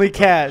Ruben-only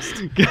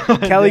cast.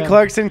 Kelly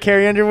Clarkson,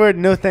 Carrie Underwood,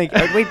 no thank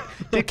you. Wait,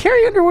 did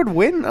Carrie Underwood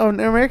win on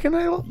American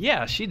Idol?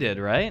 Yeah, she did,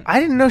 right? I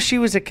didn't know she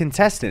was a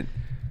contestant.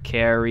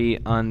 Carrie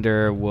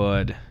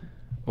Underwood.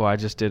 Well, I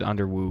just did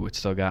Underwoo. It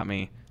still got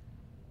me.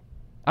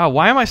 Oh,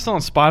 why am I still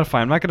on Spotify?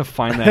 I'm not going to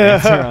find that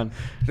answer on.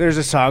 There's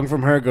a song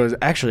from her that goes,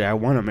 actually, I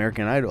won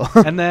American Idol.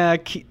 And then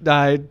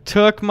I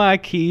took my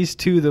keys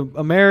to the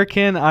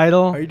American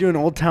Idol. Are you doing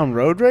Old Town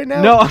Road right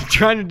now? No, I'm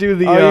trying to do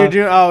the... you're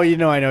doing... Oh, I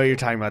know what you're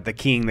talking about. The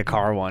keying the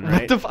car one,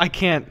 right? I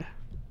can't...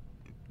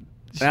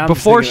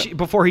 Before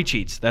he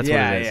cheats. That's what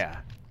it is.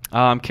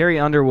 Yeah. Carrie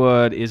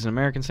Underwood is an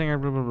American singer,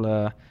 blah,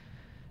 blah,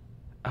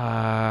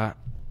 blah.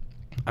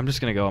 I'm just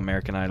going to go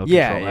American Idol,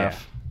 Control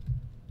F.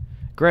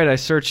 Great, I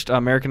searched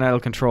American Idol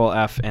Control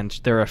F, and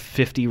there are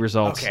 50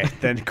 results. Okay,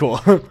 then cool.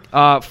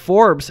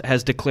 Forbes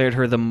has declared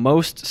her the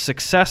most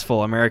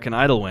successful American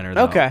Idol winner,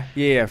 though. Okay,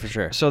 yeah, for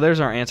sure. So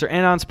there's our answer.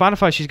 And on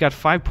Spotify, she's got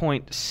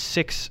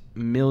 5.6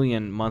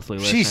 million monthly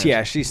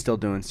listeners. She's still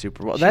doing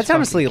super well. She's That's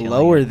honestly fucking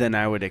lower killing it. than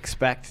I would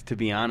expect, to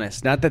be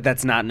honest. Not that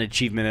that's not an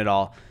achievement at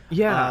all.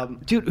 Yeah,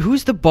 dude,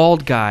 who's the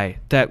bald guy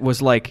that was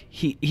like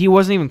he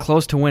wasn't even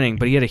close to winning,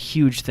 but he had a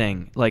huge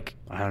thing? Like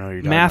I don't know who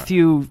you're talking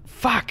Matthew.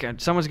 Fuck,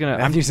 someone's gonna.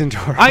 Matthew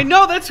Santoro. I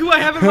know that's who I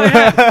have in my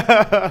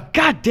head.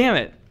 God damn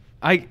it!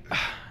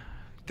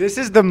 This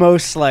is the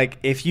most like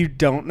if you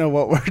don't know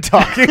what we're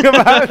talking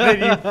about, then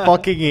you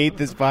fucking hate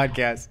this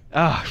podcast.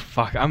 Oh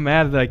fuck! I'm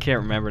mad that I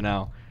can't remember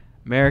now.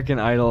 American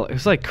Idol. It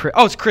was like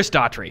it's Chris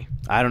Daughtry.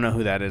 I don't know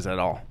who that is at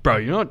all, Bro,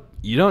 you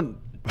don't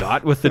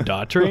dot with the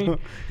Daughtry.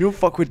 You don't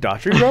fuck with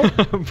Daughtry,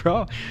 bro.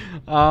 Bro.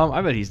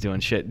 I bet he's doing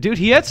shit, dude.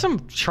 He had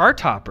some chart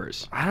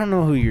toppers. I don't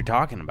know who you're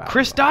talking about.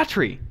 Chris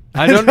Daughtry.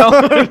 I don't know.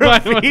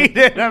 Repeat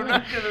it. I'm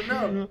not gonna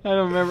know. I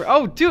don't remember.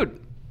 Oh, dude,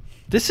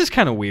 this is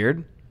kind of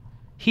weird.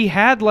 He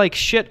had like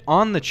shit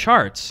on the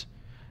charts,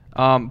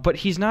 but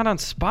he's not on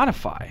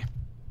Spotify.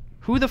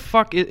 Who the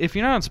fuck? If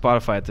you're not on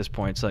Spotify at this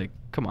point, it's like,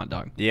 come on,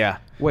 dog. Yeah.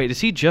 Wait,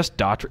 is he just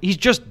Daughtry? He's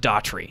just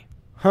Daughtry.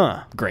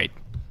 Huh. Great.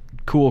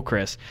 Cool,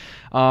 Chris.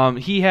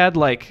 He had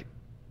like,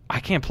 I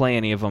can't play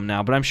any of them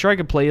now, but I'm sure I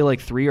could play you like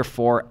 3 or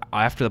 4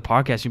 after the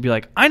podcast. You'd be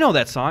like, I know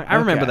that song. I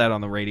remember that on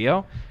the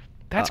radio.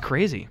 That's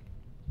crazy.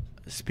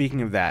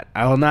 Speaking of that,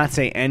 I will not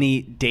say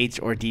any dates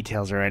or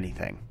details or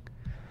anything.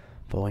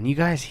 But when you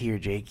guys hear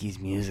Jakey's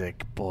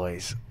music,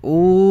 boys,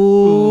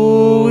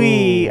 ooh,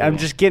 I'm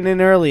just getting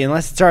in early,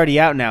 unless it's already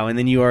out now, and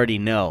then you already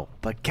know.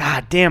 But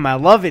goddamn, I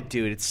love it,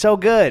 dude. It's so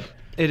good.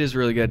 It is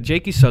really good.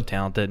 Jakey's so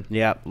talented.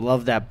 Yeah,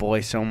 love that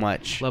boy so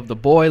much. Love the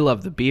boy,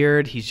 love the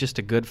beard. He's just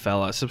a good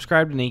fella.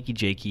 Subscribe to Nakey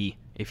Jakey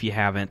if you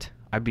haven't.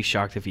 I'd be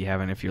shocked if you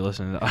haven't if you're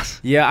listening to us.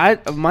 Yeah,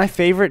 my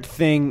favorite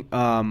thing,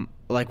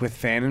 like with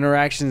fan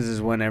interactions,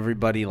 is when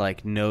everybody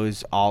like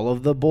knows all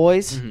of the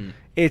boys. Mm-hmm.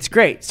 It's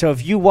great. So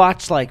if you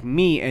watch like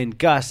me and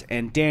Gus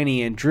and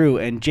Danny and Drew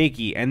and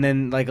Jakey, and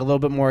then like a little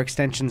bit more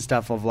extension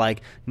stuff of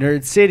like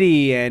Nerd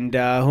City and who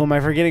am I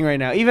forgetting right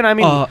now? Even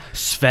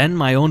Sven,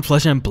 my own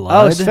flesh and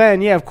blood. Oh,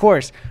 Sven, yeah, of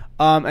course.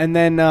 And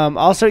then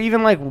also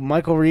even like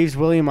Michael Reeves,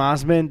 William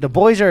Osmond, the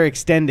boys are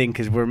extending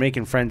because we're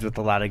making friends with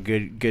a lot of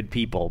good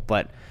people.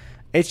 But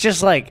it's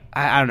just like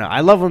I don't know.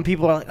 I love when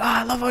people are like, "Oh,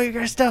 I love all your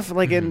guys' stuff,"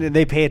 like, and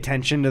they pay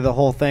attention to the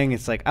whole thing.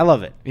 It's like I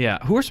love it. Yeah.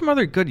 Who are some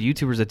other good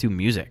YouTubers that do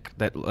music?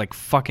 That like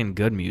fucking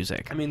good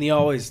music. I mean, the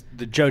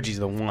Joji's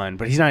the one,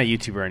 but he's not a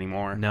YouTuber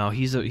anymore. No,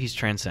 he's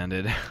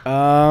transcended.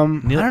 I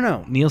don't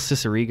know. Neil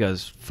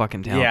Ciceriga's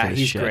fucking talented. Yeah,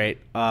 he's great.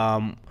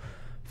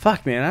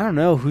 Fuck, man, I don't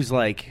know who's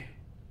like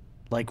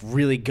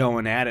really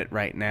going at it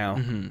right now.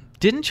 Mm-hmm.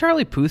 Didn't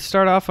Charlie Puth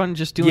start off on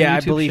just doing? Yeah,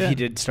 YouTube I believe shit? he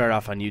did start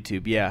off on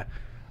YouTube. Yeah.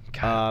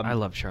 God, I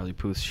love Charlie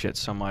Puth's shit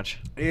so much.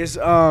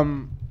 Why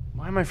am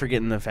I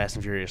forgetting the Fast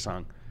and Furious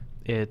song?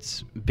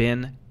 It's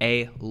been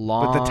a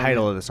long But the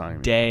title of the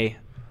song. Day.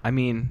 I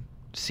mean,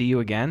 See You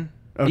Again?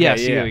 Okay, yeah,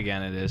 See You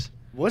Again it is.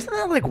 Wasn't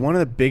that like one of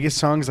the biggest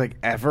songs like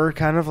ever,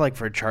 kind of like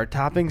for chart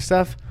topping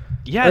stuff?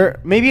 Yeah. Or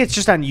maybe it's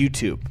just on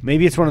YouTube.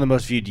 Maybe it's one of the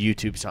most viewed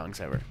YouTube songs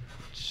ever.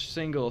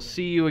 Single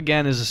See You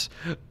Again is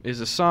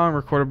a song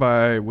recorded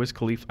by Wiz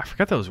Khalifa. I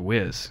forgot that was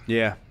Wiz.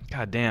 Yeah.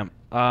 God damn.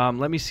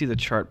 Let me see the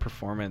chart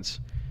performance.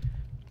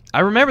 I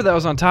remember that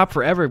was on top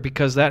forever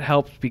because that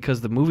helped because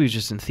the movie was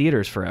just in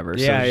theaters forever.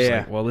 Yeah, so it's just yeah.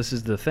 like, well, this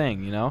is the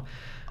thing, you know?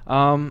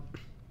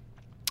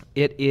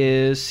 It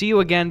is See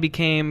You Again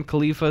became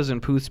Khalifa's and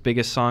Puth's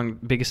biggest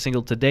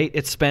single to date.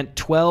 It spent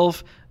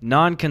 12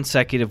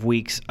 non-consecutive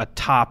weeks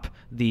atop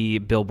the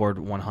Billboard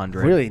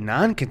 100. Really?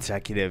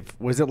 Non-consecutive?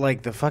 Was it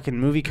like the fucking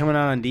movie coming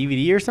out on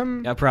DVD or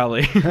something? Yeah,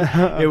 probably.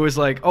 It was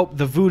like,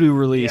 the Voodoo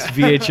release,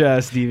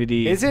 VHS,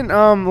 DVD. Isn't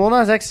Lil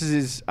Nas X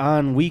is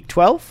on week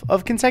 12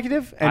 of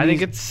consecutive? And I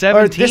think it's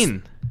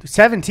 17.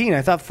 17.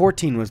 I thought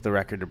 14 was the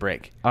record to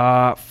break.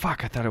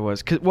 Fuck, I thought it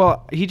was.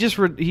 He just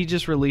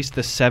released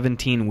the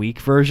 17-week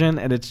version,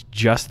 and it's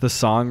just the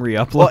song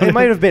re-uploaded. Well, it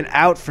might have been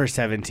out for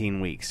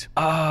 17 weeks.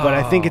 Oh. But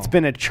I think it's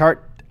been a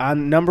chart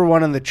on number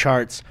one on the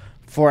charts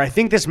for, I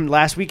think this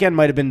last weekend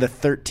might have been the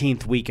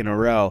 13th week in a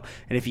row.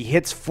 And if he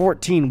hits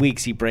 14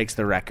 weeks, he breaks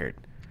the record.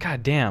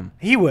 God damn.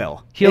 He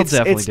will. He'll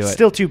definitely do it. It's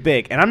still too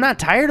big. And I'm not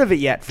tired of it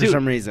yet for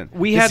some reason.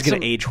 This is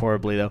going to age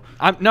horribly, though.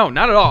 No,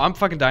 not at all. I'm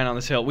fucking dying on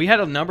this hill. We had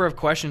a number of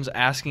questions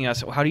asking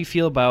us, how do you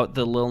feel about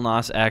the Lil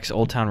Nas X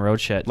Old Town Road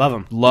shit? Love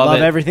him. Love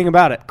it. Everything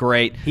about it.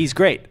 Great. He's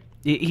great.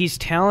 He's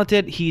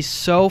talented. He's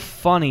so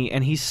funny,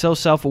 and he's so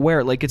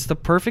self-aware. Like, it's the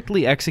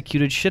perfectly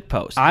executed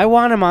shitpost. I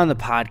want him on the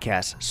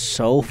podcast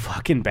so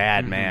fucking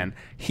bad, man.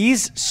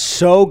 He's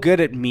so good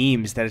at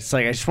memes that it's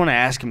like I just want to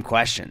ask him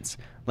questions.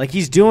 Like,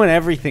 he's doing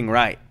everything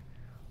right.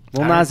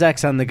 Lil Nas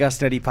X on the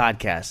Gus Eddy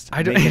podcast.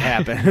 Make it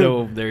happen.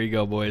 No, there you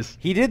go, boys.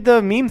 He did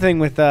the meme thing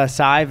with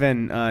Sive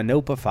and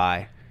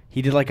Nopify.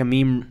 he did like a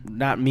meme,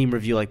 not meme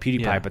review like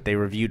PewDiePie, Yeah. but they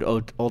reviewed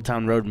Old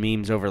Town Road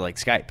memes over like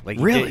Skype. Like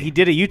he Really?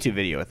 did a YouTube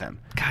video with them.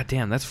 God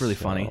damn, that's really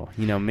funny.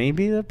 You know,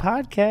 maybe the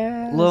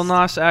podcast. Lil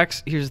Nas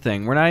X, here's the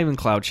thing. We're not even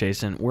cloud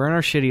chasing. We're in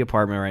our shitty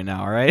apartment right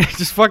now, all right?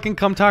 Just fucking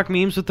come talk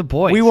memes with the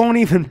boys. We won't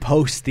even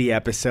post the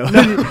episode.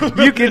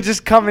 You can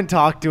just come and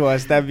talk to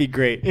us. That'd be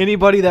great.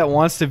 Anybody that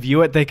wants to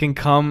view it, they can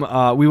come.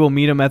 We will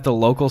meet them at the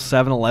local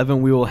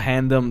 7-Eleven. We will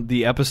hand them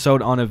the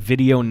episode on a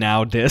video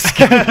now disc.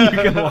 You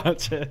can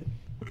watch it.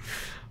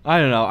 I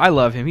don't know. I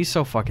love him. He's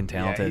so fucking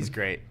talented. Yeah, he's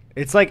great.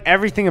 It's like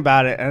everything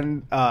about it,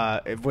 and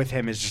with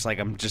him is just like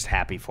I'm just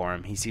happy for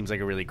him. He seems like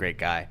a really great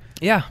guy.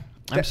 Yeah,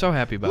 I'm so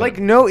happy about it. Like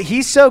no,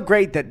 he's so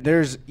great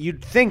that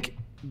you'd think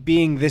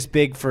being this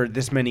big for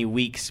this many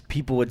weeks,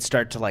 people would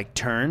start to like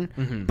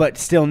turn, but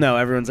still no.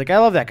 Everyone's like, I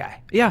love that guy.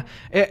 Yeah,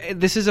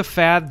 this is a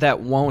fad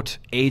that won't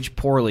age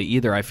poorly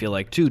either. I feel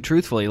like too.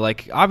 Truthfully,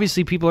 like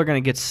obviously people are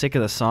gonna get sick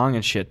of the song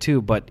and shit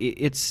too, but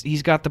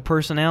he's got the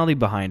personality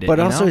behind it. But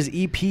also know? his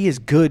EP is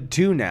good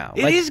too now.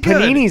 It like, is good.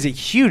 Panini's a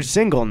huge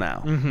single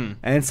now, and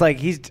it's like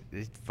he's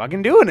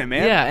fucking doing it,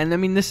 man. Yeah, and I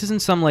mean this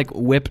isn't some like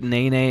Whip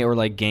Nene or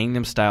like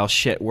Gangnam Style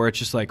shit where it's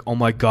just like, oh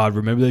my god,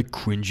 remember that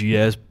cringy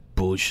ass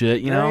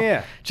bullshit, you know?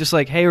 Yeah. Just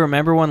like, hey,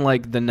 remember when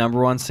like the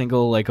 #1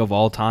 single like of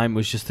all time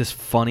was just this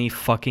funny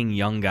fucking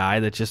young guy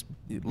that just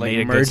like made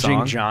a good merging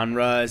song?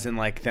 genres and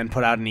like then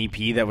put out an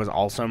EP that was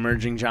also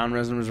merging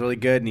genres and was really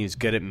good, and he was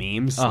good at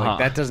memes. Like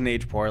that doesn't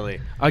age poorly.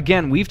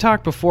 Again, we've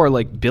talked before,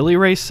 like Billy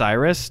Ray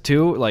Cyrus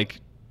too, like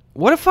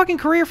what a fucking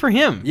career for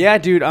him. Yeah,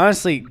 dude,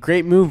 honestly,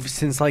 great move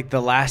since like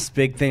the last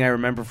big thing I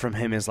remember from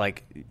him is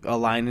like a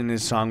line in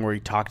his song where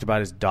he talked about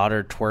his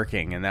daughter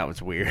twerking, and that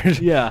was weird.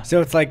 Yeah. So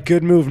it's like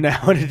good move now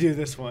to do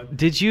this one.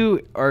 Did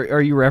you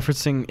are you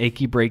referencing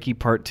Achy Breaky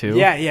Part 2?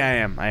 Yeah,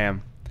 I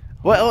am.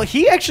 Well,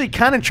 he actually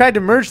kind of tried to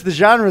merge the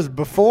genres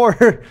before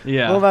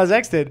Lil Nas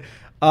X did.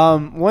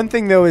 One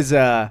thing though is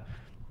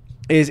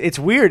it's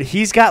weird.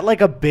 He's got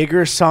like a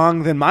bigger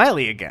song than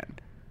Miley again.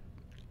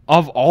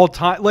 Of all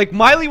time, like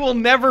Miley will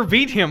never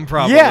beat him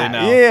probably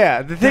now.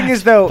 Yeah. The thing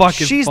is though,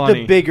 fucking she's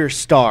funny. the bigger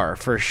star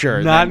for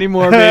sure. Not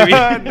anymore, baby.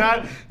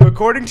 Not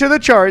according to the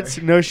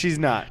charts. No, she's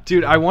not.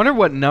 Dude, I wonder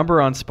what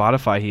number on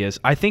Spotify he is.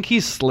 I think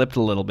he's slipped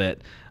a little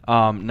bit,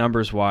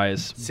 numbers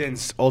wise.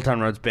 Since Old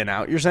Town Road's been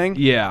out, you're saying?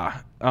 Yeah.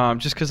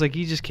 Just because like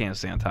he just can't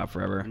stay on top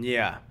forever.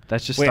 Yeah.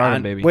 That's just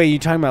starting, baby. Wait, you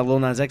talking about Lil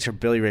Nas X or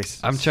Billy Ray?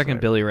 I'm checking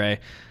Billy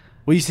Ray.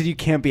 Well, you said you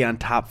can't be on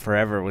top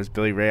forever. Was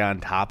Billy Ray on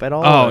top at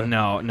all? Oh,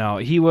 or? no.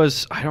 He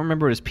was, I don't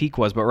remember what his peak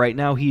was, but right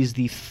now he's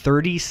the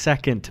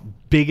 32nd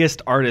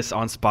biggest artist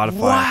on Spotify.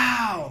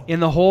 Wow. In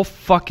the whole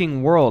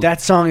fucking world.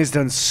 That song has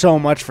done so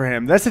much for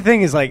him. That's the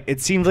thing is like, it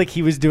seems like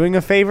he was doing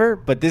a favor,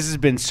 but this has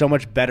been so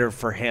much better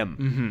for him.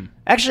 Mm-hmm.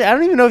 Actually, I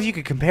don't even know if you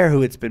could compare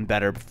who it's been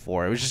better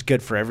before. It was just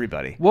good for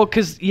everybody. Well,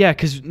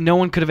 because no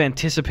one could have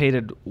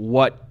anticipated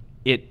what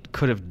it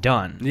could have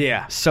done.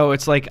 Yeah. So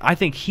it's like, I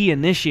think he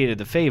initiated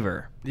the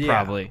favor,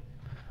 probably.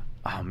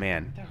 Oh,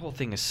 man. That whole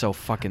thing is so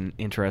fucking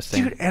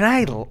interesting. Dude, and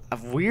I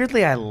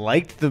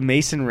liked the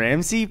Mason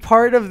Ramsey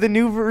part of the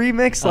new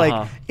remix.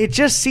 Like, it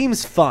just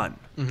seems fun.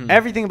 Mm-hmm.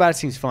 Everything about it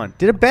seems fun.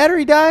 Did a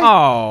battery die?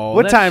 Oh,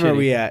 what time are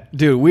we at?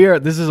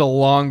 Dude, this is a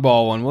long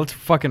ball one. Let's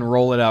fucking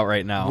roll it out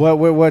right now.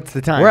 What's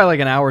the time? We're at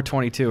like an hour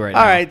 22 right now.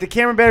 All right, the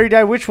camera battery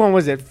died. Which one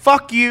was it?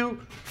 Fuck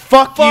you.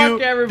 Fuck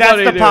you.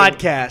 Everybody, That's the dude.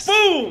 podcast.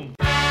 Boom!